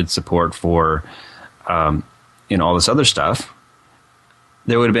had added support for all this other stuff,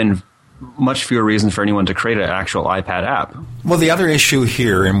 there would have been much fewer reasons for anyone to create an actual iPad app. Well, the other issue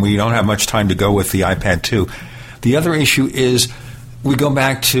here, and we don't have much time to go with the iPad 2, the other issue is we go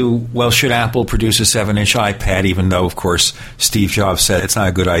back to, well, should Apple produce a 7-inch iPad, even though, of course, Steve Jobs said it's not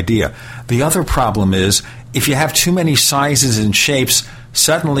a good idea. The other problem is, if you have too many sizes and shapes,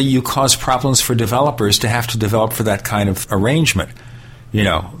 suddenly you cause problems for developers to have to develop for that kind of arrangement.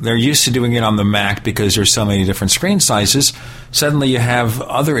 They're used to doing it on the Mac because there's so many different screen sizes. Suddenly you have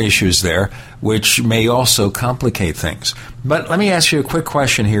other issues there, which may also complicate things. But let me ask you a quick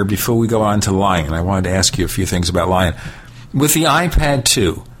question here before we go on to Lion. I wanted to ask you a few things about Lion. With the iPad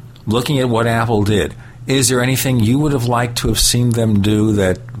 2, looking at what Apple did, is there anything you would have liked to have seen them do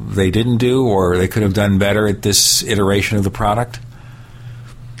that they didn't do, or they could have done better at this iteration of the product?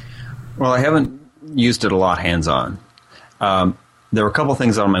 Well, I haven't used it a lot hands-on. There were a couple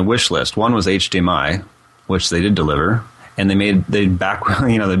things on my wish list. One was HDMI, which they did deliver, and they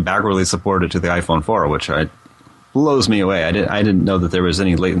backwardly supported it to the iPhone 4, which blows me away. I didn't know that there was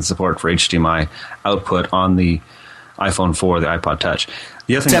any latent support for HDMI output on the iPhone 4, the iPod Touch.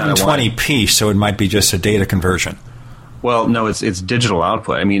 The other thing 720p, so it might be just a data conversion. Well, no, it's digital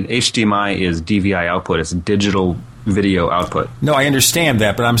output. HDMI is DVI output. It's digital video output. No, I understand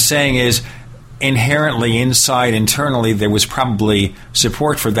that, but I'm saying is inherently internally, there was probably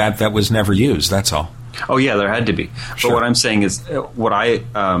support for that was never used. That's all. Oh, yeah, there had to be. Sure. But what I'm saying is the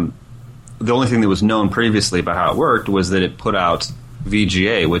only thing that was known previously about how it worked was that it put out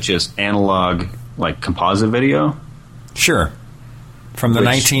VGA, which is analog, like composite video. Sure. From the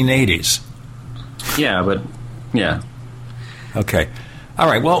 1980s. Yeah, but, yeah. Okay. All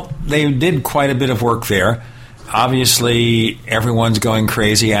right, well, they did quite a bit of work there. Obviously, everyone's going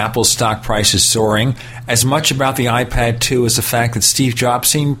crazy. Apple's stock price is soaring. As much about the iPad 2 as the fact that Steve Jobs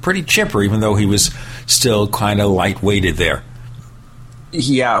seemed pretty chipper, even though he was still kind of light-weighted there.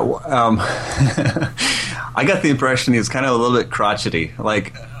 Yeah. I got the impression he was kind of a little bit crotchety,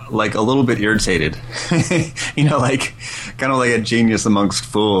 like a little bit irritated, like kind of like a genius amongst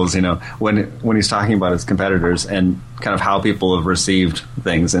fools, when he's talking about his competitors and kind of how people have received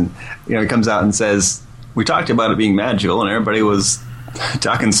things. And, he comes out and says, we talked about it being magical and everybody was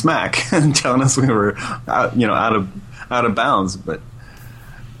talking smack and telling us we were, out of bounds. But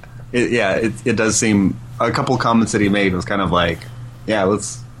it does seem a couple comments that he made was kind of like, yeah,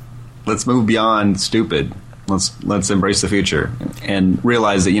 let's move beyond stupid. Let's embrace the future and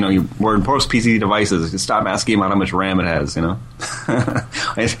realize that we're in post PC devices. Stop asking about how much RAM it has.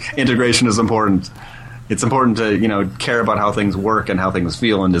 Integration is important. It's important to care about how things work and how things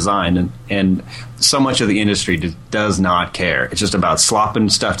feel and design. And so much of the industry does not care. It's just about slopping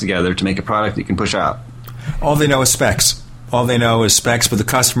stuff together to make a product you can push out. All they know is specs. All they know is specs, but the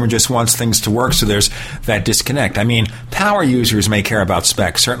customer just wants things to work, so there's that disconnect. I mean, power users may care about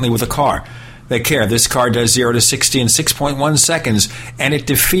specs, certainly with a car. They care. This car does 0 to 60 in 6.1 seconds, and it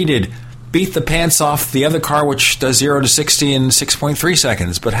beat the pants off the other car, which does 0 to 60 in 6.3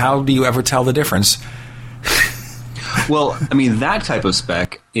 seconds. But how do you ever tell the difference? Well, I mean, that type of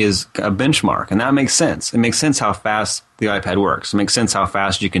spec is a benchmark, and that makes sense. It makes sense how fast the iPad works. It makes sense how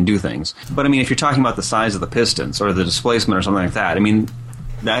fast you can do things. But, I mean, if you're talking about the size of the pistons or the displacement or something like that, I mean,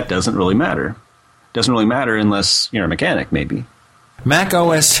 that doesn't really matter. It doesn't really matter unless you're a mechanic, maybe. Mac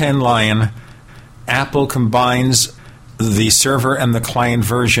OS X Lion, Apple combines the server and the client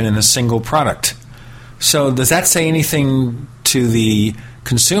version in a single product. So does that say anything to the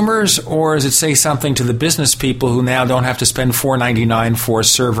consumers, or does it say something to the business people who now don't have to spend $4.99 for a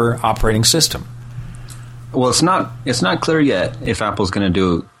server operating system? Well, it's not clear yet if Apple's going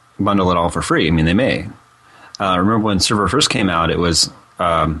to bundle it all for free. I mean, they may. Remember when Server first came out, it was,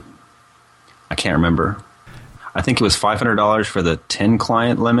 I can't remember. I think it was $500 for the 10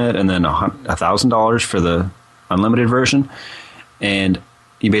 client limit and then $1,000 for the unlimited version. And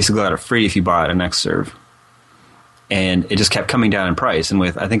you basically got it free if you bought an Xserve. And it just kept coming down in price. And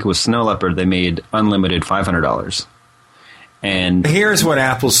with, I think it was Snow Leopard, they made unlimited $500. And here's what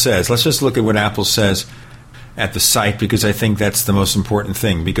Apple says. Let's just look at what Apple says at the site, because I think that's the most important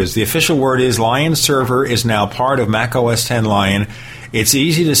thing. Because the official word is Lion Server is now part of Mac OS X Lion. It's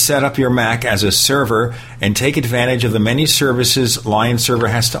easy to set up your Mac as a server and take advantage of the many services Lion Server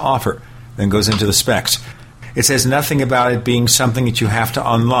has to offer. Then goes into the specs. It says nothing about it being something that you have to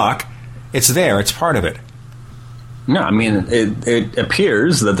unlock. It's there. It's part of it. No, I mean, it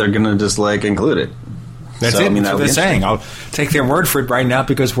appears that they're going to just, include it. That's it. That's what they're saying. I'll take their word for it right now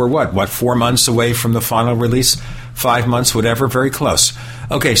because we're, 4 months away from the final release? 5 months, whatever, very close.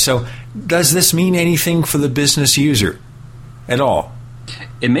 Okay, so does this mean anything for the business user at all?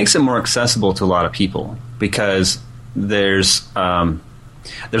 It makes it more accessible to a lot of people because there's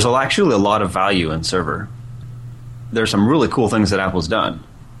actually a lot of value in server. There's some really cool things that Apple's done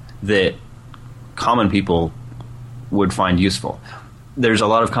that common people would find useful. There's a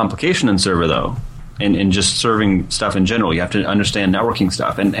lot of complication in server, though, and just serving stuff in general. You have to understand networking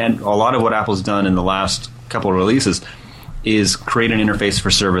stuff. And a lot of what Apple's done in the last couple of releases is create an interface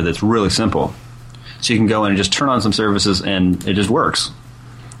for server that's really simple. So you can go in and just turn on some services, and it just works.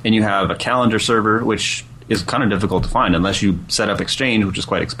 And you have a calendar server, which is kind of difficult to find unless you set up Exchange, which is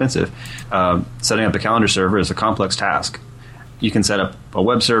quite expensive. Setting up a calendar server is a complex task. You can set up a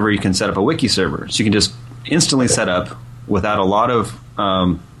web server. You can set up a wiki server. So you can just instantly set up without a lot of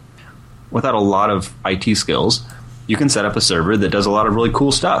IT skills. You can set up a server that does a lot of really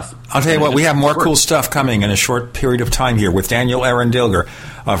cool stuff. I'll tell you what, we have more cool stuff coming in a short period of time here with Daniel Arendilger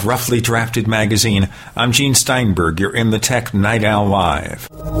of Roughly Drafted Magazine. I'm Gene Steinberg. You're in the Tech Night Owl Live.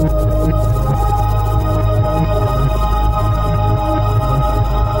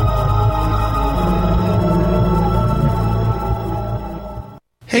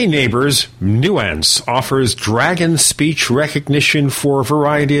 Hey neighbors, Nuance offers Dragon speech recognition for a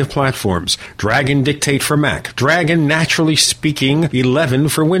variety of platforms. Dragon Dictate for Mac, Dragon Naturally Speaking 11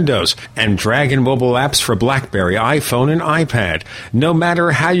 for Windows, and Dragon mobile apps for BlackBerry, iPhone, and iPad. No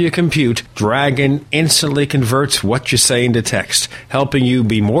matter how you compute, Dragon instantly converts what you say into text, helping you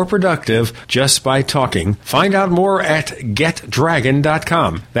be more productive just by talking. Find out more at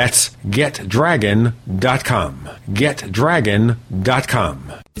GetDragon.com. That's GetDragon.com.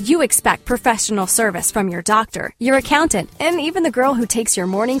 GetDragon.com. You expect professional service from your doctor, your accountant, and even the girl who takes your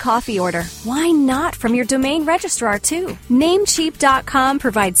morning coffee order. Why not from your domain registrar, too? Namecheap.com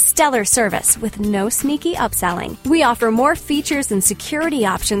provides stellar service with no sneaky upselling. We offer more features and security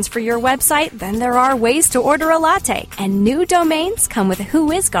options for your website than there are ways to order a latte. And new domains come with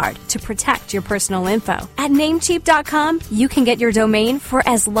WhoisGuard to protect your personal info. At Namecheap.com, you can get your domain for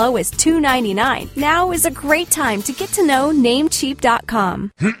as low as $2.99. Now is a great time to get to know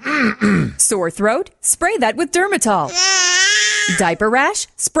Namecheap.com. Sore throat? Spray that with Dermatol. Diaper rash?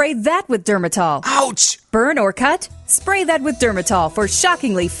 Spray that with Dermatol. Ouch! Burn or cut? Spray that with Dermatol for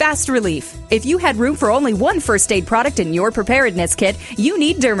shockingly fast relief. If you had room for only one first aid product in your preparedness kit, you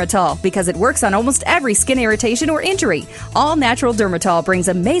need Dermatol because it works on almost every skin irritation or injury. All natural Dermatol brings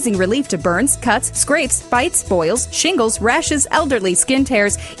amazing relief to burns, cuts, scrapes, bites, boils, shingles, rashes, elderly skin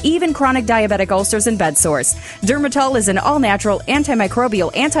tears, even chronic diabetic ulcers and bed sores. Dermatol is an all-natural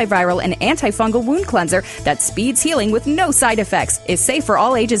antimicrobial, antiviral, and antifungal wound cleanser that speeds healing with no side effects, is safe for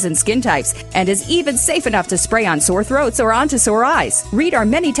all ages and skin types, and is even safe enough to spray on sore throats or onto sore eyes. Read our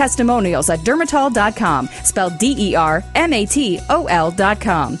many testimonials at dermatol.com, spelled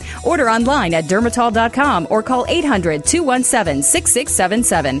DERMATOL.com. Order online at dermatol.com or call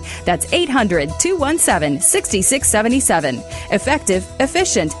 800-217-6677. That's 800-217-6677. Effective,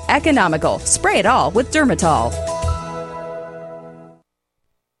 efficient, economical. Spray it all with Dermatol.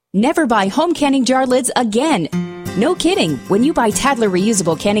 Never buy home canning jar lids again. No kidding. When you buy Tadler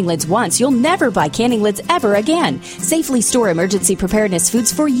reusable canning lids once, you'll never buy canning lids ever again. Safely store emergency preparedness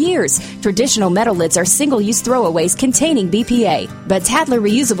foods for years. Traditional metal lids are single-use throwaways containing BPA. But Tadler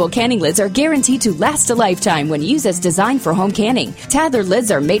reusable canning lids are guaranteed to last a lifetime when used as designed for home canning. Tadler lids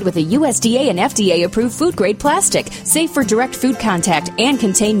are made with a USDA and FDA-approved food-grade plastic, safe for direct food contact, and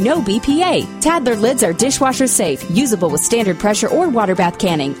contain no BPA. Tadler lids are dishwasher safe, usable with standard pressure or water bath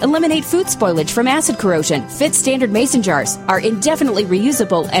canning, eliminate food spoilage from acid corrosion, fit standard mason jars, are indefinitely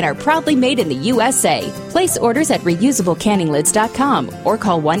reusable, and are proudly made in the USA. Place orders at reusablecanninglids.com or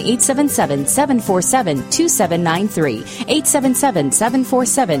call 1-877-747-2793.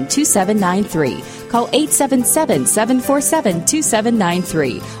 877-747-2793. Call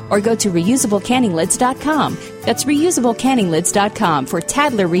 877-747-2793 or go to reusablecanninglids.com. That's reusablecanninglids.com for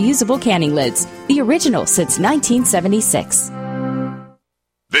Tadler reusable canning lids, the original since 1976.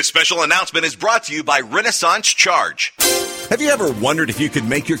 This special announcement is brought to you by Renaissance Charge. Have you ever wondered if you could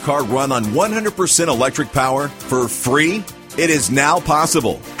make your car run on 100% electric power for free? It is now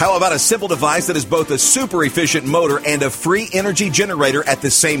possible. How about a simple device that is both a super efficient motor and a free energy generator at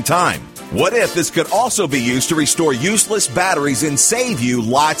the same time? What if this could also be used to restore useless batteries and save you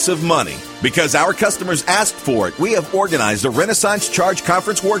lots of money? Because our customers asked for it, we have organized a Renaissance Charge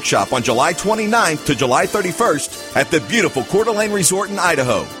Conference Workshop on July 29th to July 31st at the beautiful Coeur d'Alene Resort in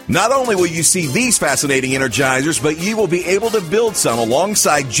Idaho. Not only will you see these fascinating energizers, but you will be able to build some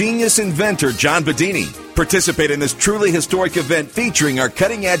alongside genius inventor John Bedini. Participate in this truly historic event featuring our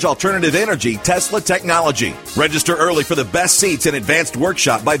cutting-edge alternative energy Tesla technology. Register early for the best seats and advanced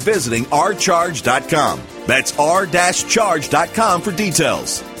workshop by visiting rcharge.com. That's r-charge.com for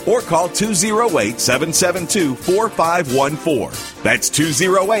details. Or call 208-772-4514. That's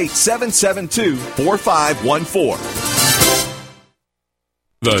 208-772-4514.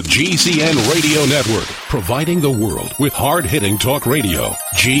 The GCN Radio Network, providing the world with hard-hitting talk radio.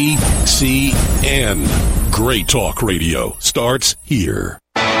 GCN. Great talk radio starts here.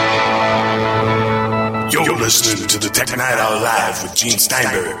 You're listening to the Tech Night Owl Live with Gene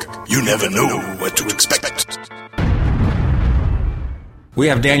Steinberg. You never know what to expect. We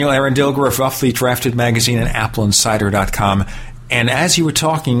have Daniel Arundilger of Roughly Drafted Magazine and AppleInsider.com. And as you were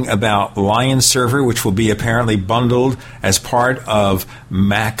talking about Lion Server, which will be apparently bundled as part of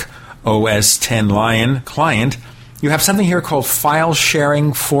Mac OS X Lion client, you have something here called File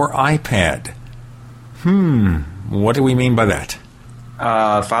Sharing for iPad. What do we mean by that?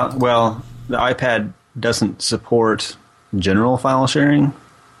 Well, the iPad doesn't support general file sharing.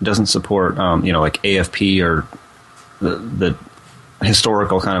 It doesn't support, like AFP or the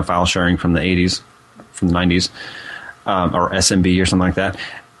historical kind of file sharing from the 80s, from the 90s. Or SMB or something like that.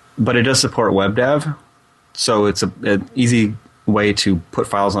 But it does support WebDAV, so it's an easy way to put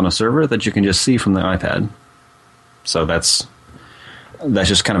files on a server that you can just see from the iPad. So that's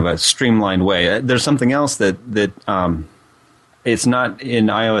just kind of a streamlined way. There's something else that it's not in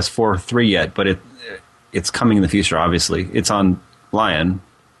iOS 4.3 yet, but it's coming in the future, obviously. It's on Lion,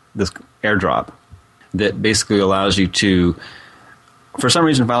 this AirDrop, that basically allows you to... For some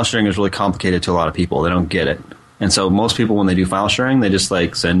reason, file sharing is really complicated to a lot of people. They don't get it. And so most people, when they do file sharing, they just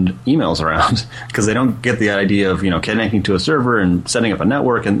like send emails around because they don't get the idea of, connecting to a server and setting up a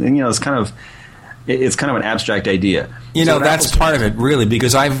network. And it's kind of an abstract idea. That's part of it, really,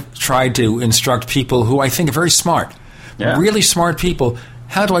 because I've tried to instruct people who I think are very smart, really smart people.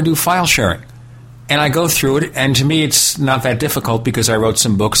 How do I do file sharing? And I go through it, and to me it's not that difficult because I wrote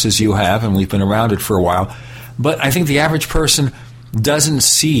some books, as you have, and we've been around it for a while. But I think the average person doesn't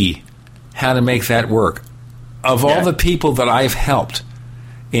see how to make that work. Of all the people that I've helped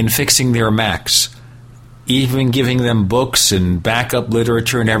in fixing their Macs, even giving them books and backup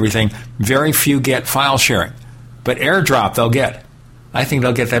literature and everything, very few get file sharing. But AirDrop they'll get. I think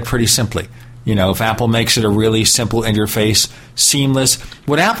they'll get that pretty simply. If Apple makes it a really simple interface, seamless.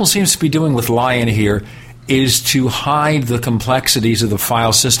 What Apple seems to be doing with Lion here is to hide the complexities of the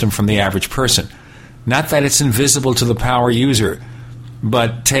file system from the average person. Not that it's invisible to the power user,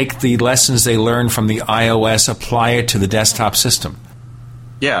 but take the lessons they learned from the iOS, apply it to the desktop system.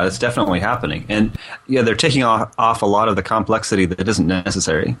 Yeah, that's definitely happening. And they're taking off a lot of the complexity that isn't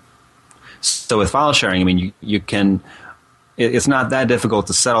necessary. So with file sharing, you can, it's not that difficult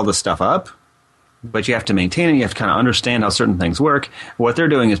to set all this stuff up, but you have to maintain it. You have to kind of understand how certain things work. What they're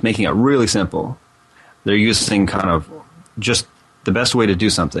doing is making it really simple. They're using kind of just the best way to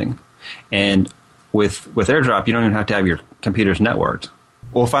do something. And with AirDrop, you don't even have to have your computers networked.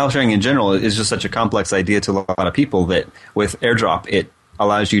 Well, file sharing in general is just such a complex idea to a lot of people that with AirDrop, it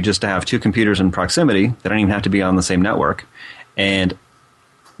allows you just to have two computers in proximity that don't even have to be on the same network. And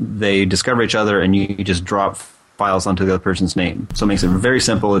they discover each other, and you just drop files onto the other person's name. So it makes it very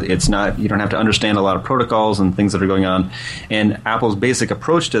simple. It's not, you don't have to understand a lot of protocols and things that are going on. And Apple's basic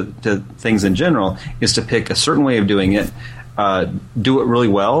approach to things in general is to pick a certain way of doing it, do it really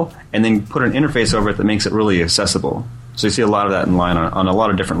well, and then put an interface over it that makes it really accessible. So you see a lot of that in line on a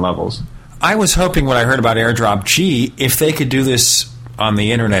lot of different levels. I was hoping when I heard about AirDrop, if they could do this on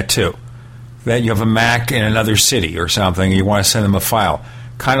the internet too, that you have a Mac in another city or something, and you want to send them a file.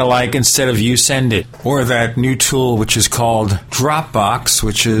 Kind of like instead of you send it, or that new tool which is called Dropbox,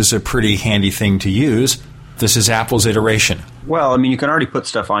 which is a pretty handy thing to use. This is Apple's iteration. Well, you can already put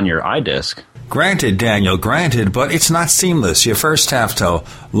stuff on your iDisk. Granted, Daniel, but it's not seamless. You first have to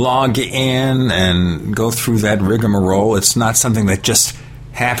log in and go through that rigmarole. It's not something that just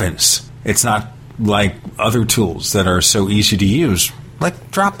happens. It's not like other tools that are so easy to use,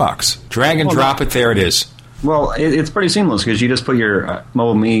 like Dropbox. Drag and drop it, there it is. Well, it's pretty seamless because you just put your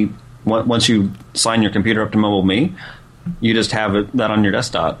MobileMe, once you sign your computer up to MobileMe, you just have that on your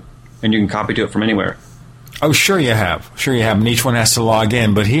desktop, and you can copy to it from anywhere. Oh, sure you have. And each one has to log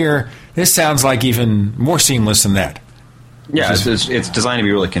in. But here, this sounds like even more seamless than that. Yeah, it's designed to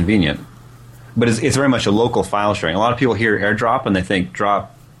be really convenient. But it's very much a local file sharing. A lot of people hear AirDrop and they think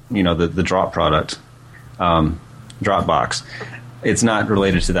Drop, the Drop product, Dropbox. It's not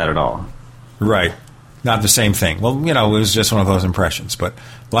related to that at all. Right. Not the same thing. Well, it was just one of those impressions. But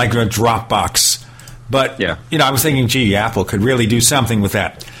like a Dropbox. But, I was thinking, Apple could really do something with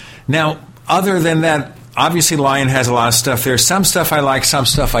that. Now, other than that, obviously, Lion has a lot of stuff there. Some stuff I like, some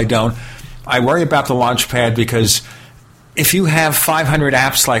stuff I don't. I worry about the Launchpad because if you have 500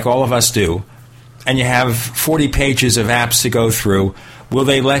 apps like all of us do, and you have 40 pages of apps to go through, will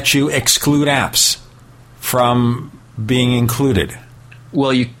they let you exclude apps from being included?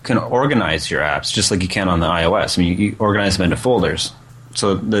 Well, you can organize your apps just like you can on the iOS. You organize them into folders.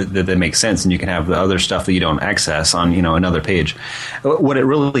 So that makes sense, and you can have the other stuff that you don't access on another page. What it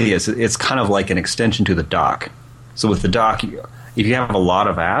really is, it's kind of like an extension to the dock. So with the dock, if you have a lot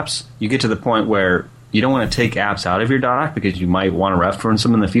of apps, you get to the point where you don't want to take apps out of your dock because you might want to reference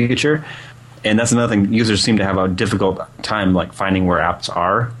them in the future. And that's another thing. Users seem to have a difficult time finding where apps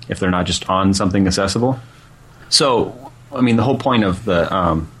are if they're not just on something accessible. So, the whole point of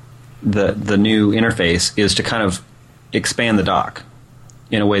the new interface is to kind of expand the dock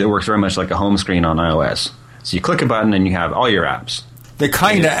in a way that works very much like a home screen on iOS. So you click a button and you have all your apps. They're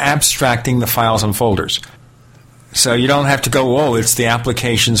kind of abstracting the files and folders. So you don't have to go, it's the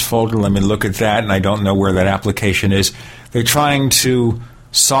applications folder, let me look at that, and I don't know where that application is. They're trying to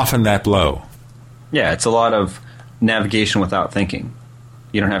soften that blow. Yeah, it's a lot of navigation without thinking.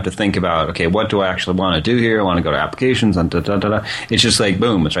 You don't have to think about, okay, what do I actually want to do here? I want to go to applications, and da-da-da-da. It's just like,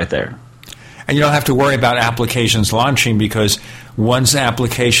 boom, it's right there. And you don't have to worry about applications launching because once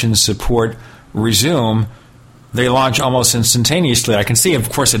applications support Resume, they launch almost instantaneously. I can see, of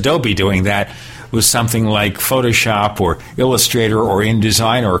course, Adobe doing that with something like Photoshop or Illustrator or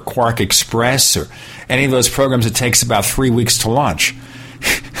InDesign or Quark Express or any of those programs. It takes about 3 weeks to launch.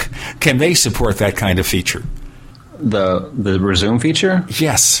 Can they support that kind of feature? The Resume feature?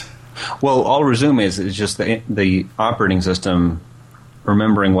 Yes. Well, all Resume is just the operating system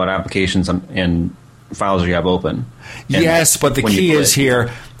remembering what applications and files you have open. And yes, but the key is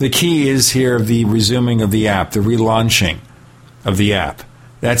here the resuming of the app, the relaunching of the app.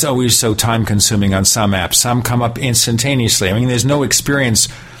 That's always so time-consuming on some apps. Some come up instantaneously. I mean, there's no experience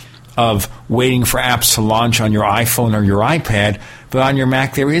of waiting for apps to launch on your iPhone or your iPad, but on your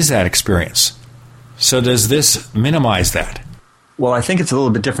Mac there is that experience. So does this minimize that? Well, I think it's a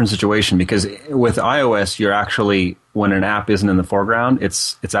little bit different situation because with iOS, you're actually, when an app isn't in the foreground,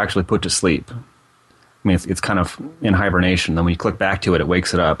 it's actually put to sleep. I mean, it's kind of in hibernation. Then when you click back to it, it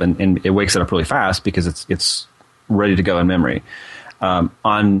wakes it up, and it wakes it up really fast because it's ready to go in memory.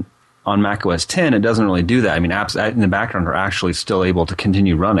 On macOS 10, it doesn't really do that. I mean, apps in the background are actually still able to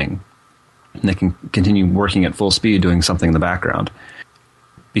continue running. And they can continue working at full speed doing something in the background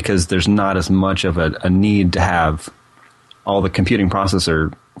because there's not as much of a need to have all the computing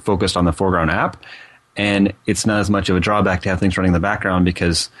processor focused on the foreground app, and it's not as much of a drawback to have things running in the background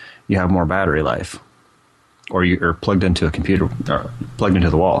because you have more battery life, or you're plugged into a computer, or plugged into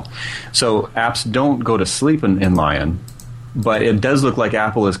the wall. So apps don't go to sleep in Lion, but it does look like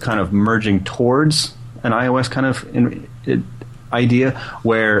Apple is kind of merging towards an iOS kind of idea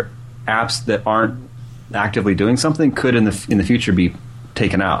where apps that aren't actively doing something could in the future be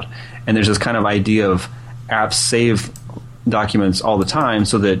taken out. And there's this kind of idea of apps save documents all the time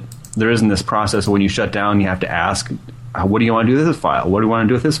so that there isn't this process when you shut down you have to ask, what do you want to do with this file? What do you want to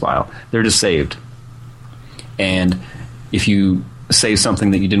do with this file? They're just saved. And if you save something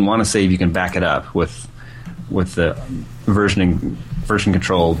that you didn't want to save, you can back it up with the version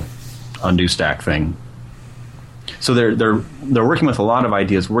controlled undo stack thing. So they're working with a lot of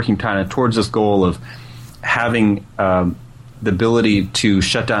ideas, working kind of towards this goal of having the ability to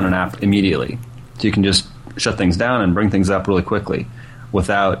shut down an app immediately. So you can just shut things down and bring things up really quickly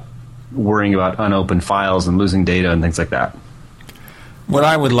without worrying about unopened files and losing data and things like that. What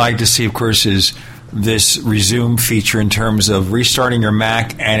I would like to see, of course, is this resume feature in terms of restarting your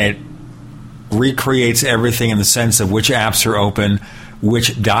Mac, and it recreates everything in the sense of which apps are open,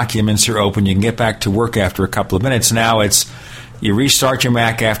 which documents are open. You can get back to work after a couple of minutes. Now it's you restart your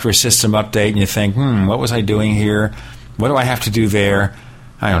Mac after a system update and you think, what was I doing here? What do I have to do there?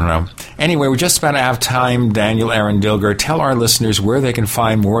 I don't know. Anyway, we're just about out of time. Daniel Aaron Dilger, tell our listeners where they can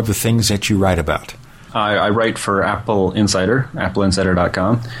find more of the things that you write about. I write for Apple Insider,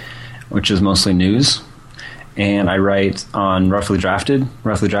 appleinsider.com, which is mostly news. And I write on Roughly Drafted,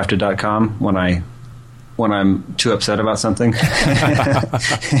 roughlydrafted.com, when I'm too upset about something.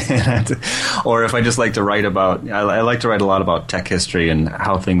 Or if I just like to write about, I like to write a lot about tech history and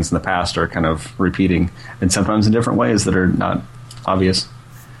how things in the past are kind of repeating, and sometimes in different ways that are not obvious.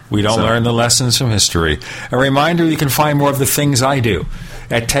 We don't learn the lessons from history. A reminder, you can find more of the things I do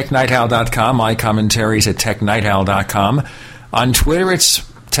at technightowl.com. My commentaries at technightowl.com. On Twitter, it's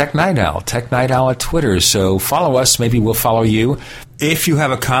Tech Night Owl. Tech Night Owl at Twitter. So follow us. Maybe we'll follow you. If you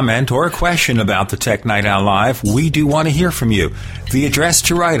have a comment or a question about the Tech Night Owl Live, we do want to hear from you. The address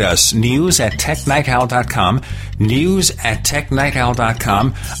to write us, news@technightowl.com,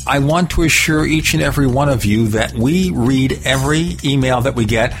 news@technightowl.com. I want to assure each and every one of you that we read every email that we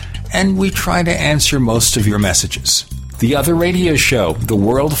get, and we try to answer most of your messages. The other radio show, the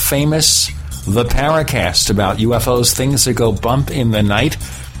world-famous The Paracast, about UFOs, things that go bump in the night,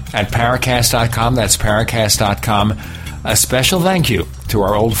 at Paracast.com. That's Paracast.com. A special thank you to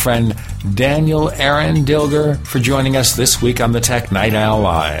our old friend Daniel Aaron Dilger for joining us this week on the Tech Night Owl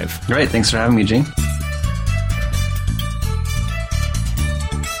Live. Great. Thanks for having me, Gene.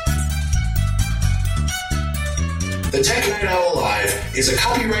 The Tech Night Owl Live is a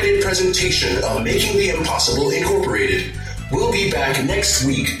copyrighted presentation of Making the Impossible Incorporated. We'll be back next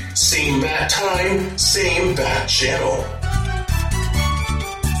week. Same bat time, same bat channel.